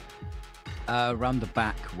 Around the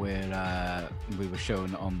back where we were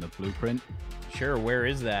shown on the blueprint. Sure, where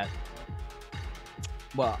is that?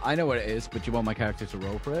 Well, I know what it is, but do you want my character to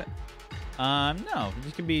roll for it? No.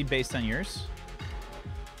 It can be based on yours.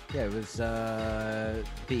 Yeah, it was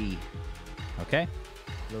B. Okay.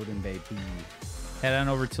 Loading Bay B. Head on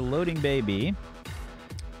over to Loading Bay B.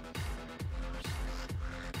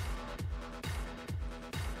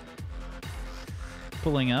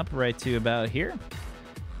 Pulling up right to about here.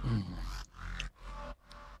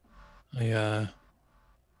 I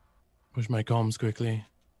push my comms quickly.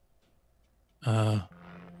 The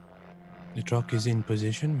truck is in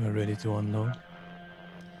position. We're ready to unload.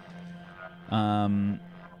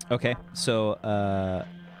 Okay, so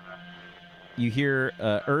you hear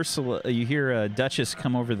Ursula, you hear Dutchess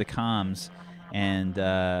come over the comms, and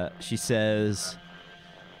she says,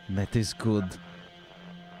 "That is good.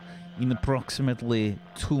 In approximately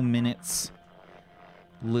 2 minutes,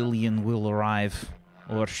 Lillian will arrive,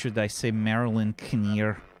 or should I say Marilyn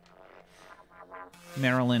Kinnear.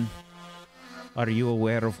 Marilyn, are you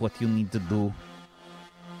aware of what you need to do?"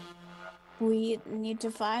 We need to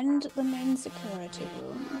find the main security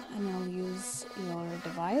room, and I'll use your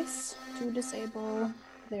device to disable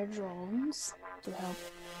their drones to help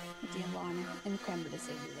with the alarm and camera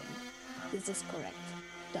disabling. Is this correct,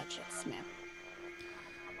 Dutchess, ma'am?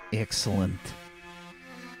 Excellent.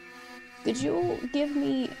 Could you give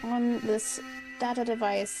me on this data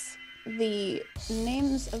device the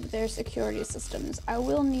names of their security systems? I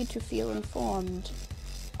will need to feel informed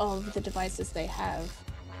of the devices they have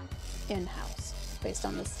in-house based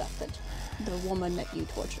on the stuff that the woman that you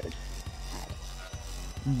tortured had.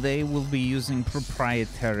 They will be using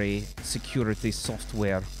proprietary security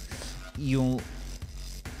software. You'll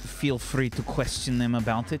feel free to question them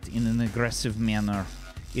about it in an aggressive manner.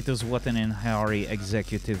 It is what an Inhari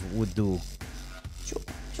executive would do.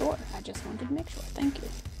 Sure. I just wanted to make sure. Thank you.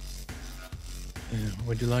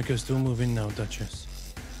 Would you like us to move in now, Duchess?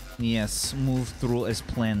 Yes, move through as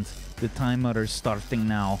planned. The timer is starting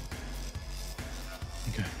now.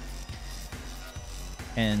 Okay.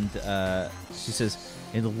 And she says,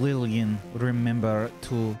 and Lillian, remember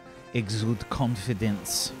to exude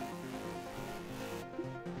confidence.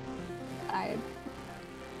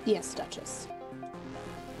 Yes, Duchess.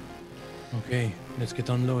 Okay, let's get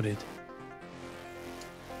unloaded.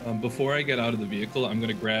 Before I get out of the vehicle, I'm going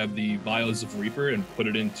to grab the vials of Reaper and put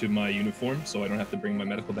it into my uniform so I don't have to bring my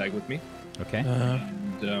medical bag with me. Okay.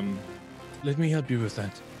 And, Let me help you with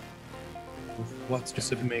that. what Just to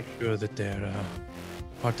specific? make sure that they're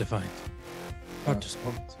hard to find. Hard to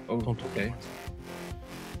spot. Oh, Don't okay.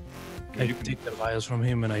 I You can- take the vials from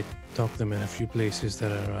him and I tuck them in a few places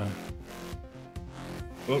that are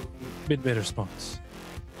Oh, a bit better spots.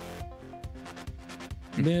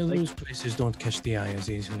 Those places don't catch the eye as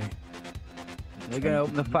easily. We're gonna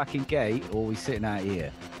open the fucking gate, or we sitting out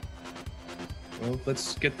here? well,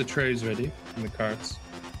 let's get the trays ready and the carts.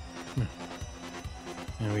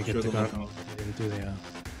 And we get Sure the they'll car know. into the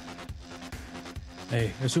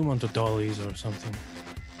hey, assume onto dollies or something.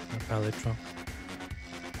 A pallet truck.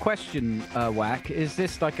 Question, Whack, is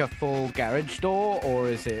this like a full garage door, or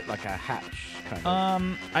is it like a hatch kind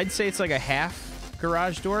of? I'd say it's like a half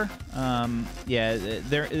garage door. Yeah,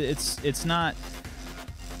 it's not.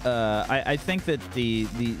 I think that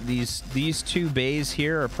these two bays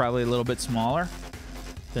here are probably a little bit smaller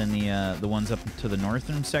than the ones up to the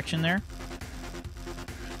northern section there.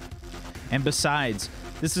 And besides,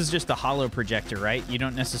 this is just a hollow projector, right? You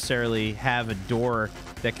don't necessarily have a door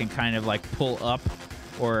that can kind of like pull up,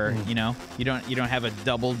 or you know, you don't have a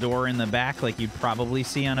double door in the back like you'd probably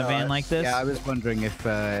see on a van like this. Yeah, I was wondering if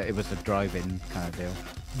it was a drive-in kind of deal.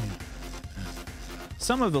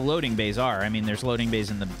 Some of the loading bays are. I mean, there's loading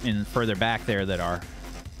bays in further back there that are.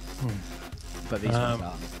 But these ones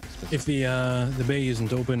aren't. If the bay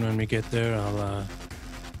isn't open when we get there, I'll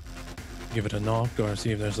give it a knock or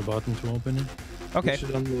see if there's a button to open it. Okay. We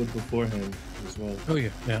should unload beforehand as well. Oh yeah,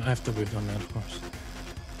 after we've done that, of course.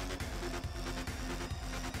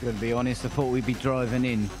 Gonna be honest, I thought we'd be driving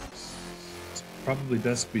in. It's probably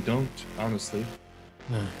best we don't, honestly.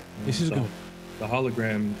 No, this is So, good. The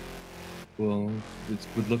hologram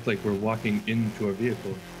would look like we're walking into our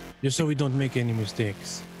vehicle. Just so we don't make any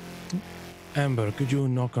mistakes. Amber, could you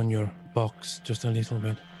knock on your box just a little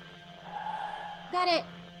bit? Got it.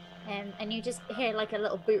 And you just hear like a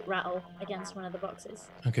little boot rattle against one of the boxes.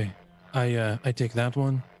 Okay. I take that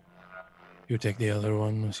one. You take the other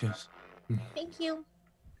one, Lucius. Thank you.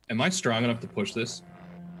 Am I strong enough to push this?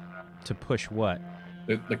 To push what?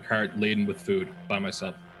 The cart laden with food by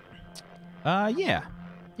myself. Yeah.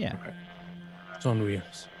 It's on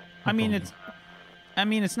wheels. I mean,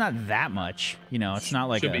 it's not that much. You know, it's not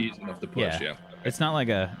like Should a. be easy enough to push, yeah. It's not like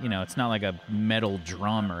a, it's not like a metal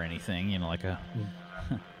drum or anything. You know, like a.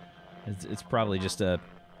 It's probably just a,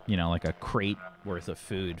 like a crate worth of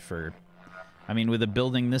food for. I mean, with a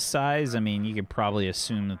building this size, I mean, you could probably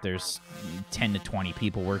assume that there's 10 to 20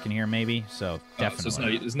 people working here, maybe. So definitely.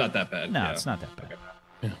 So it's not that bad. No, yeah. it's not that bad.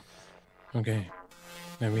 Okay. Okay.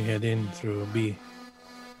 Then we head in through B.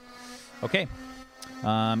 Okay.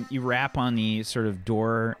 You rap on the sort of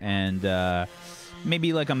door, and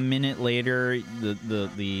maybe like a minute later,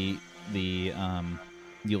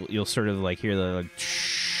 you'll sort of like hear the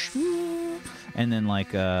and then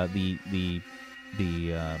like the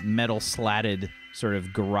metal slatted sort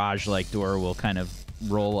of garage like door will kind of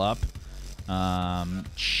roll up. And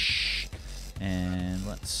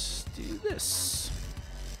let's do this.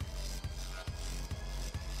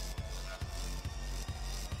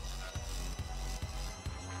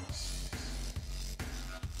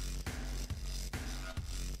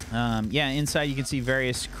 Yeah, inside you can see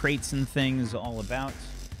various crates and things all about.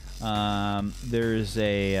 There's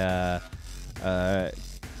a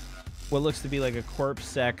what looks to be like a corpse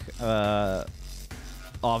sec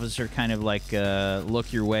officer kind of like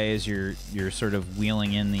look your way as you're sort of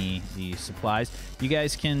wheeling in the supplies. You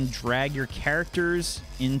guys can drag your characters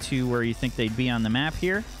into where you think they'd be on the map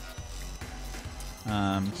here.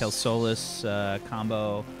 Kelsolis,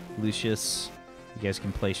 Combo, Lucius. You guys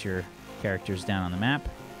can place your characters down on the map.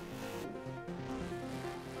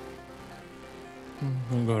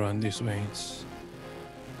 We'll go around this way. It's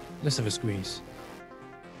less of a squeeze.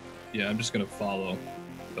 Yeah, I'm just gonna follow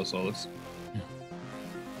Kelsolis.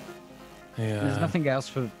 There's nothing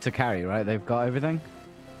else to carry, right? They've got everything?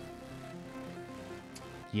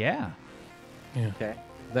 Yeah. Yeah. Okay.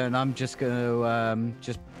 Then I'm just going to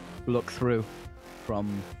just look through.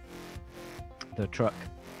 from the truck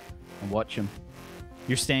and watch him.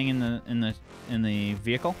 You're staying in the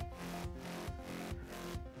vehicle?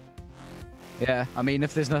 Yeah, I mean,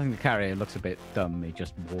 if there's nothing to carry, it looks a bit dumb, me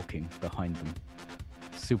just walking behind them,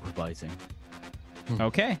 supervising.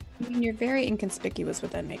 Okay. I mean, you're very inconspicuous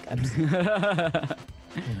with that makeup.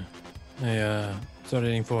 I start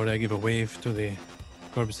heading forward. I give a wave to the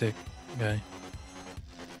corpsec guy.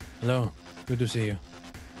 Hello, good to see you.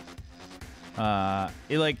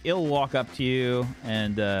 It'll walk up to you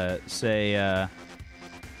and say,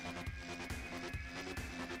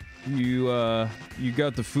 You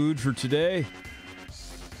got the food for today?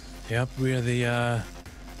 Yep, we're the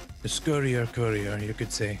scurrier courier, you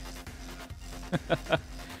could say.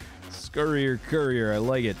 Scurrier courier, I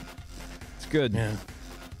like it. It's good. Yeah.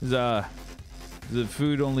 Does the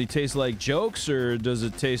food only taste like jokes, or does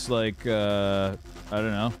it taste like I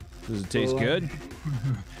don't know? Does it taste good?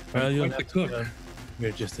 Well, you'll Quite have the to, cook.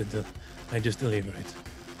 we're just I just deliver it.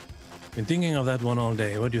 Been thinking of that one all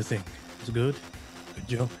day. What do you think? It's good? Good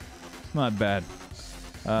joke? Not bad.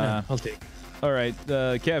 Yeah, I'll take it. All right,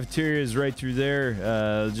 the cafeteria is right through there.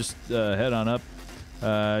 Just head on up.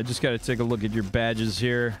 Just got to take a look at your badges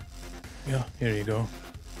here. Yeah, here you go.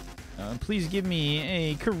 please give me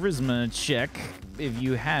a charisma check if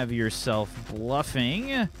you have yourself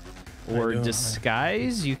bluffing or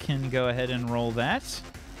disguise. You can go ahead and roll that.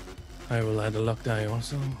 I will add a luck die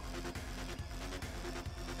also.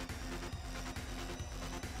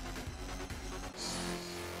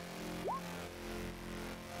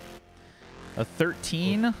 A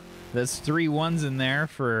 13. That's 3 1s in there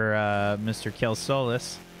for Mr.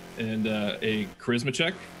 Kelsolis. And a charisma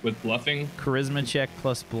check with bluffing. Charisma check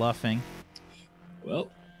plus bluffing. Well,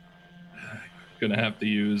 gonna have to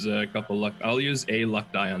use a couple luck. I'll use a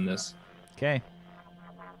luck die on this. Okay.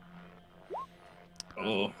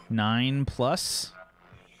 Oh, 9 plus.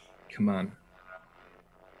 come on.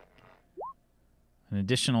 An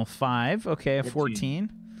additional 5. Okay, a 14.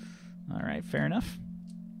 All right, fair enough.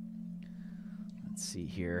 Let's see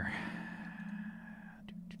here.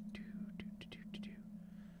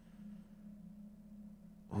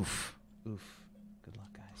 Oof. Oof. Good luck,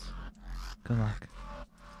 guys. Good luck.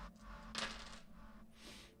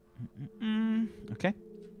 Okay.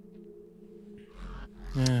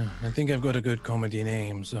 Yeah, I think I've got a good comedy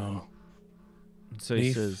name, so So he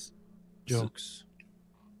Beef. says, jokes.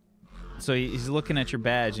 so he's looking at your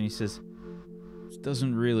badge and he says, "This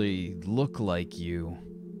doesn't really look like you."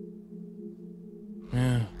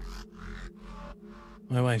 Yeah.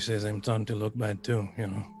 My wife says I'm starting to look bad too, you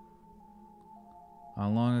know. How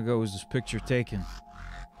long ago was this picture taken?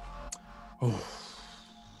 Oh.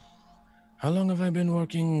 How long have I been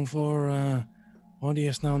working for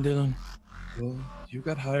ODS now, Dylan? Well, you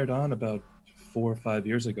got hired on about 4 or 5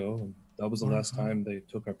 years ago, and that was the last time they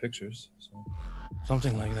took our pictures. So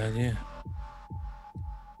Something like that, yeah.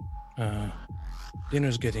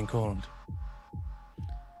 Dinner's getting cold.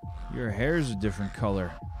 Your hair's a different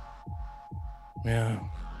color. Yeah.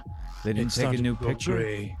 They didn't It's take a starting new to go picture?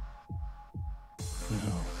 gray.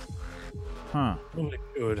 No. Huh. Probably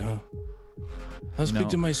good, huh? I'll speak No.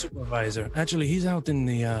 to my supervisor. Actually, he's out in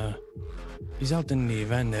the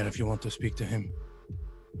van there if you want to speak to him.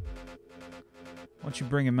 Why don't you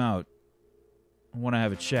bring him out? I want to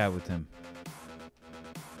have a chat with him.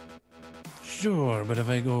 Sure, but if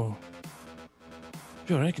I go...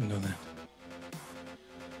 Sure, I can do that.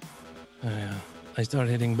 I start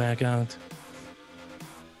heading back out.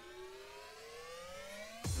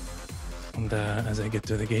 And as I get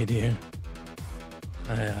to the gate here,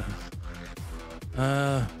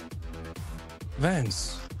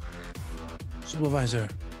 Vance, supervisor,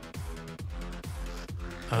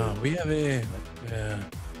 we have a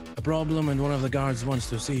problem, and one of the guards wants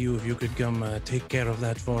to see you. If you could come take care of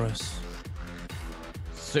that for us.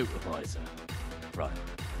 Supervisor. Right.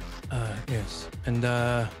 Yes, and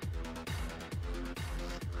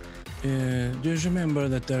just remember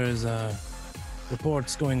that there is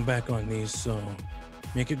reports going back on these, so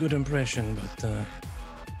make a good impression, but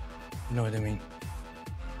you know what I mean.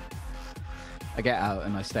 I get out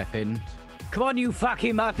and I step in. Come on, you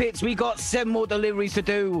fucking Muppets! We got 7 more deliveries to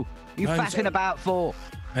do. You I'm faffing sorry. about for?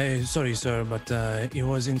 Sorry, sir, but he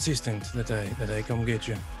was insistent that I come get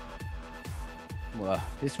you. Well,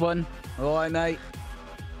 this one. All right, mate.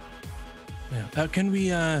 Yeah. Can we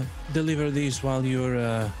deliver these while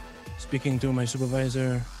you're speaking to my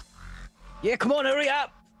supervisor? Yeah, come on, hurry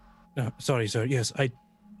up. Sorry, sir. Yes, I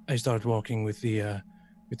start walking with the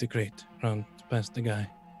crate round past the guy.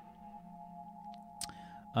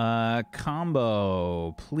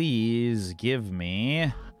 Combo, please give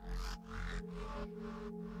me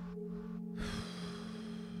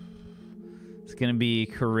gonna be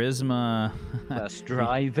charisma. That's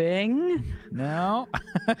driving. No.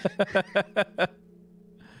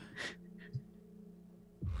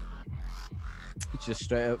 It's just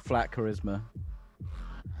straight up flat charisma.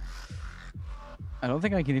 I don't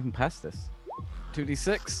think I can even pass this.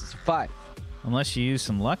 2d6, it's 5. Unless you use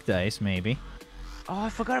some luck dice, maybe. Oh, I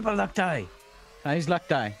forgot about luck die. Can I use luck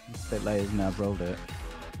die? It's a bit late, isn't it? I've rolled it.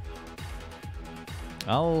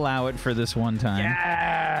 I'll allow it for this one time.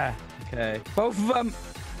 Yeah. Okay. Both of them.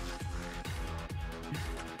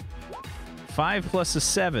 5 plus a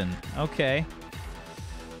 7. Okay.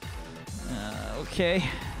 Okay.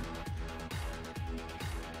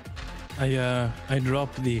 I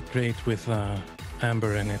dropped the crate with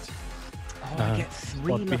amber in it. Oh, I get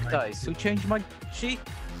 3 luck dice. Who changed my sheet?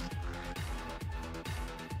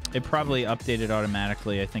 It probably updated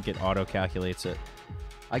automatically. I think it auto-calculates it.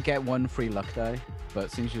 I get 1 free luck die,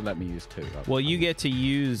 but since you let me use 2. Well, you get to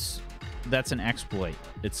use... That's an exploit.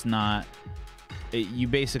 It's not... You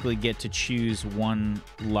basically get to choose 1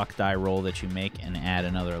 luck die roll that you make and add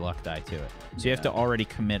another luck die to it. So you have to already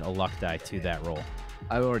commit a luck die to that roll.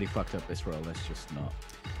 I already fucked up this roll. Let's just not.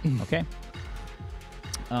 Okay.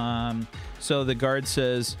 So the guard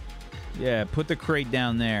says, yeah, put the crate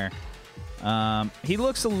down there. He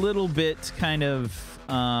looks a little bit kind of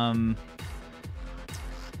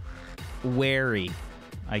wary,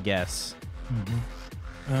 I guess.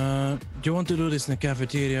 Do you want to do this in the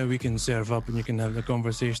cafeteria? We can serve up and you can have the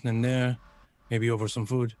conversation in there. Maybe over some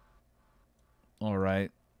food. All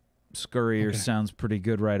right. Scurrier sounds pretty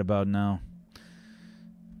good right about now.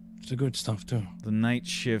 It's the good stuff, too. The night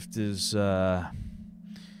shift is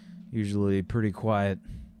usually pretty quiet.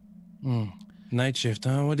 Night shift,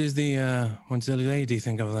 huh? What's the lady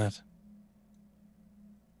think of that?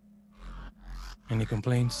 Any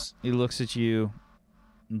complaints? He looks at you,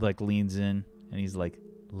 like leans in, and he's like,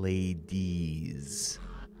 ladies.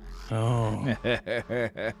 Oh.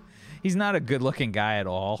 He's not a good-looking guy at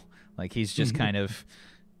all. Like, he's just kind of...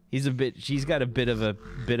 He's got a bit of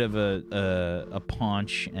a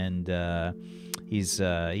paunch, and he's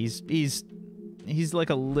like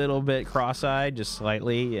a little bit cross-eyed, just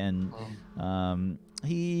slightly, and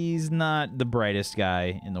he's not the brightest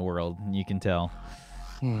guy in the world. You can tell.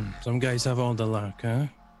 Some guys have all the luck, huh?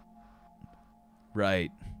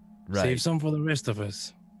 Right. Save some for the rest of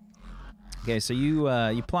us. Okay, so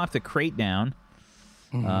you plop the crate down.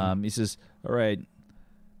 He says, "All right,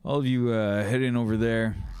 all of you head in over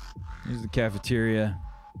there. Here's the cafeteria."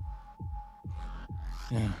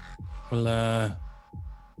 Yeah. Well,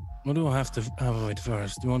 what do I have to have it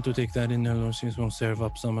first? Do you want to take that in there, Lucius? We'll serve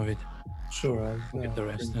up some of it. Sure, I'll get the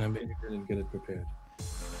rest in a bit. And get it prepared.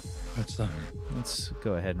 Good stuff. Let's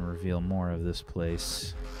go ahead and reveal more of this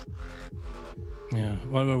place. Yeah,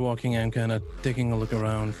 while we're walking, I'm kind of taking a look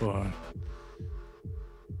around for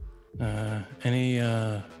any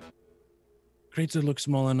crates that look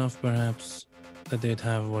small enough, perhaps, that they'd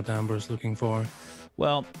have what Amber's looking for.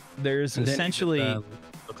 Well, there's And then essentially...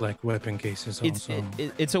 look like weapon cases also.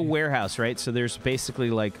 It's a warehouse, right? So there's basically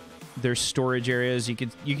like there's storage areas. You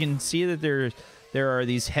can see that there are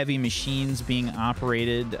these heavy machines being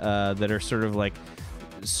operated that are sort of like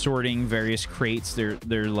sorting various crates.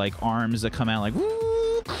 They're like arms that come out like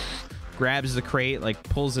woo, grabs the crate, like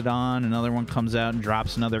pulls it on. Another one comes out and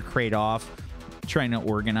drops another crate off, trying to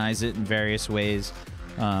organize it in various ways.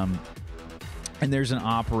 And there's an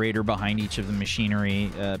operator behind each of the machinery,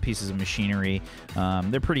 pieces of machinery.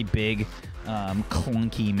 They're pretty big,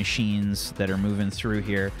 clunky machines that are moving through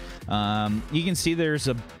here. You can see there's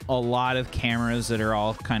a lot of cameras that are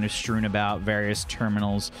all kind of strewn about, various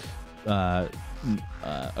terminals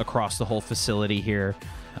across the whole facility here,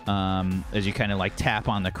 as you kind of like tap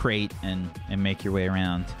on the crate and make your way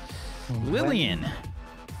around. Lillian.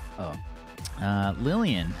 Oh.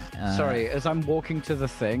 Lillian. Sorry, as I'm walking to the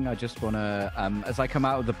thing, I just want to, as I come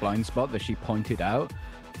out of the blind spot that she pointed out,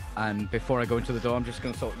 and before I go into the door, I'm just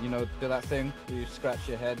going to sort of, do that thing where you scratch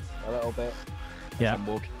your head a little bit. Yeah. As I'm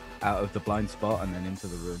walking out of the blind spot and then into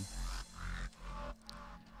the room.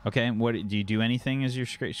 Okay, what do you do anything as you're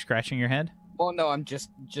scratching your head? Well, no, I'm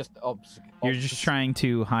just You're just trying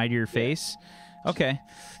to hide your face? Okay.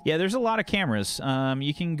 Yeah, there's a lot of cameras.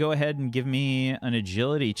 You can go ahead and give me an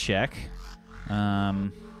agility check.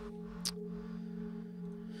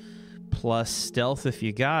 Plus stealth if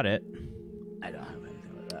you got it. I don't have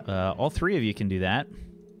anything like that. All 3 of you can do that.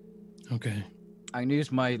 Okay. I can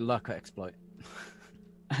use my luck exploit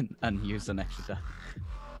and use an extra die.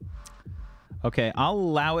 Okay, I'll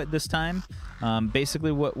allow it this time.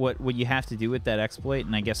 Basically, what you have to do with that exploit,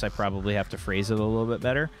 and I guess I probably have to phrase it a little bit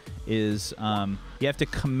better, is you have to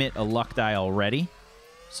commit a luck die already.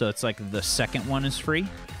 So it's like the second one is free.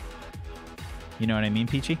 You know what I mean,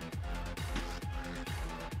 Peachy?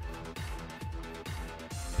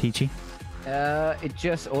 Peachy? It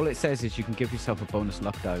just, all it says is you can give yourself a bonus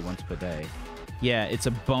luck die once per day. Yeah, it's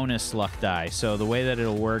a bonus luck die. So the way that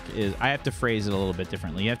it'll work is, I have to phrase it a little bit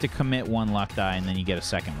differently. You have to commit one luck die, and then you get a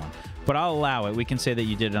second one. But I'll allow it. We can say that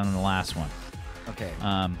you did it on the last one. Okay.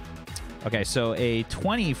 Okay, so a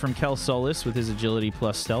 20 from Kel Solis with his agility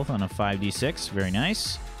plus stealth on a 5d6. Very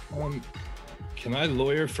nice. Can I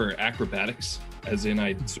lawyer for acrobatics? As in,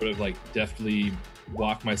 I sort of like deftly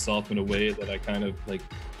walk myself in a way that I kind of like,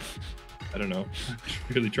 I don't know,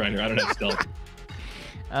 really trying to, I don't have stealth.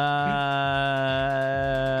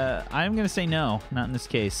 I'm going to say no, not in this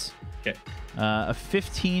case. Okay. A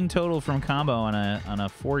 15 total from Combo on a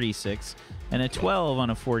 46, and a 12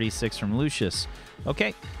 on a 46 from Lucius.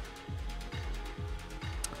 Okay.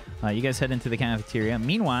 You guys head into the cafeteria.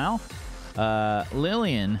 Meanwhile,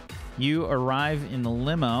 Lillian, you arrive in the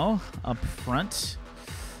limo up front.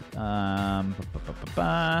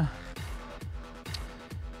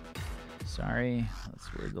 Sorry,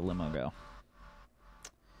 where'd the limo go?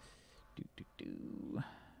 Where'd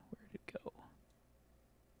it go?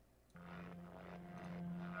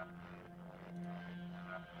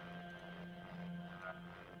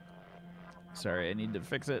 Sorry, I need to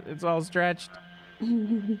fix it. It's all stretched.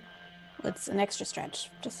 It's an extra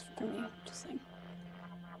stretch, just for me. Just saying.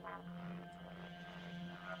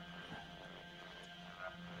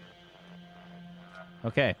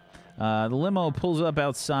 Okay. The limo pulls up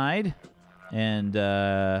outside, and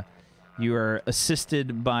you are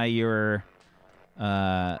assisted by your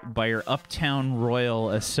uptown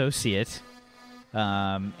royal associate,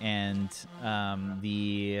 and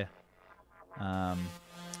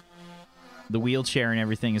the wheelchair and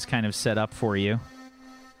everything is kind of set up for you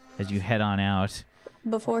as you head on out.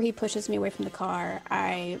 Before he pushes me away from the car,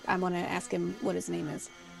 I want to ask him what his name is.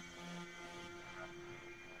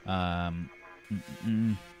 Hunter.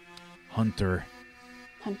 Hunter.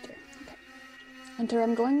 Okay. Hunter,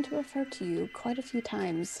 I'm going to refer to you quite a few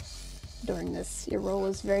times during this. Your role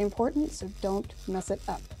is very important, so don't mess it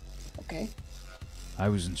up. Okay? I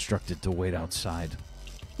was instructed to wait outside.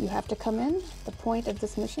 You have to come in. The point of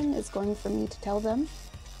this mission is going for me to tell them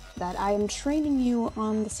that I am training you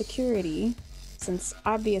on the security, since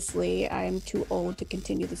obviously I am too old to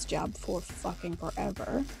continue this job for fucking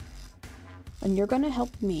forever. And you're gonna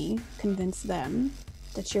help me convince them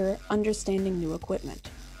that you're understanding new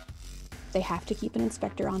equipment. They have to keep an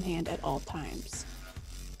inspector on hand at all times.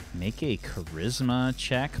 Make a charisma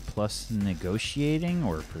check plus negotiating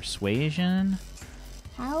or persuasion.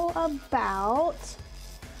 How about...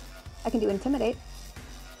 I can do intimidate.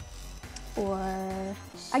 Or...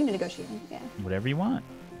 I can do negotiating, yeah. Whatever you want.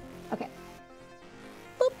 Okay.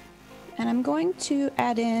 Boop. And I'm going to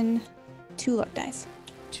add in 2 luck dice.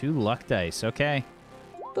 2 luck dice, okay.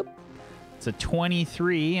 Boop. It's a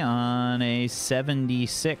 23 on a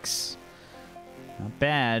 76. Not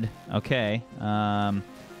bad. Okay.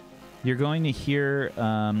 You're going to hear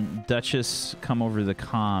Dutchess come over the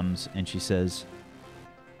comms, and she says,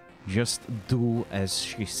 "Just do as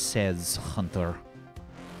she says, Hunter.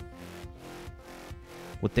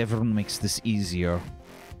 Whatever makes this easier."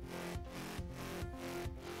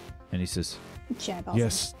 And he says,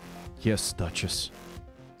 Yes, yes, Duchess.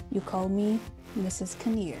 You call me Mrs.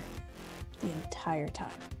 Kinnear the entire time.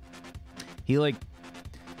 He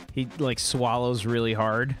swallows really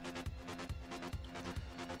hard.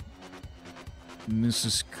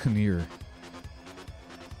 Mrs. Kinnear.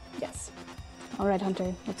 Yes. All right,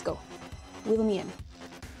 Hunter, let's go. Wheel me in.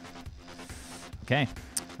 Okay.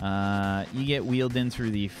 You get wheeled in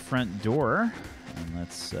through the front door. And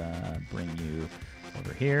let's bring you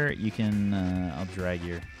over here. You can... I'll drag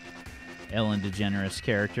your Ellen DeGeneres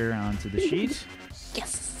character onto the sheet.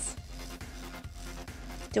 Yes.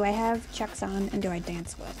 Do I have Chucks on, and do I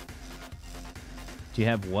dance with? Do you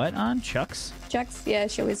have what on? Chucks? Chucks? Yeah,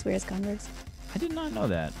 she always wears Converse. I did not know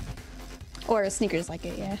that. Or sneakers like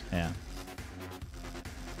it, yeah. Yeah.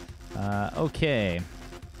 Okay.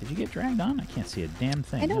 Did you get dragged on? I can't see a damn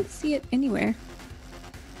thing. I don't see it anywhere.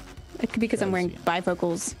 It could be because I'm wearing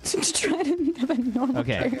bifocals to try to have a normal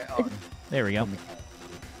Okay. character. There we go.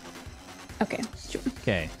 Okay, sure.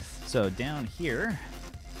 Okay. So down here,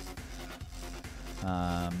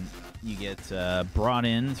 you get brought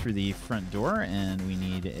in through the front door, and we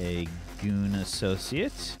need a goon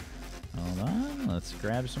associate. Hold on. Let's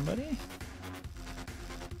grab somebody.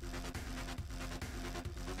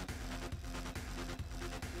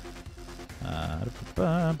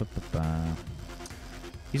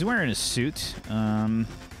 He's wearing a suit. An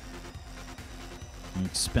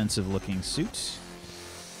expensive looking suit.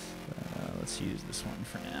 let's use this one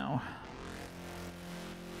for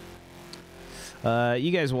now.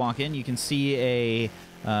 You guys walk in. You can see a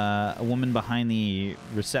woman behind the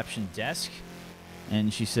reception desk,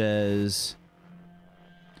 and she says,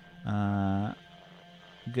 "Good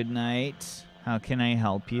night. How can I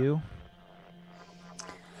help you?"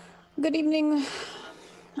 Good evening.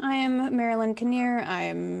 I am Marilyn Kinnear. I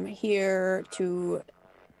am here to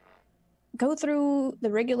go through the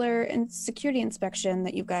regular security inspection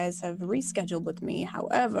that you guys have rescheduled with me.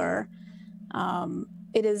 However,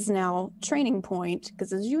 it is now training point,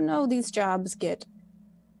 because as you know, these jobs get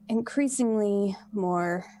increasingly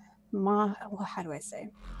more, how do I say,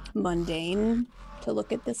 mundane to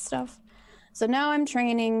look at this stuff. So now I'm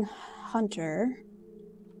training Hunter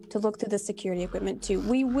to look through the security equipment too.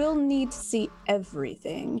 We will need to see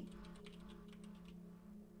everything.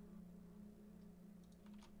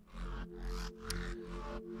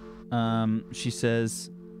 She says,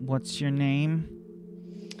 "What's your name?"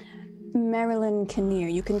 Marilyn Kinnear.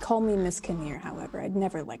 You can call me Miss Kinnear, however. I'd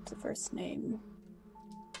never liked the first name.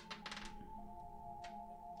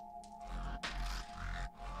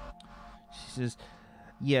 She says,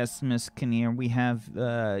 "Yes, Miss Kinnear, we have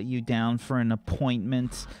you down for an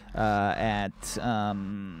appointment at,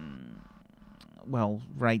 well,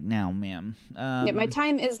 right now, ma'am." Yeah, my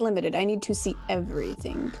time is limited. I need to see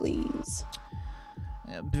everything, please.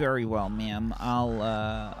 Very well, ma'am.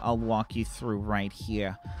 I'll walk you through right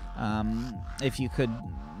here. If you could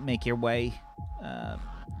make your way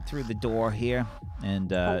through the door here,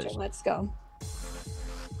 and Okay, let's go.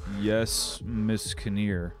 Yes, Miss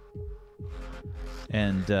Kinnear.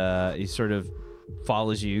 and he sort of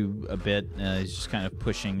follows you a bit. He's just kind of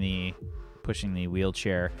pushing the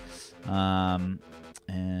wheelchair. And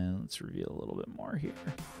let's reveal a little bit more here.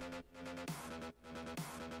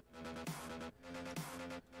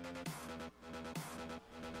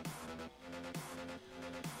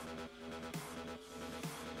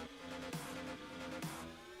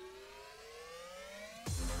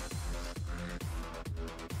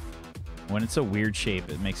 When it's a weird shape,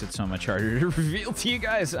 it makes it so much harder to reveal to you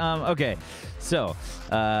guys. Okay, so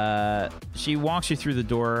she walks you through the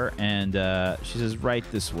door, and she says, "Right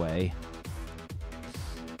this way."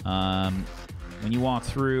 When you walk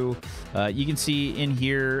through, you can see in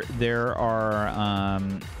here there are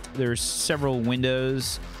there's several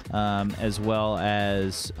windows, as well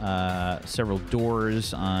as several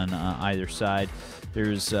doors on either side.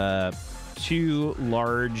 There's two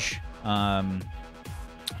larger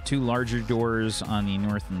doors on the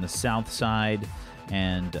north and the south side,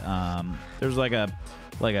 and there's like a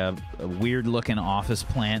weird looking office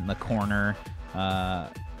plant in the corner,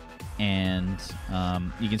 and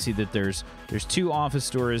you can see that there's two office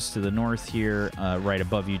doors to the north here, right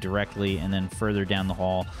above you directly, and then further down the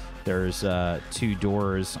hall there's two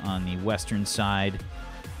doors on the western side,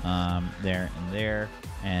 there and there,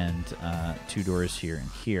 and two doors here and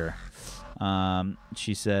here.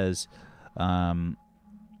 She says,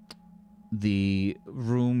 the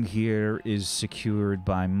room here is secured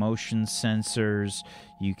by motion sensors.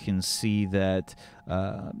 You can see that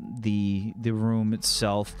the room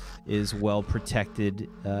itself is well protected.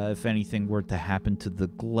 If anything were to happen to the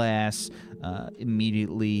glass,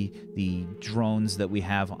 immediately the drones that we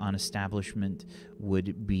have on establishment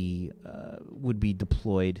would be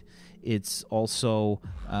deployed. It's also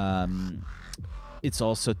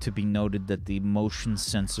to be noted that the motion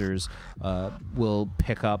sensors will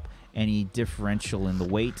pick up any differential in the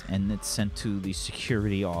weight, and it's sent to the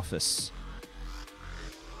security office.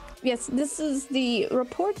 Yes, this is the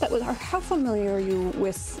report that was... How familiar are you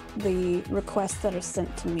with the requests that are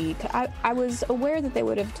sent to me? I was aware that they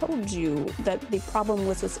would have told you that the problem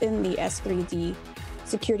was within the S3D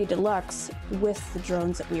Security Deluxe with the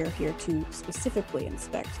drones that we are here to specifically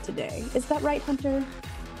inspect today. Is that right, Hunter?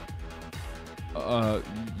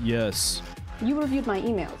 Yes. You reviewed my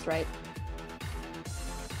emails, right?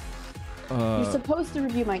 You're supposed to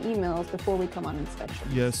review my emails before we come on inspection.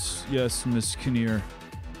 Yes, Miss Kinnear.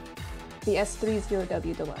 The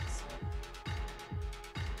S30W Deluxe.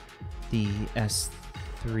 The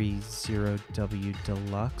S30W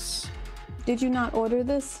Deluxe? Did you not order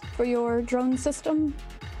this for your drone system?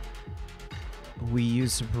 We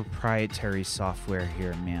use a proprietary software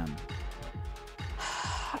here, ma'am.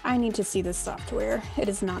 I need to see this software. It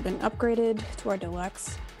has not been upgraded to our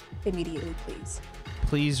Deluxe. Immediately, please.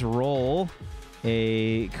 Please roll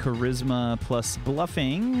a charisma plus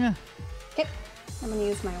bluffing. Okay, I'm gonna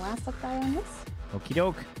use my last luck die on this. Okie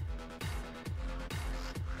doke.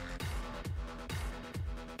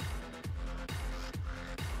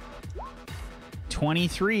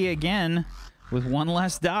 $23 again, with one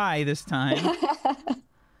less die this time.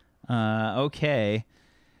 Okay.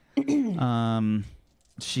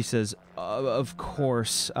 She says, of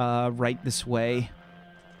course, right this way.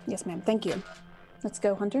 Yes, ma'am. Thank you. Let's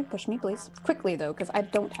go, Hunter. Push me, please. Quickly, though, because I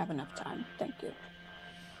don't have enough time. Thank you.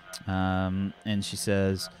 And she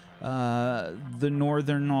says, the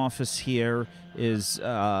northern office here is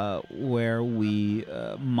where we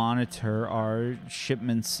monitor our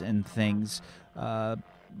shipments and things.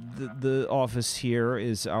 The office here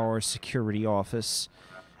is our security office.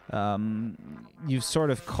 You've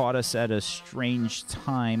sort of caught us at a strange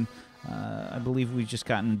time. I believe we've just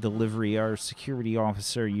gotten delivery. Our security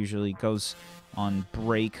officer usually goes on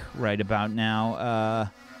break right about now.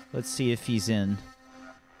 Let's see if he's in.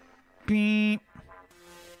 Beep.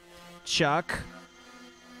 Chuck,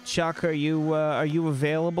 are you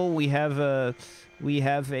available? We have a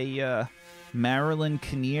Marilyn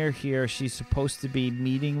Kinnear here. She's supposed to be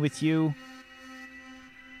meeting with you.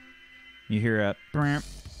 You hear a bramp.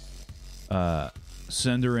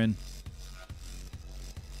 Send her in.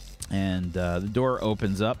 And the door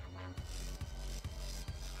opens up.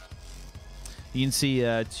 You can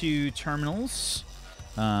see two terminals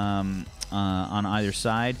on either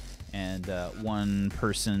side, and one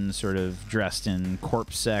person sort of dressed in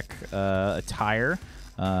corpsec attire,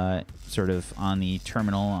 sort of on the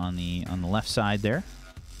terminal on the left side there.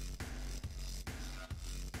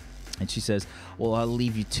 And she says, "Well, I'll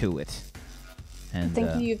leave you to it." And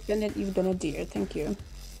Thank you. You've been a dear. Thank you.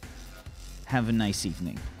 Have a nice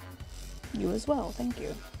evening. You as well. Thank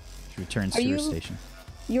you. She returns to her station.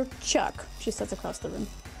 You're Chuck, she says across the room.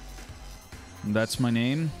 That's my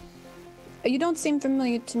name. You don't seem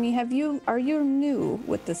familiar to me. Are you new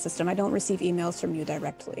with the system? I don't receive emails from you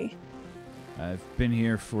directly. I've been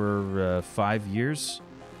here for 5 years.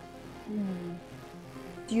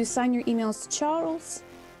 Do you sign your emails to Charles?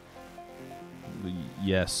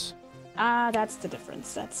 Yes. That's the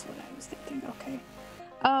difference. That's what I was thinking. Okay.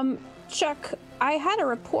 Chuck, I had a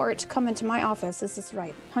report come into my office. Is this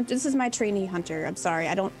right? This is my trainee, Hunter. I'm sorry.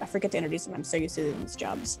 I forget to introduce him. I'm so used to doing these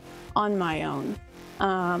jobs on my own.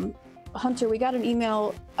 Hunter, we got an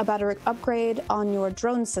email about an upgrade on your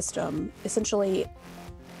drone system, essentially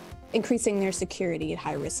increasing their security at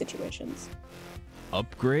high-risk situations.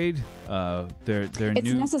 Upgrade?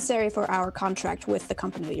 It's necessary for our contract with the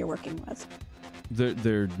company that you're working with.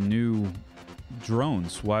 They're new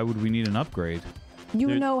drones. Why would we need an upgrade?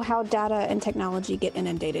 You know how data and technology get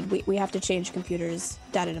inundated. We have to change computers,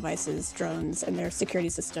 data devices, drones, and their security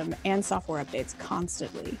system and software updates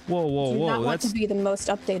constantly. Whoa. Do you not want to be the most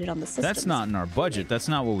updated on the system? That's not in our budget. That's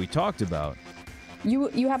not what we talked about.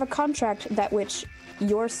 You have a contract that which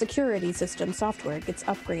your security system software gets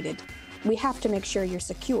upgraded. We have to make sure you're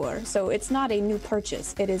secure. So it's not a new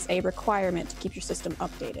purchase. It is a requirement to keep your system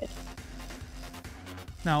updated.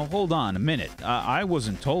 Now, hold on a minute. I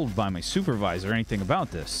wasn't told by my supervisor anything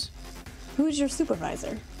about this. Who's your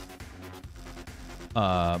supervisor?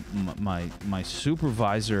 My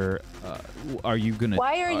supervisor. Are you gonna?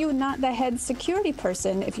 Why are you not the head security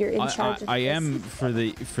person if you're in charge of I this? am for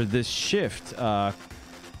this shift.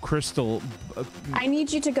 Crystal. I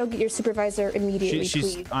need you to go get your supervisor immediately,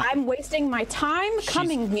 please. I'm wasting my time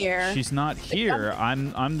coming here. She's not here.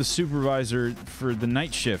 I'm the supervisor for the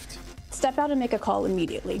night shift. Step out and make a call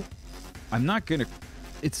immediately. I'm not gonna.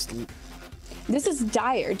 This is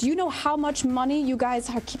dire. Do you know how much money you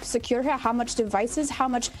guys keep secure here? How much devices, how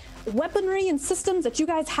much weaponry and systems that you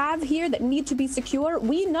guys have here that need to be secure?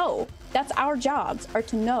 We know. That's our jobs, are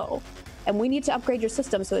to know. And we need to upgrade your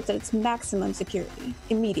system so it's at its maximum security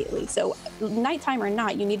immediately. So nighttime or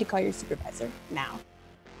not, you need to call your supervisor now.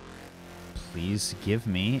 Please give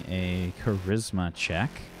me a charisma check.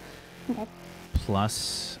 Okay.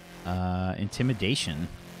 Plus intimidation.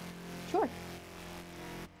 Sure.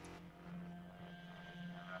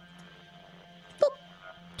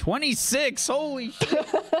 26. Holy shit.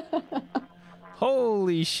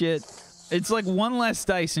 Holy shit. It's like one less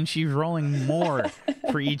dice and she's rolling more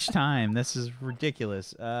for each time. This is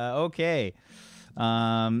ridiculous. Okay.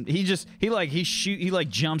 He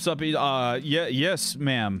jumps up. Yes,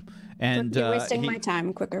 ma'am. And you're wasting my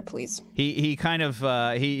time. Quicker, please. He's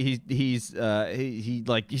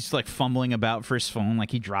like fumbling about for his phone. Like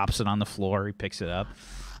he drops it on the floor. He picks it up.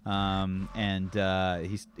 He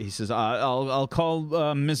says, I'll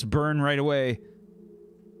call Miss Byrne right away.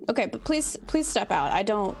 Okay, but please step out. I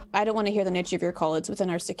don't want to hear the nature of your call. It's within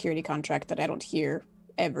our security contract that I don't hear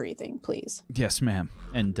everything, please. Yes, ma'am.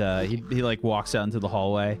 And he like walks out into the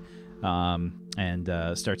hallway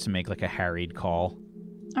and starts to make like a harried call.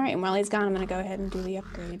 All right, and while he's gone, I'm going to go ahead and do the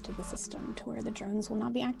upgrade to the system to where the drones will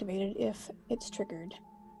not be activated if it's triggered.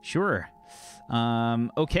 Sure.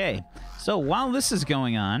 Okay. So while this is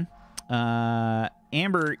going on,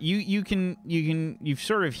 Amber, you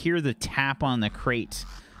sort of hear the tap on the crate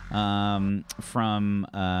from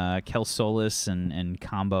Kelsolis and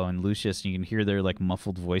Combo and Lucius. You can hear their like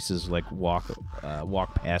muffled voices like walk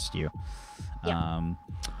past you. Yeah.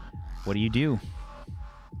 What do you do?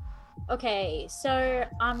 Okay, so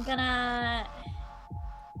I'm gonna.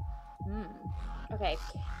 Okay,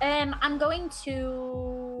 I'm going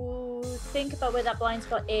to think about where that blind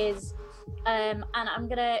spot is, and I'm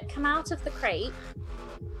gonna come out of the crate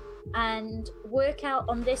and work out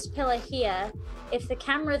on this pillar here if the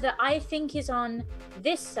camera that I think is on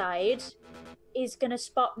this side is gonna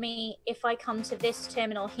spot me if I come to this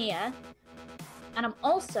terminal here, and I'm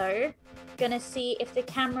also gonna see if the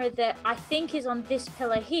camera that I think is on this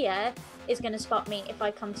pillar here is gonna spot me if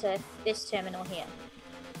I come to this terminal here.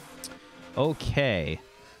 Okay.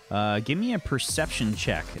 Give me a perception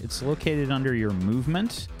check. It's located under your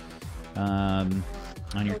movement on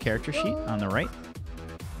your character sheet on the right.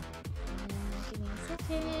 Give me a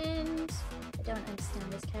second. I don't understand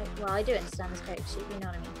this character. Well, I do understand this character sheet, you know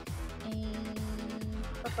what I mean. And...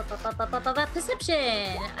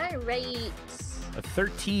 Perception! Alright. A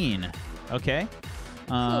 13. Okay.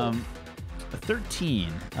 A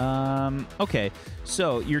 13. Okay.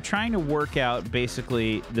 So you're trying to work out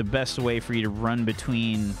basically the best way for you to run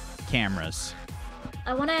between cameras.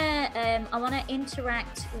 I wanna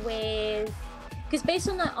interact with, because based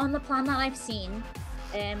on the plan that I've seen,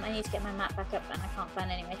 I need to get my map back up and I can't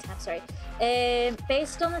find any of my tabs. Sorry.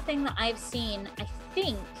 Based on the thing that I've seen, I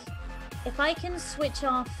think if I can switch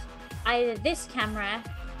off either this camera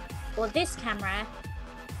or this camera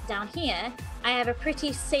down here, I have a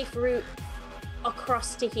pretty safe route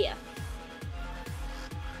across to here.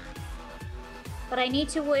 But I need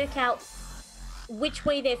to work out which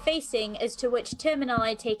way they're facing as to which terminal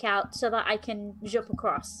I take out so that I can jump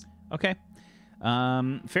across. Okay.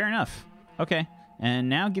 Fair enough. Okay. And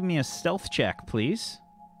now give me a stealth check, please.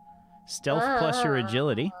 Stealth plus your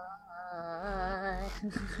agility.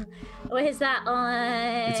 Where's that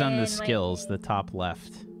on? It's on the skills, the top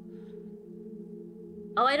left.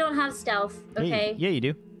 Oh, I don't have stealth. Okay. Yeah, you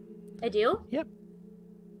do. I do? Yep.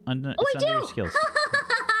 I under do! your skills.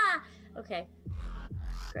 Okay.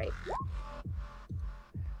 Great.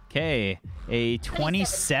 Okay. A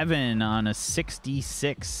 27 on a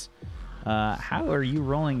 66. How are you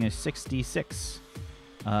rolling a 66?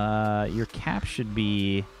 Your cap should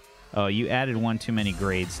be... Oh, you added one too many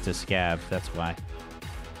grades to Scav. That's why.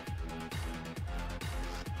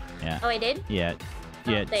 Yeah. Oh, I did? Yeah.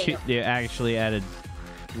 Oh, Yeah. there you go. You actually added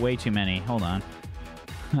way too many. Hold on.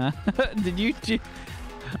 Did you...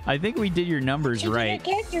 I think we did your numbers right.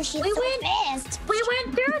 We went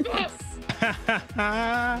through this.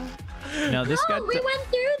 No, this got... we went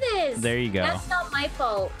through this. There you go. That's not my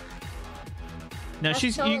fault. No, That's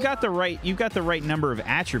you totally got the right number of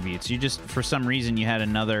attributes. You just, for some reason, you had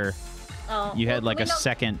another... Oh, You had well, like we a don't-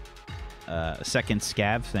 second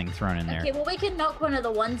scav thing thrown in there. Okay, well, we can knock one of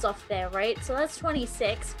the ones off there, right? So that's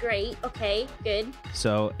 26. Great. Okay, good.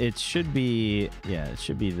 So it should be... Yeah, it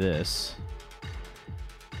should be this.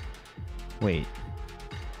 Wait.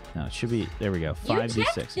 No, it should be... There we go. You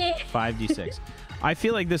 5d6. checked it. 5d6. I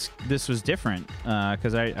feel like this was different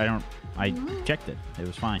because I Mm-hmm. checked it. It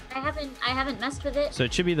was fine. I haven't messed with it. So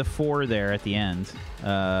it should be the 4 there at the end.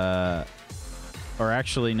 Or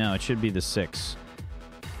actually, no, it should be the 6.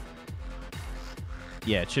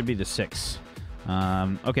 Yeah, it should be the 6.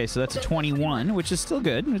 Okay, so that's a 21, which is still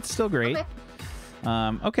good. It's still great.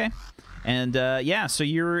 Okay. And yeah, so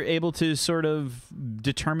you're able to sort of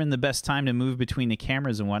determine the best time to move between the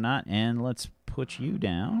cameras and whatnot. And let's put you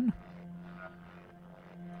down.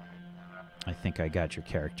 I think I got your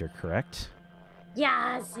character correct.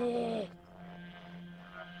 Yes.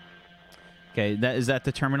 Okay, is that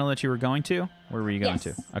the terminal that you were going to? Where were you going Yes.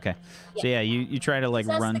 to? Okay. So yeah, you try to like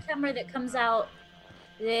So that's run. the camera that comes out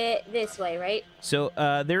this way, right? So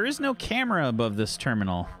there is no camera above this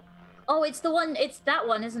terminal. Oh, it's the one. It's that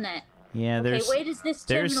one, isn't it? Yeah, Okay, there's where does this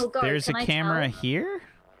terminal go? There's Can a I camera tell? here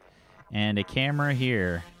and a camera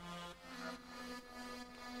here.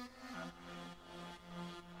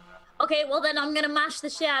 Okay, well then I'm gonna mash the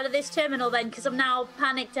shit out of this terminal then, because I'm now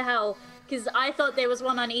panicked to hell. Because I thought there was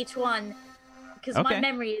one on each one. Because my Okay.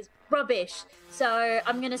 memory is rubbish. So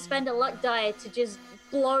I'm gonna spend a luck die to just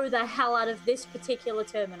blow the hell out of this particular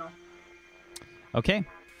terminal. Okay.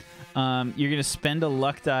 You're gonna spend a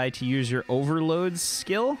luck die to use your overload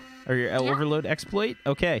skill or your overload exploit.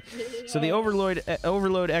 Okay. So the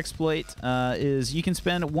overload exploit is you can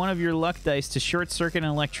spend one of your luck dice to short circuit an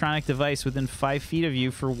electronic device within 5 feet of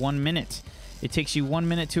you for 1 minute. It takes you 1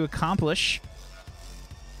 minute to accomplish,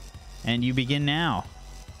 and you begin now.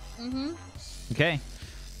 Mm-hmm. Okay.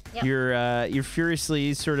 Yep. You're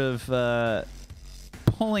furiously sort of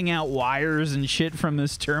pulling out wires and shit from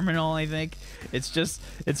this terminal. I think it's just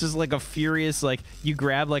like a furious, like, you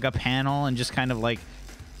grab like a panel and just kind of like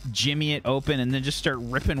jimmy it open and then just start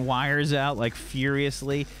ripping wires out like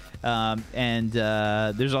furiously. And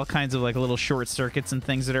there's all kinds of like little short circuits and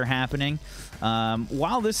things that are happening.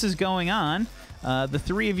 While this is going on, the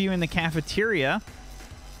three of you in the cafeteria,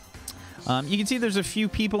 you can see there's a few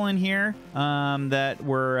people in here that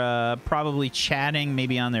were probably chatting,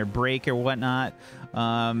 maybe on their break or whatnot,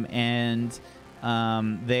 and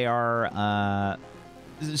they are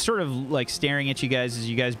sort of like staring at you guys as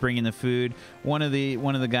you guys bring in the food. One of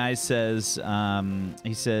the guys says,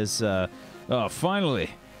 he says, Oh,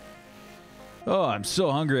 finally. Oh, I'm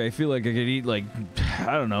so hungry. I feel like I could eat, like,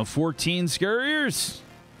 I don't know, 14 scurriers?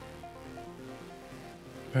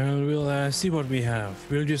 Well, we'll see what we have.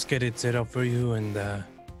 We'll just get it set up for you and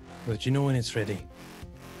let you know when it's ready.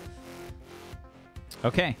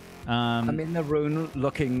 okay. I'm in the room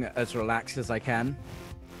looking as relaxed as I can.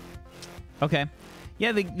 Okay.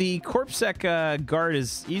 Yeah, the CorpSec guard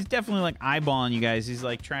he's definitely like eyeballing you guys. He's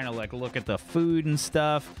like trying to like look at the food and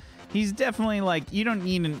stuff. He's definitely like, you don't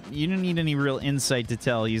need any real insight to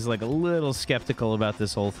tell. He's like a little skeptical about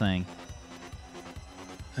this whole thing.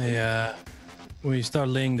 We start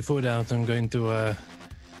laying the food out. I'm going to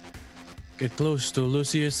get close to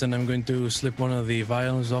Lucius, and I'm going to slip one of the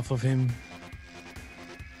vials off of him,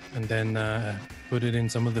 and then put it in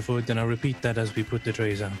some of the food. And I'll repeat that as we put the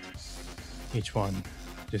trays out. Each one.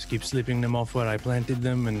 Just keep slipping them off where I planted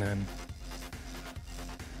them, and then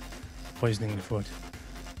poisoning the food.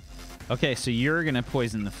 Okay, so you're gonna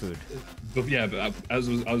poison the food. But yeah, but I was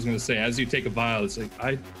going to say, as you take a vial, it's like,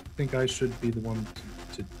 I think I should be the one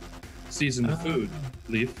to season the food,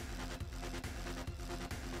 Leaf.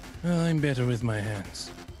 Well, I'm better with my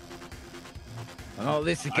hands. Oh,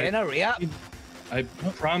 this again, hurry up. I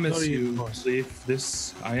promise sorry, you, boss.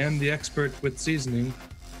 Leaf, I am the expert with seasoning.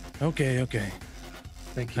 Okay.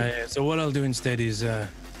 Thank you. So what I'll do instead is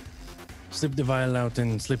slip the vial out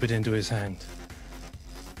and slip it into his hand.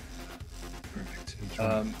 Perfect.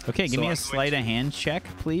 Okay, give so me I'm a sleight of hand check,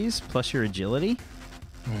 please, plus your agility.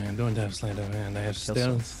 I don't have sleight of hand. I have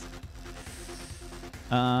stealth.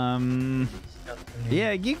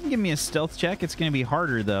 Yeah, you can give me a stealth check. It's gonna be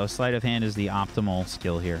harder though. Sleight of hand is the optimal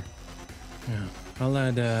skill here. Yeah. I'll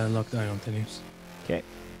add luck die on these. Okay.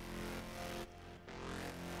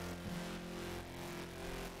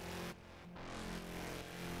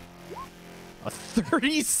 A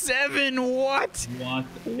 37? What? What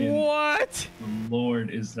in What? the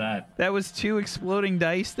Lord is that? That was 2 exploding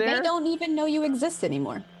dice there? They don't even know you exist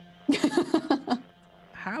anymore.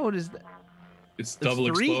 How does that? It's That's double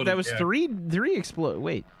 3? exploded. That was yeah. 3 explode.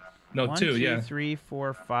 Wait. No, 1, 2, 2, yeah. 3,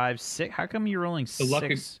 4, 5, 6. How come you're rolling 6? luck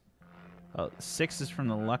 6 is from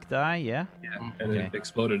the luck die, yeah? Yeah, and Okay. it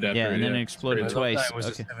exploded after. Yeah, and then it exploded It's twice. That was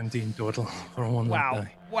Okay. a 17 total for one luck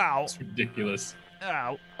die. Wow. ridiculous.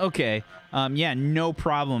 Ow. Okay. Yeah, no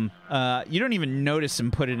problem. You don't even notice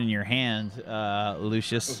him put it in your hand,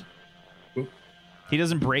 Lucius. Oop. He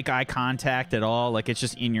doesn't break eye contact at all. Like, it's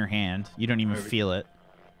just in your hand. You don't even feel it.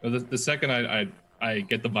 Well, the second I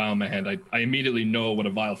get the vial in my hand, I immediately know what a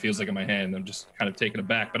vial feels like in my hand. I'm just kind of taken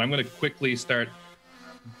aback. But I'm going to quickly start.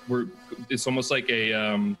 It's almost like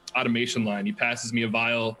a automation line. He passes me a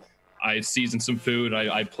vial. I season some food.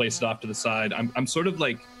 I place it off to the side. I'm sort of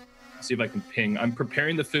like, see if I can ping. I'm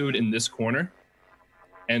preparing the food in this corner.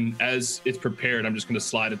 And as it's prepared, I'm just going to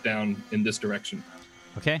slide it down in this direction.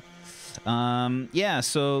 Okay. Yeah,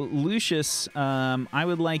 so Lucius, I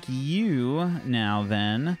would like you now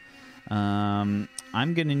then. I'm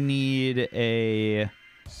going to need an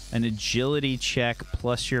agility check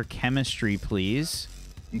plus your chemistry, please.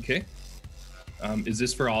 Okay. Is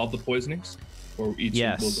this for all the poisonings? Or each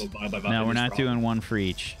Yes. will go by? No, we're Just not for all? doing one for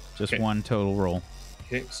each. Just Okay. one total roll.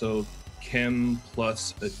 Okay, so chem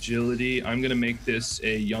plus agility. I'm gonna make this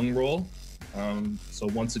a young roll. So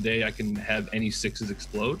once a day I can have any 6s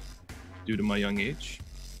explode due to my young age.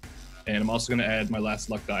 And I'm also gonna add my last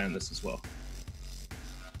luck die on this as well.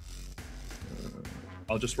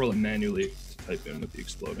 I'll just roll it manually to type in with the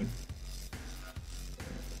exploding.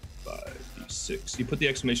 5d6. You put the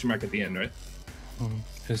exclamation mark at the end, right?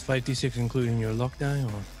 Is 5d6 including your luck die,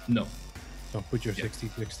 or No. don't put your Yeah.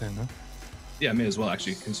 66 then, huh? Yeah, may as well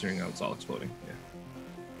actually, considering how it's all exploding.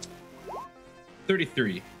 Yeah.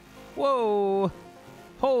 33. Whoa!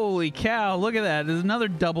 Holy cow, look at that. There's another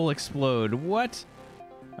double explode. What?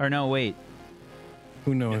 Or no, wait.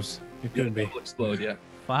 Who knows? It could be. Double explode, yeah.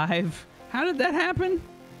 5? How did that happen?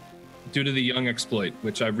 Due to the young exploit,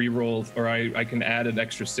 which I re-rolled, or I can add an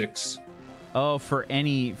extra 6. Oh, for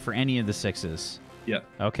any of the 6s. Yeah.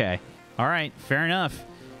 Okay. All right. Fair enough.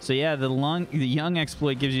 So yeah, the young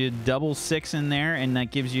exploit gives you a double 6 in there, and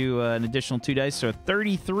that gives you an additional 2 dice, so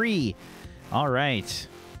 33. All right.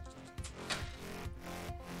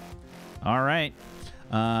 All right.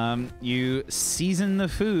 You season the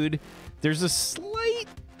food. There's a slight,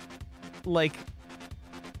 like,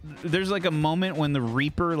 there's like a moment when the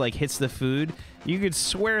Reaper like hits the food. You could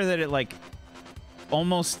swear that it like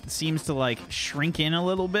almost seems to like shrink in a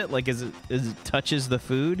little bit, like as it touches the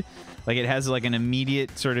food. Like it has like an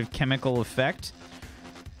immediate sort of chemical effect.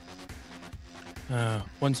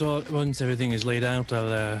 Once everything is laid out,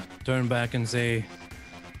 I'll turn back and say,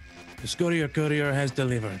 the courier has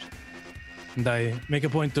delivered. And I make a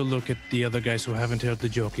point to look at the other guys who haven't heard the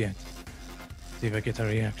joke yet. See if I get a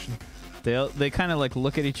reaction. They kind of like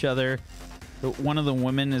look at each other. One of the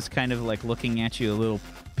women is kind of like looking at you a little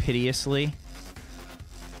piteously.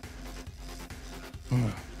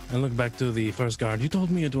 I look back to the first guard. You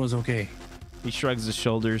told me it was okay. He shrugs his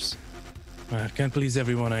shoulders. Can't please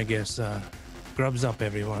everyone, I guess. Grubs up,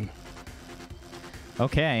 everyone.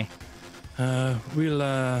 Okay. We'll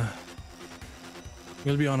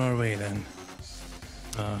be on our way then.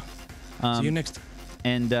 See you next.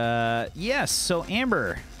 And yes, so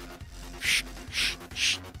Amber,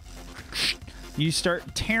 you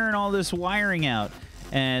start tearing all this wiring out,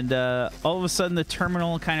 and all of a sudden the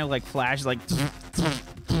terminal kind of like flashes, like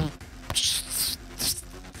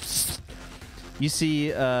you see,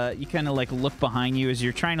 you kind of like look behind you as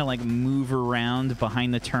you're trying to like move around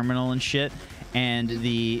behind the terminal and shit, and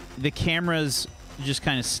the cameras just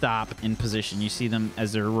kind of stop in position. You see them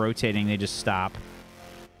as they're rotating; they just stop.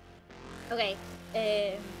 Okay,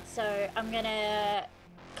 so I'm gonna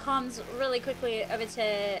comms really quickly over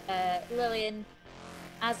to Lillian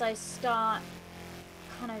as I start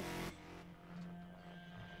kind of.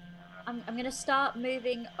 I'm gonna start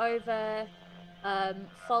moving over,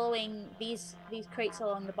 following these crates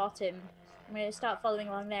along the bottom. I'm gonna start following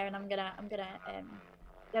along there, and I'm gonna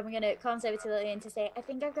comms over to Lillian to say, I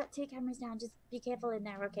think I've got 2 cameras now. Just be careful in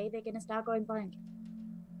there, okay? They're gonna start going blank.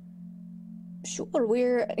 Sure,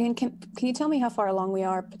 can you tell me how far along we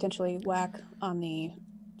are potentially, Whack, on the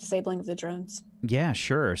disabling of the drones? Yeah,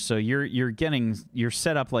 sure. So you're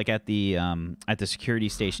set up like at the security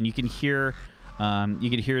station. You can hear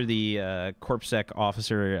the CorpSec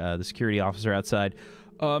officer, the security officer outside.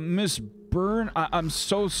 Miss Byrne, I'm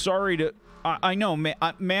so sorry to. I know, ma'am.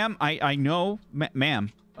 I know,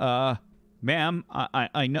 ma'am. Ma'am,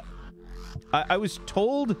 I know. I was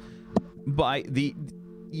told by the.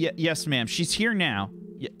 Yes, ma'am. She's here now.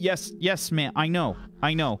 Yes, ma'am. I know.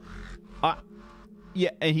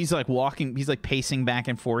 Yeah, and he's like walking. He's like pacing back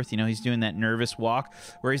and forth. You know, he's doing that nervous walk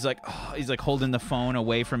where he's like holding the phone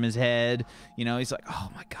away from his head. You know, he's like, oh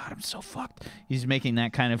my god, I'm so fucked. He's making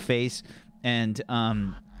that kind of face, and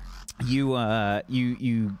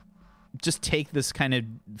you just take this kind of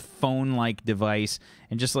phone-like device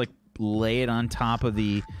and just like lay it on top of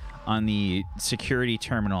the security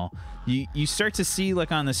terminal. You start to see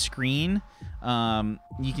like on the screen,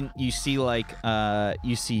 you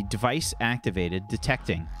see device activated,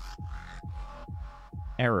 detecting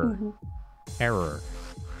error,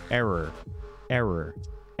 error,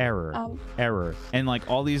 and like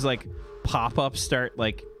all these like pop-ups start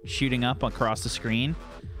like shooting up across the screen.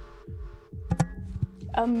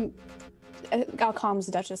 I'll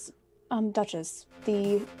comms Dutchess. Dutchess,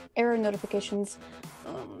 the error notifications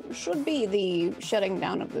should be the shutting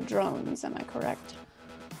down of the drones, am I correct?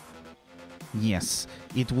 Yes,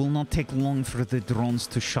 it will not take long for the drones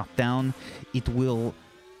to shut down. It will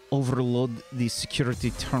overload the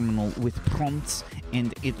security terminal with prompts,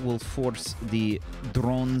 and it will force the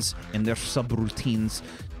drones and their subroutines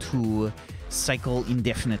to cycle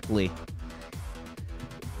indefinitely.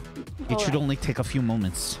 It should only take a few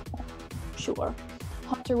moments. Sure.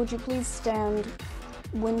 Hunter, would you please stand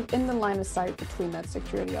in the line of sight between that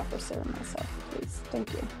security officer and myself, please?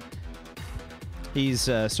 Thank you. He's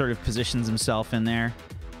sort of positions himself in there,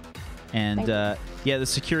 and yeah, the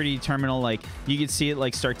security terminal, like you could see it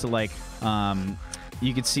like start to like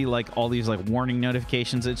you could see like all these like warning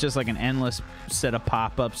notifications. It's just like an endless set of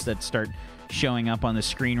pop-ups that start showing up on the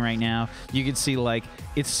screen right now. You can see like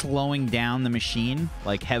it's slowing down the machine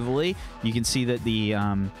like heavily. You can see that the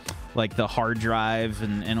like the hard drive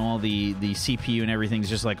and all the CPU and everything's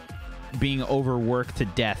just like being overworked to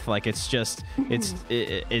death. Like it's just it's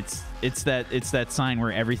that sign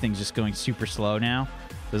where everything's just going super slow now.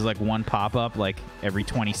 There's like one pop-up like every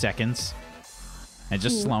 20 seconds and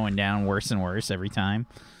just slowing down worse and worse every time.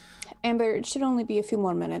 Amber, it should only be a few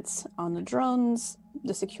more minutes. On the drones,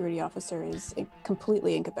 the security officer is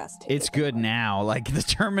completely incapacitated. It's good now. Like, the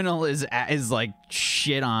terminal is like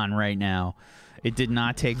shit on right now. It did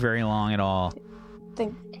not take very long at all.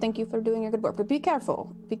 Thank you for doing your good work, but be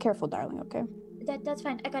careful. Be careful, darling, okay? That's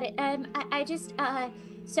fine. I got it. I just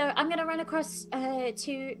so I'm gonna run across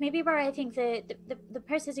to maybe where I think the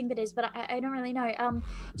processing bit is, but I don't really know.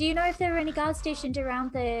 Do you know if there are any guards stationed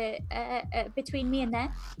around the between me and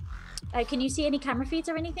there? Can you see any camera feeds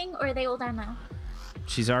or anything, or are they all down now?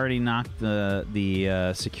 She's already knocked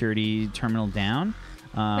the security terminal down.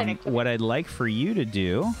 What I'd like for you to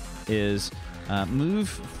do is move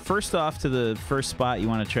first off to the first spot you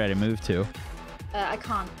want to try to move to. I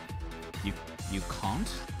can't. You can't?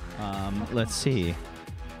 Let's see.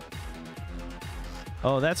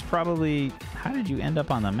 Oh, that's probably... How did you end up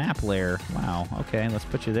on the map layer? Wow. Okay, let's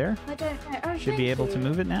put you there. I don't know. Oh, Should be able to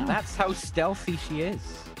move it now. That's how stealthy she is.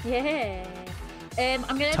 Yeah. I'm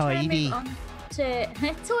gonna try and move on to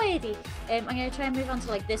Toady. I'm gonna try and move on to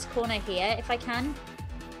like this corner here if I can.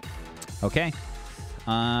 Okay.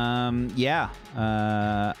 Yeah.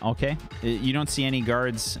 Okay. You don't see any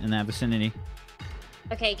guards in that vicinity.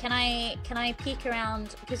 Okay, can I peek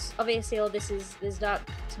around, because obviously all this is dark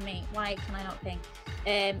to me. Why can I not ping?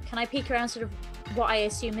 Can I peek around sort of what I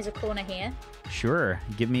assume is a corner here? Sure.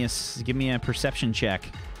 Give me a perception check.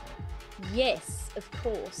 Yes, of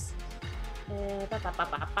course. Oh, I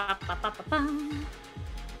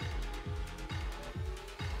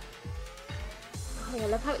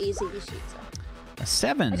love how easy these sheets are. A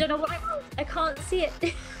 7. I don't know what I rolled. I can't see it.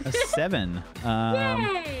 A 7.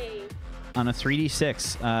 Yay! On a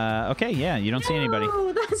 3d6. Okay, yeah, you don't see anybody.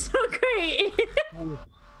 Oh, that's so great.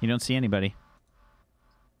 You don't see anybody.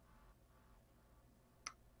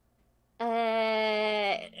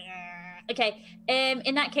 Okay.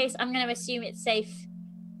 In that case, I'm going to assume it's safe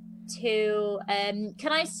to...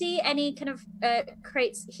 can I see any kind of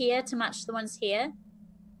crates here to match the ones here?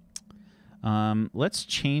 Let's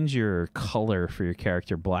change your color for your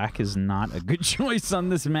character. Black is not a good choice on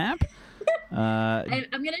this map.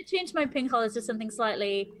 I'm going to change my pink color to something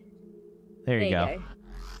slightly... There you go.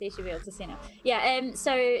 So you should be able to see now. Yeah,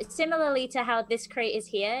 so similarly to how this crate is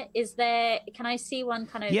here, is there... Can I see one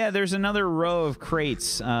kind of... Yeah, there's another row of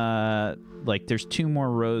crates. Like, there's 2 more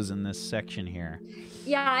rows in this section here.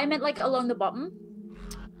 Yeah, I meant, like, along the bottom.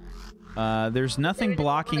 There's nothing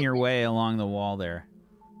blocking your way along the wall there.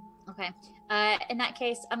 Okay. In that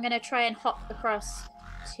case, I'm going to try and hop across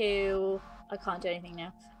to... I can't do anything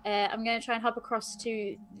now. I'm going to try and hop across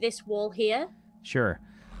to this wall here. Sure.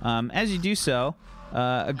 As you do so,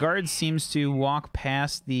 a guard seems to walk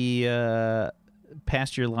past the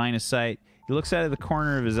past your line of sight. He looks out of the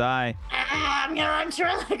corner of his eye. I'm going to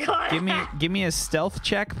run to the corner. Give me a stealth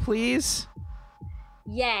check, please.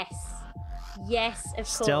 Yes. Yes, of course.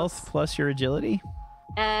 Stealth plus your agility?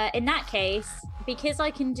 In that case, because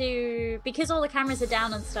all the cameras are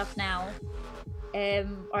down and stuff now,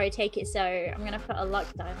 or I take it so, I'm going to put a luck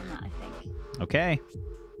die on that, I think. Okay.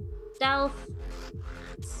 Stealth,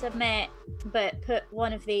 submit, but put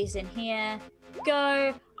one of these in here.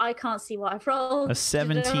 Go. I can't see what I've rolled. A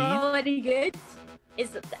 17. Did I roll any good? Is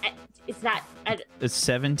that a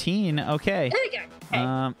 17? Okay. There we go.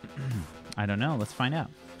 Okay. I don't know. Let's find out.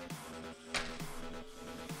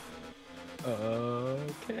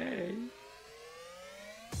 Okay.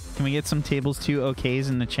 Can we get some tables 2 okays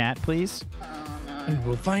in the chat, please? Oh no. And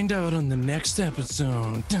we'll find out on the next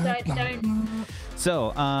episode. Don't.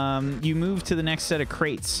 So, you move to the next set of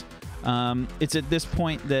crates. It's at this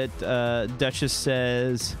point that Dutchess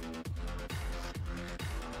says,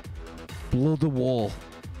 "Blow the wall.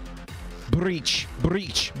 Breach,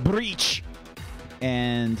 breach, breach."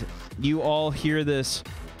 And you all hear this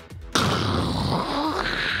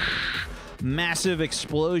massive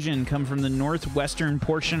explosion come from the northwestern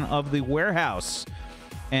portion of the warehouse.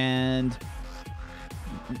 And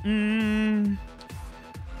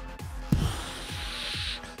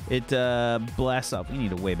it blasts off. We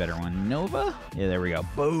need a way better one. Nova? Yeah, there we go.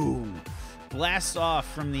 Boom. Blasts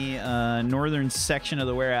off from the northern section of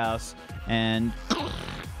the warehouse, and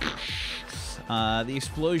the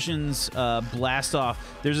explosions blast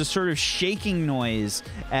off. There's a sort of shaking noise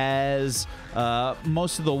as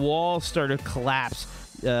most of the walls start to collapse.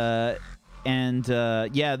 And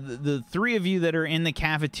yeah, the 3 of you that are in the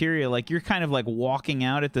cafeteria, like, you're kind of like walking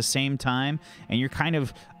out at the same time, and you're kind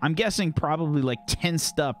of, I'm guessing, probably like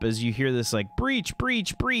tensed up as you hear this like breach,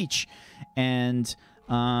 breach, breach. And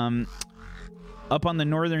up on the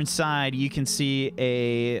northern side, you can see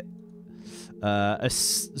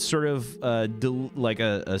sort of like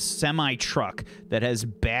a semi truck that has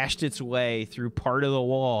bashed its way through part of the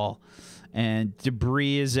wall, and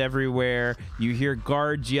debris is everywhere. You hear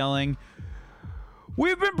guards yelling,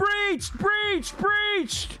 "We've been breached! Breached!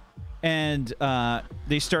 Breached!" And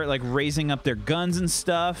they start like raising up their guns and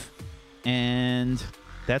stuff, and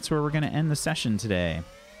that's where we're gonna end the session today.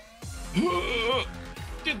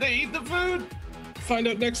 Did they eat the food? Find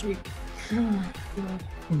out next week.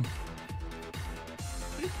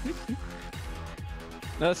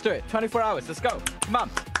 Let's do it. 24 hours. Let's go. Come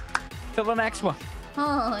on. Till the next one.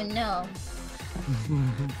 Oh no.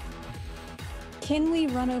 Can we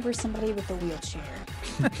run over somebody with a wheelchair?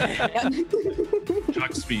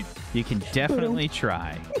 Chuck speed. You can definitely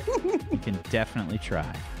try. You can definitely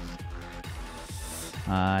try.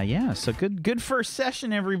 Yeah, so good first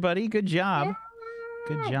session, everybody. Good job.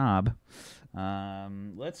 Good job.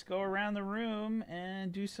 Let's go around the room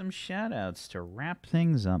and do some shout outs to wrap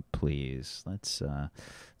things up, please. Let's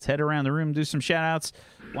head around the room and do some shout outs.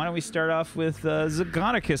 Why don't we start off with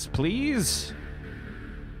Cybernetics, please?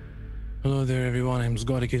 Hello there, everyone. I'm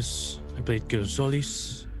Cybernetics. I played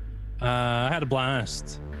Solis. I had a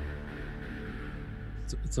blast.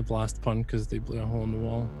 It's a blast pun because they blew a hole in the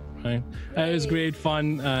wall. Right? It was great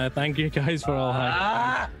fun. Thank you guys for all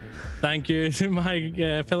that. Thank you to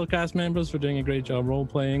my fellow cast members for doing a great job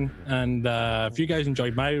role-playing. And if you guys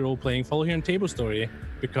enjoyed my role-playing, follow here on Tablestory,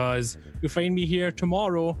 because you'll find me here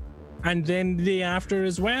tomorrow and then the day after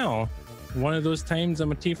as well. One of those times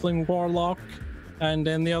I'm a tiefling warlock, and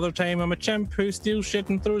then the other time I'm a chimp who steals shit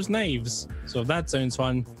and throws knives. So if that sounds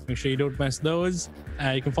fun, make sure you don't miss those.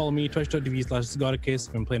 You can follow me, twitch.tv/Cybernetics.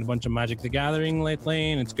 I've been playing a bunch of Magic the Gathering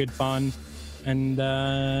lately, and it's good fun. And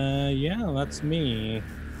yeah, that's me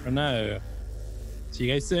for now. See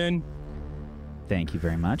you guys soon. Thank you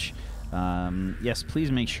very much. Yes,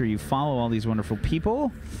 please make sure you follow all these wonderful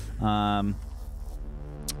people.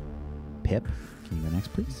 Pip, can you go next,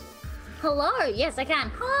 please? Hello. Yes, I can.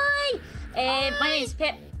 Hi. My name's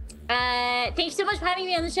Pip. Thank you so much for having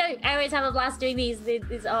me on the show. I always have a blast doing these.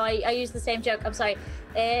 I use the same joke. I'm sorry.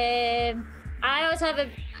 I always have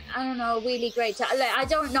I don't know, really great time. Like, I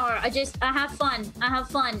don't know. I have fun.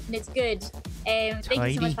 And it's good. Thank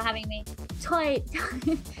you so much for having me. Tidy.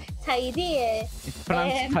 It's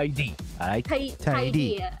pronounced tidy.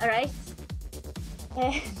 Tidy. All right.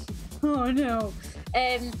 Oh no.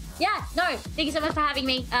 Yeah, no, thank you so much for having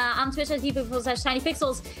me. I'm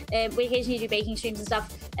twitch.tv/tinypixels. We occasionally do baking streams and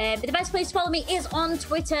stuff. But the best place to follow me is on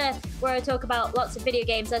Twitter, where I talk about lots of video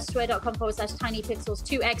games. That's twitter.com/tinypixels,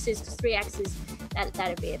 2 X's, 3 X's.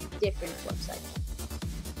 That'd be a different website.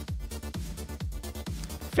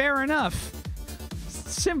 Fair enough.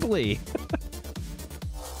 Simply.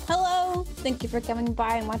 Hello! Thank you for coming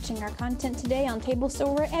by and watching our content today on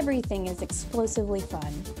Tablestory, where everything is explosively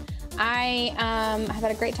fun. I have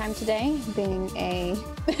had a great time today being a...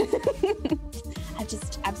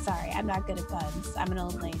 I'm sorry, I'm not good at puns. I'm an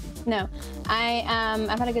old lady. No,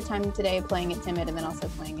 I've had a good time today playing it timid and then also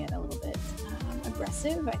playing it a little bit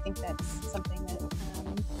aggressive. I think that's something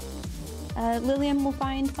that Lillian will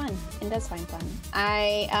find fun and does find fun.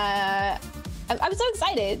 I'm so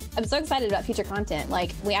excited. I'm so excited about future content.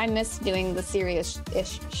 Like, I miss doing the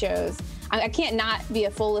serious-ish shows. I can't not be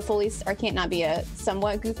a I can't not be a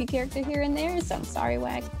somewhat goofy character here and there, so I'm sorry,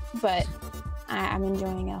 Wag, but I'm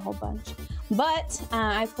enjoying it a whole bunch. But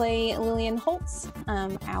I play Lillian Holtz,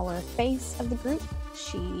 our face of the group.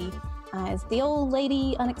 She is the old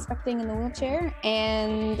lady unexpecting in the wheelchair,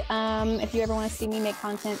 and if you ever want to see me make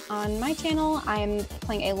content on my channel, I'm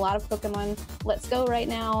playing a lot of Pokemon Let's Go right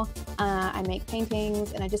now. I make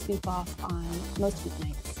paintings, and I just goof off on most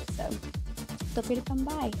weeknights, so feel free to come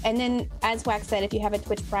by. And then, as Wax said, if you have a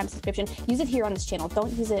Twitch Prime subscription, use it here on this channel.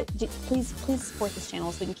 Don't use it. Please support this channel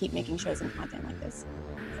so we can keep making shows and content like this.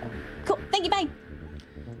 So, cool. Thank you. Bye.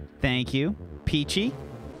 Thank you. Peachy.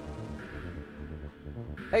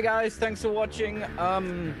 Hey guys, thanks for watching.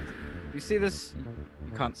 You see this?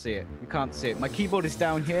 You can't see it. You can't see it. My keyboard is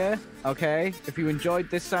down here. Okay. If you enjoyed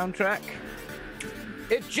this soundtrack,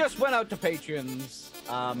 it just went out to Patreons.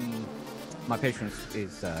 My Patreon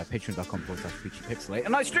is patreon.com/PeachyPixelate,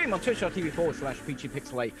 and I stream on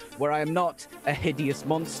twitch.tv/PeachyPixelate, where I am not a hideous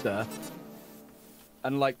monster,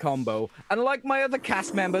 unlike Combo, and like my other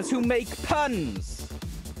cast members who make puns.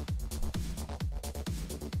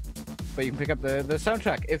 But you can pick up the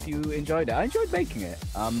soundtrack if you enjoyed it. I enjoyed making it.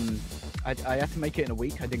 I had to make it in a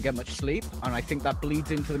week. I didn't get much sleep, and I think that bleeds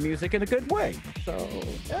into the music in a good way. So,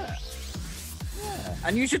 yeah.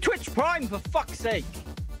 And use your Twitch Prime, for fuck's sake,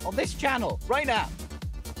 on this channel, right now.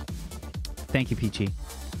 Thank you, Peachy.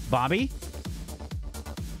 Bobby?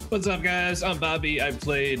 What's up, guys? I'm Bobby. I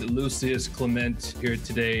played Lucius Clement here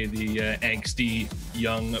today, the angsty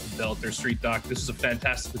young Belter Street Doc. This is a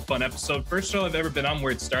fantastically fun episode. First show I've ever been on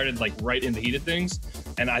where it started like right in the heat of things,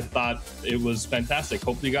 and I thought it was fantastic.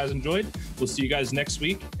 Hopefully you guys enjoyed. We'll see you guys next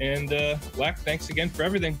week. And Whack, thanks again for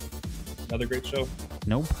everything. Another great show.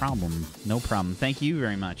 No problem. No problem. Thank you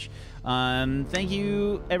very much. Thank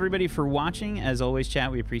you, everybody, for watching. As always,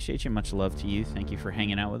 chat, we appreciate you. Much love to you. Thank you for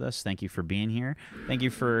hanging out with us. Thank you for being here. Thank you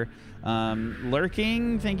for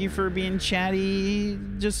lurking. Thank you for being chatty.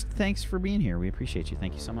 Just thanks for being here. We appreciate you.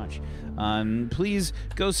 Thank you so much. Please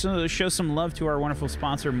go show some love to our wonderful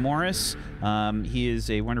sponsor, Morris. He is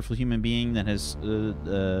a wonderful human being that has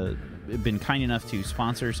been kind enough to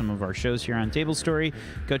sponsor some of our shows here on Tablestory.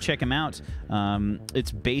 Go check him out.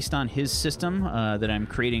 It's based on his system that I'm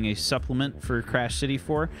creating a supplement for Crash City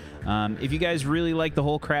for. If you guys really like the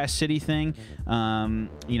whole Crash City thing,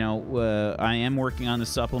 you know, I am working on the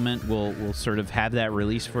supplement. We'll sort of have that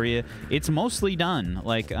released for you. It's mostly done.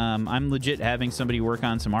 Like, I'm legit having somebody work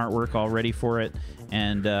on some artwork already for it,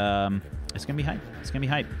 and it's gonna be hype. It's gonna be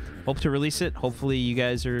hype. Hope to release it. Hopefully you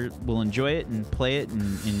guys will enjoy it and play it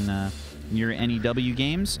in your NEW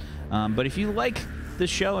games. But if you like the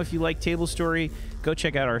show, if you like Tablestory, go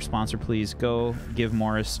check out our sponsor, please. Go give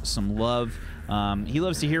Morris some love. He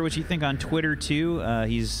loves to hear what you think on Twitter, too.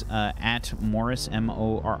 He's at Morris,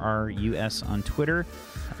 Morrus on Twitter.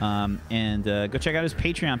 And go check out his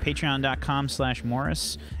Patreon,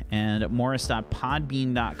 patreon.com/Morris, and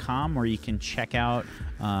morris.podbean.com, where you can check out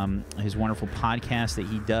his wonderful podcast that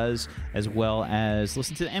he does, as well as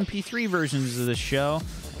listen to the MP3 versions of the show,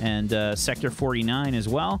 and Sector 49 as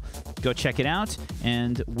well. Go check it out,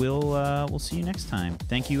 and we'll see you next time.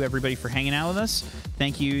 Thank you, everybody, for hanging out with us.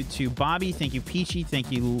 Thank you to Bobby. Thank you, Peachy.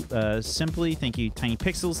 Thank you, Simply. Thank you, Tiny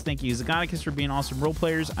Pixels. Thank you, Zagonicus, for being awesome role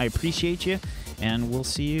players. I appreciate you, and we'll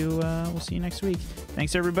see you next week.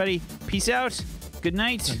 Thanks, everybody. Peace out. Good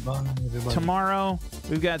night. Bye, everybody. Tomorrow,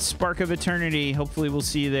 we've got Spark of Eternity. Hopefully, we'll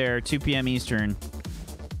see you there, 2 p.m. Eastern.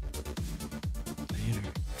 Later.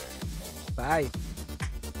 Bye.